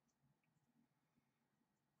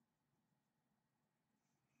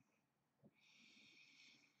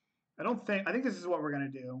 I think this is what we're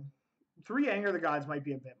going to do. 3 Anger the Gods might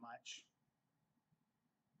be a bit much.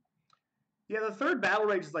 Yeah, the third Battle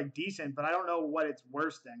Rage is like decent, but I don't know what it's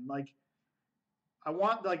worse than. Like, I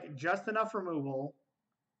want like just enough removal.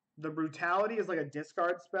 The Brutality is like a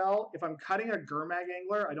discard spell. If I'm cutting a Gurmag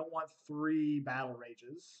Angler, I don't want 3 Battle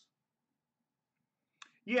Rages.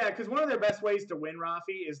 Yeah, because one of their best ways to win,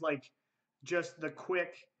 Rafi, is like just the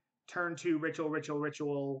quick turn 2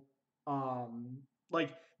 ritual.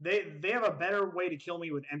 Like they have a better way to kill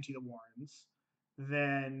me with Empty the Warrens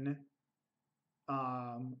than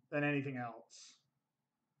anything else.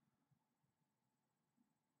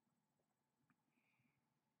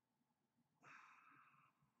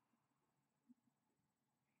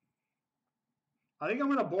 I think I'm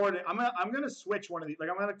gonna board it. I'm gonna switch one of these. Like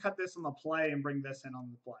I'm gonna cut this on the play and bring this in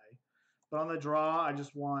on the play. But on the draw, I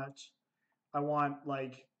want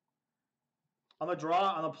like on the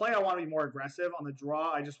draw, on the play I want to be more aggressive. On the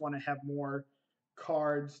draw, I just want to have more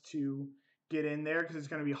cards to get in there because it's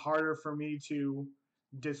gonna be harder for me to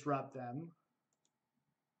disrupt them.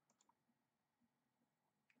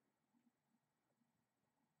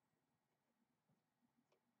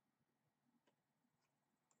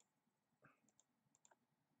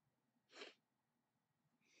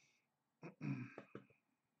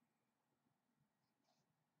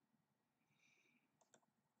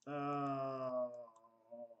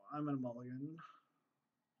 I'm gonna mulligan.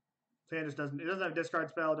 So it doesn't have a discard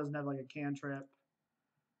spell, it doesn't have like a cantrip.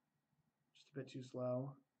 Just a bit too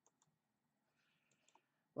slow.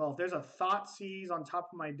 Well, if there's a Thoughtseize on top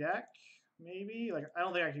of my deck, maybe. Like I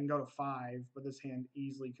don't think I can go to 5, but this hand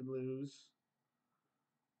easily could lose.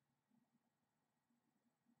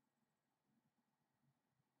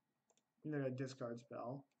 And then a discard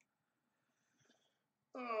spell.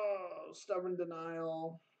 Oh, Stubborn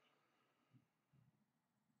Denial.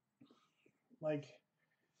 Like,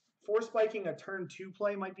 force spiking a turn 2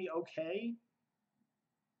 play might be okay,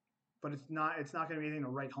 but it's not going to be anything to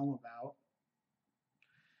write home about.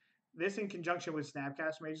 This in conjunction with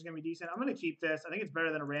Snapcaster Mage is going to be decent. I'm going to keep this. I think it's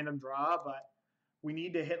better than a random draw, but we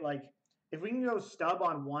need to hit like, if we can go stub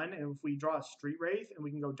on 1 and if we draw a Street Wraith and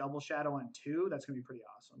we can go double shadow on 2, that's going to be pretty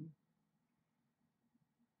awesome.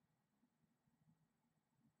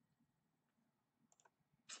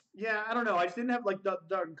 Yeah, I don't know. I just didn't have like the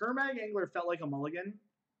Gurmag Angler felt like a mulligan.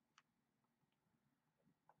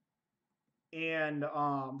 And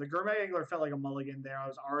the Gurmag Angler felt like a mulligan there. I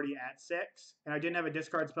was already at 6, and I didn't have a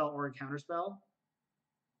discard spell or a counter spell.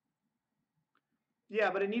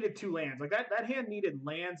 Yeah, but it needed 2 lands. Like that hand needed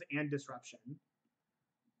lands and disruption.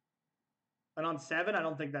 And on 7, I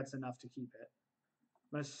don't think that's enough to keep it.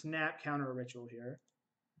 I'm gonna snap counter a ritual here.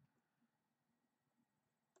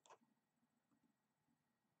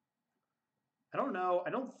 I don't know. I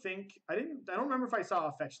don't remember if I saw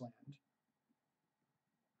a fetch land.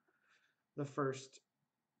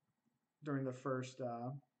 During the first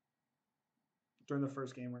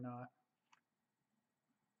game or not.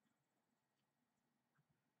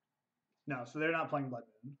 No, so they're not playing Blood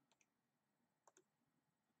Moon.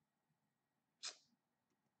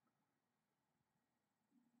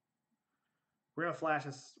 We're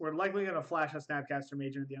likely gonna flash a Snapcaster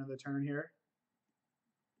Mage at the end of the turn here.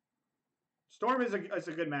 Storm is a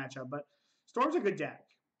good matchup, but Storm's a good deck.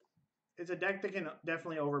 It's a deck that can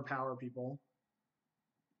definitely overpower people.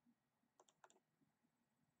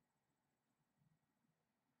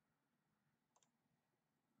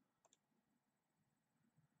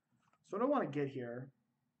 So what do I want to get here?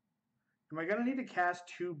 Am I going to need to cast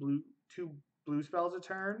two blue spells a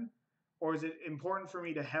turn? Or is it important for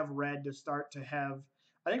me to have red to start to have...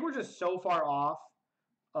 I think we're just so far off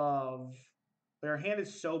of... Like our hand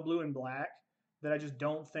is so blue and black that I just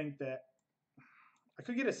don't think that... I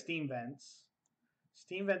could get a Steam Vents.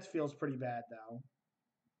 Steam Vents feels pretty bad, though.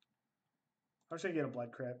 I'm just going to get a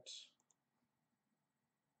Blood Crypt.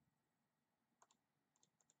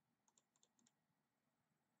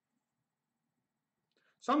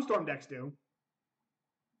 Some Storm decks do.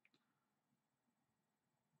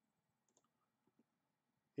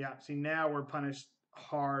 Yeah, see, now we're punished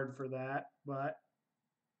hard for that, but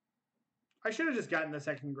I should have just gotten the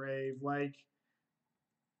second grave. Like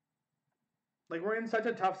we're in such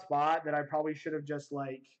a tough spot that I probably should have just,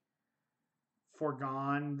 like,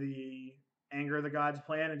 foregone the Anger of the Gods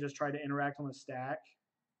plan and just tried to interact on the stack.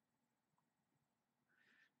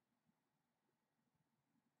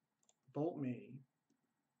 Bolt me.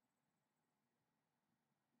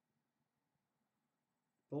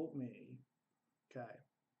 Bolt me. Okay.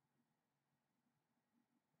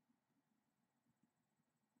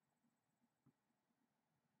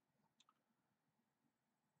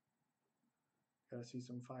 Gotta see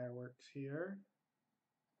some fireworks here.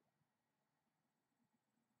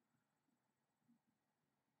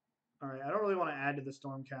 All right, I don't really want to add to the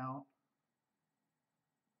storm count.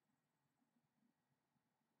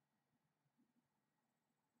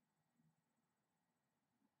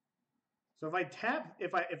 So if I tap,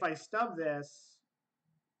 if I stub this,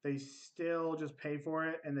 they still just pay for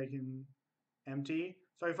it and they can empty.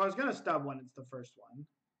 So if I was gonna stub one, it's the first one.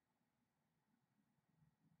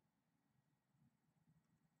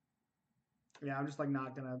 Yeah, I'm just like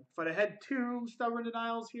not gonna. If I'd had two stubborn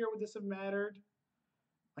denials here, would this have mattered?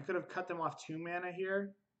 I could have cut them off 2 mana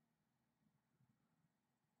here.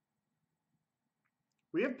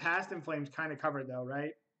 We have Past in Flames kind of covered though,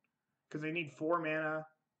 right? Because they need 4 mana.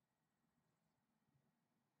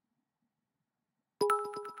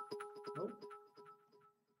 Nope.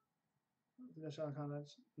 Additional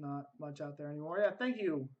contents, not much out there anymore. Yeah, thank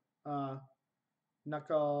you,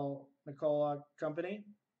 Nicola Company.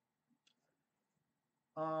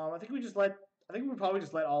 I think we just let. I think we probably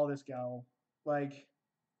just let all this go. Like,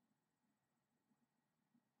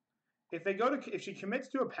 if they go to, if she commits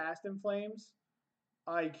to a Past in Flames,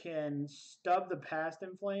 I can stub the Past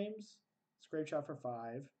in Flames. Scrape shot for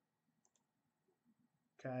 5.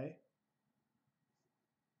 Okay.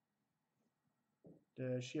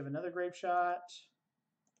 Does she have another grape shot?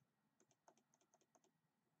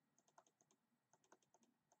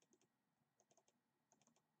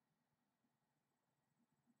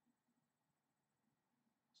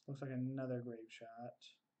 This looks like another grape shot.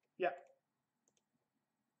 Yeah.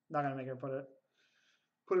 Not gonna make her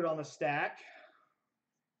put it on the stack.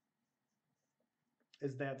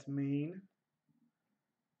 As that's mean.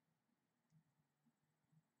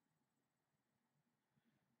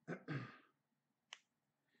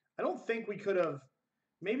 I don't think we could have,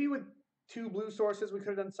 maybe with 2 blue sources, we could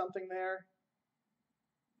have done something there.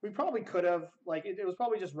 We probably could have, like, it was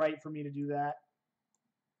probably just right for me to do that.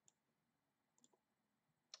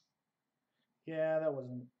 Yeah, that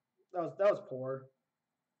was poor.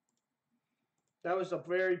 That was a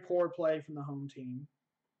very poor play from the home team.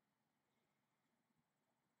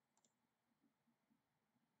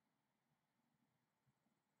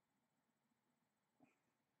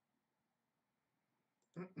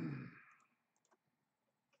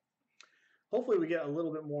 Hopefully we get a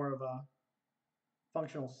little bit more of a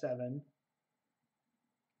functional 7.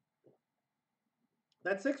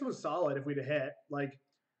 That 6 was solid if we'd have hit. Like,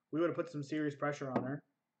 we would have put some serious pressure on her.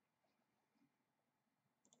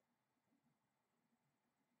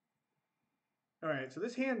 All right, so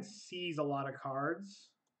this hand sees a lot of cards.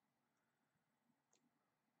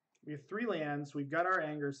 We have 3 lands. We've got our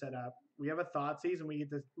Anger set up. We have a Thoughtseize, and we get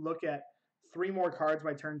to look at 3 more cards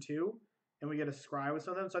by turn 2, and we get a Scry with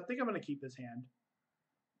some of them. So I think I'm going to keep this hand.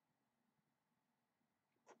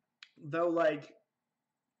 Though, like,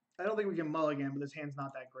 I don't think we can mulligan, but this hand's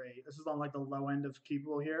not that great. This is on, like, the low end of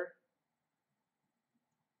keepable here.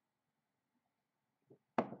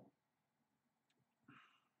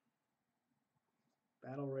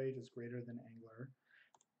 Battle Rage is greater than Angler.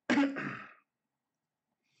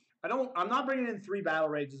 I'm not bringing in 3 Battle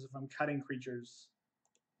Rages if I'm cutting creatures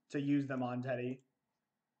to use them on Teddy.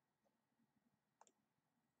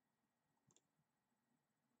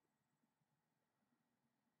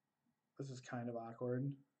 This is kind of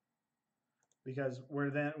awkward because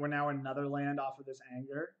we're now another land off of this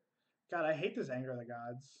Anger. God, I hate this Anger of the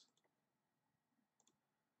Gods.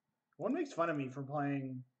 One makes fun of me for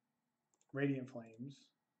playing Radiant Flames.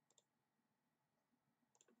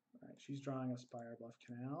 Alright, she's drawing a Spire Bluff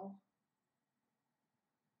Canal.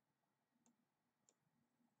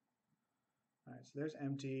 Alright, so there's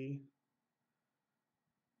empty.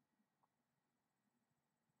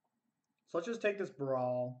 So let's just take this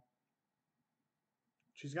Brawl.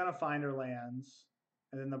 She's going to find her lands.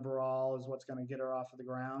 And then the Brawl is what's going to get her off of the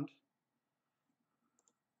ground.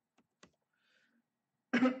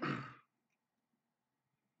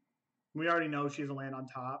 We already know she has a land on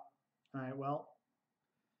top. Alright, well.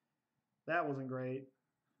 That wasn't great.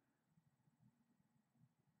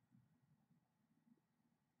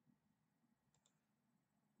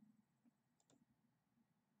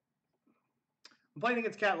 I'm playing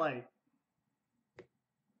against Cat Light.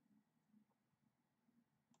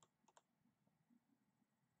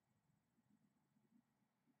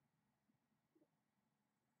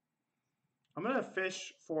 I'm going to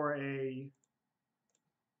fish for a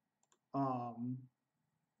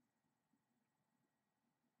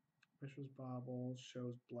Mishra's Bauble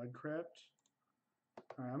shows Blood Crypt.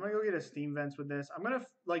 All right, I'm going to go get a Steam Vents with this. I'm going to,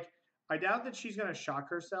 like, I doubt that she's going to shock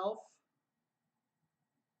herself.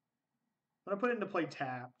 I'm going to put it into play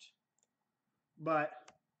tapped. But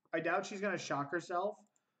I doubt she's going to shock herself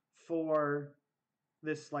for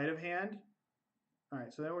this sleight of hand. All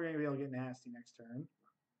right, so then we're going to be able to get nasty next turn,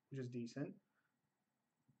 which is decent.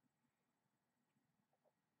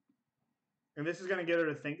 And this is going to get her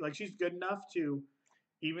to think, like, she's good enough to,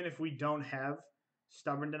 even if we don't have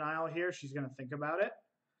Stubborn Denial here, she's going to think about it.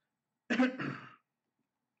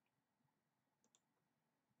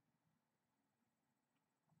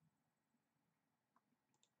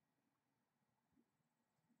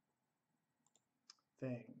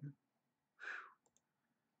 Thing.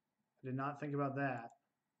 I did not think about that.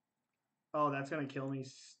 Oh, that's going to kill me.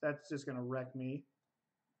 That's just going to wreck me.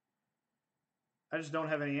 I just don't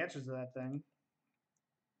have any answers to that thing.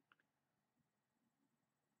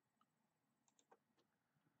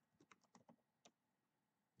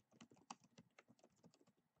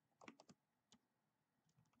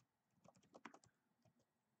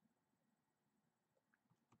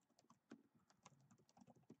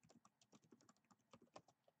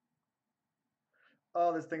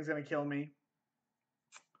 Oh, this thing's going to kill me.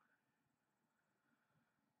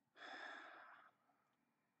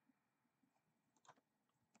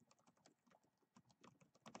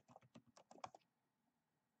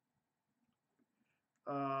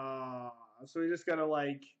 So we just got to,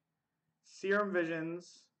 like, Serum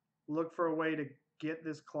Visions, look for a way to get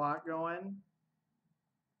this clock going.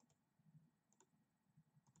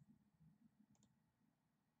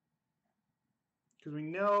 Because we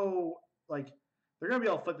know, like, they're going to be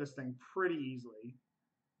able to flip this thing pretty easily.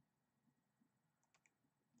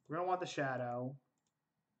 We're going to want the Shadow.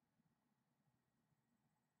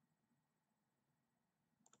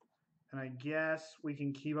 And I guess we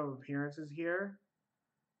can keep up appearances here.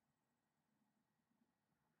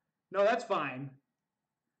 No, that's fine.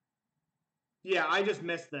 Yeah, I just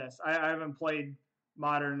missed this. I haven't played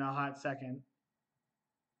Modern in a hot second.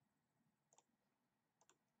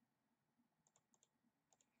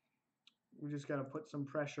 We just got to put some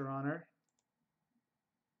pressure on her.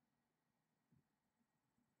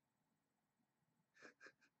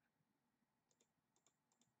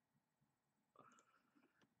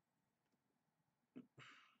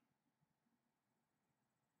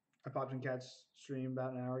 I popped in Cat's stream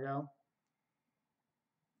about an hour ago.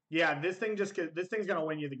 Yeah, this thing's gonna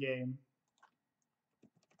win you the game.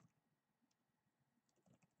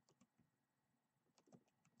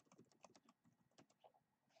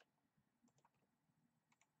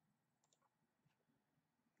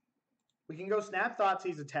 We can go snap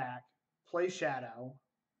Thoughtseize attack, play Shadow,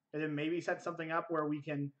 and then maybe set something up where we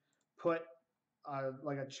can put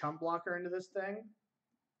like a chump blocker into this thing.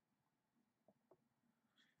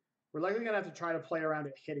 We're likely gonna have to try to play around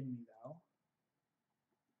it hitting me though.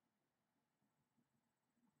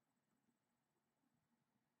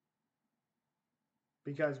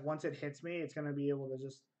 Because once it hits me, it's gonna be able to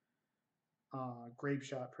just grape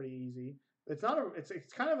shot pretty easy. It's not a.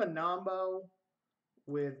 It's kind of a Nombo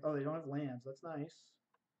with. Oh, they don't have lands. That's nice.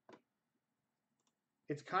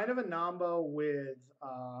 It's kind of a Nombo with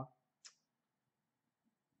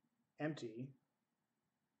empty.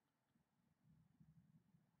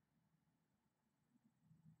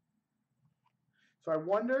 So I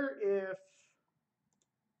wonder if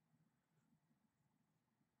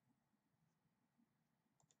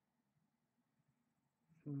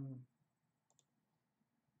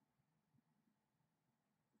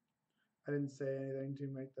I didn't say anything to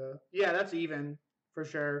make the. Yeah, that's even for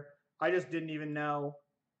sure. I just didn't even know.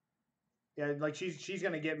 Yeah, like she's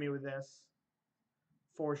gonna get me with this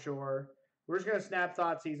for sure. We're just going to snap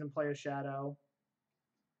Thoughtseize and play a shadow.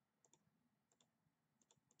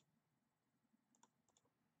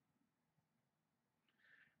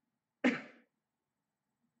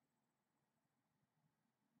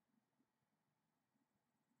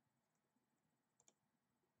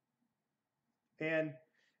 And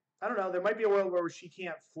I don't know, there might be a world where she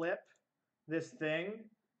can't flip this thing,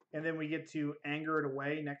 and then we get to anger it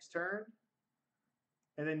away next turn,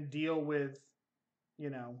 and then deal with, you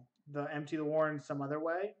know, the empty the warren some other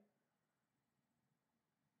way.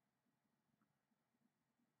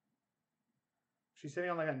 She's sitting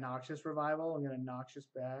on like a Noxious Revival. I'm going to Noxious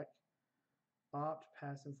back. Opt,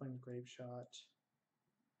 pass Inflamed Grape Shot.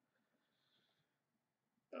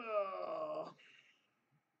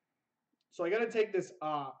 So I got to take this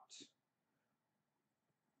Opt.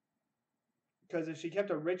 Because if she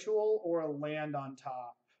kept a Ritual or a land on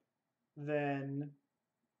top, then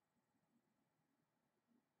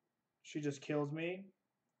she just kills me.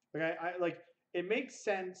 Like I like it makes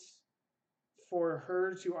sense for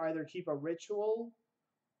her to either keep a Ritual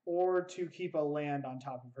or to keep a land on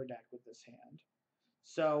top of her deck with this hand.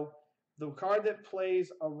 So the card that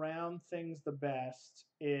plays around things the best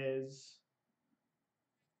is,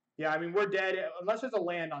 yeah, I mean, we're dead unless there's a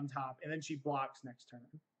land on top, and then she blocks next turn.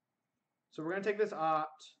 So we're going to take this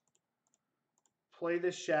Opt, play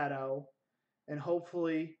this Shadow, and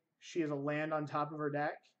hopefully she has a land on top of her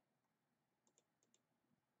deck.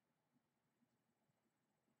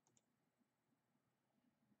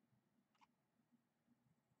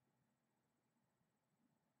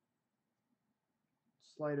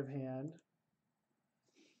 Sleight of hand.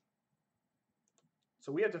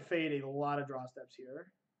 So we have to fade a lot of draw steps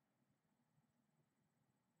here.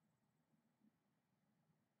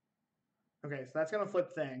 Okay, so that's going to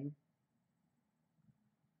flip thing.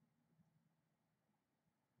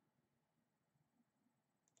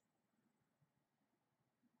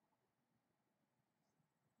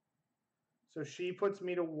 So she puts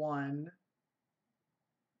me to 1.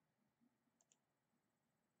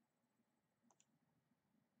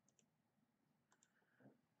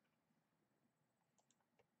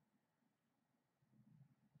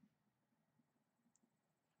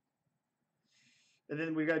 And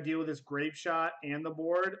then we got to deal with this Grape Shot and the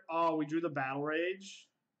board. Oh, we drew the Battle Rage.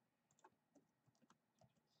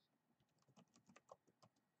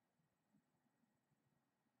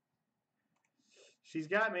 She's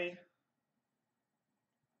got me.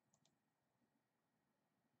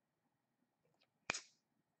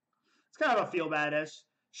 It's kind of a feel bad-ish.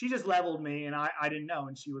 She just leveled me, and I didn't know,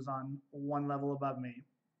 and she was on 1 level above me.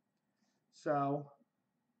 So,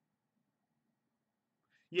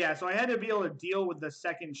 yeah, so I had to be able to deal with the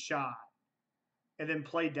second shot and then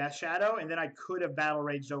play Death Shadow, and then I could have Battle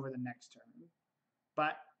Raged over the next turn.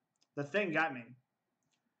 But the thing got me.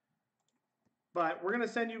 But we're going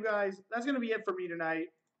to send you guys, that's going to be it for me tonight.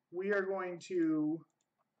 We are going to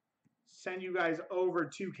send you guys over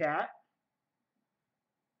to Cat.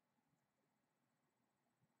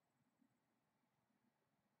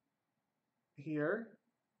 Here.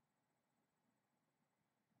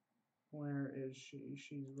 Where is she?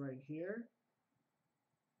 She's right here.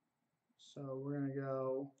 So we're going to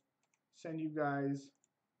go send you guys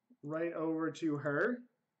right over to her.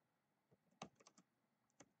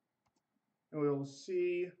 And we will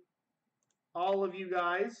see all of you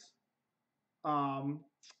guys. We're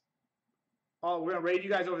going to raid you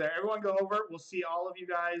guys over there. Everyone go over. We'll see all of you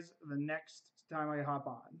guys the next time I hop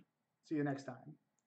on. See you next time.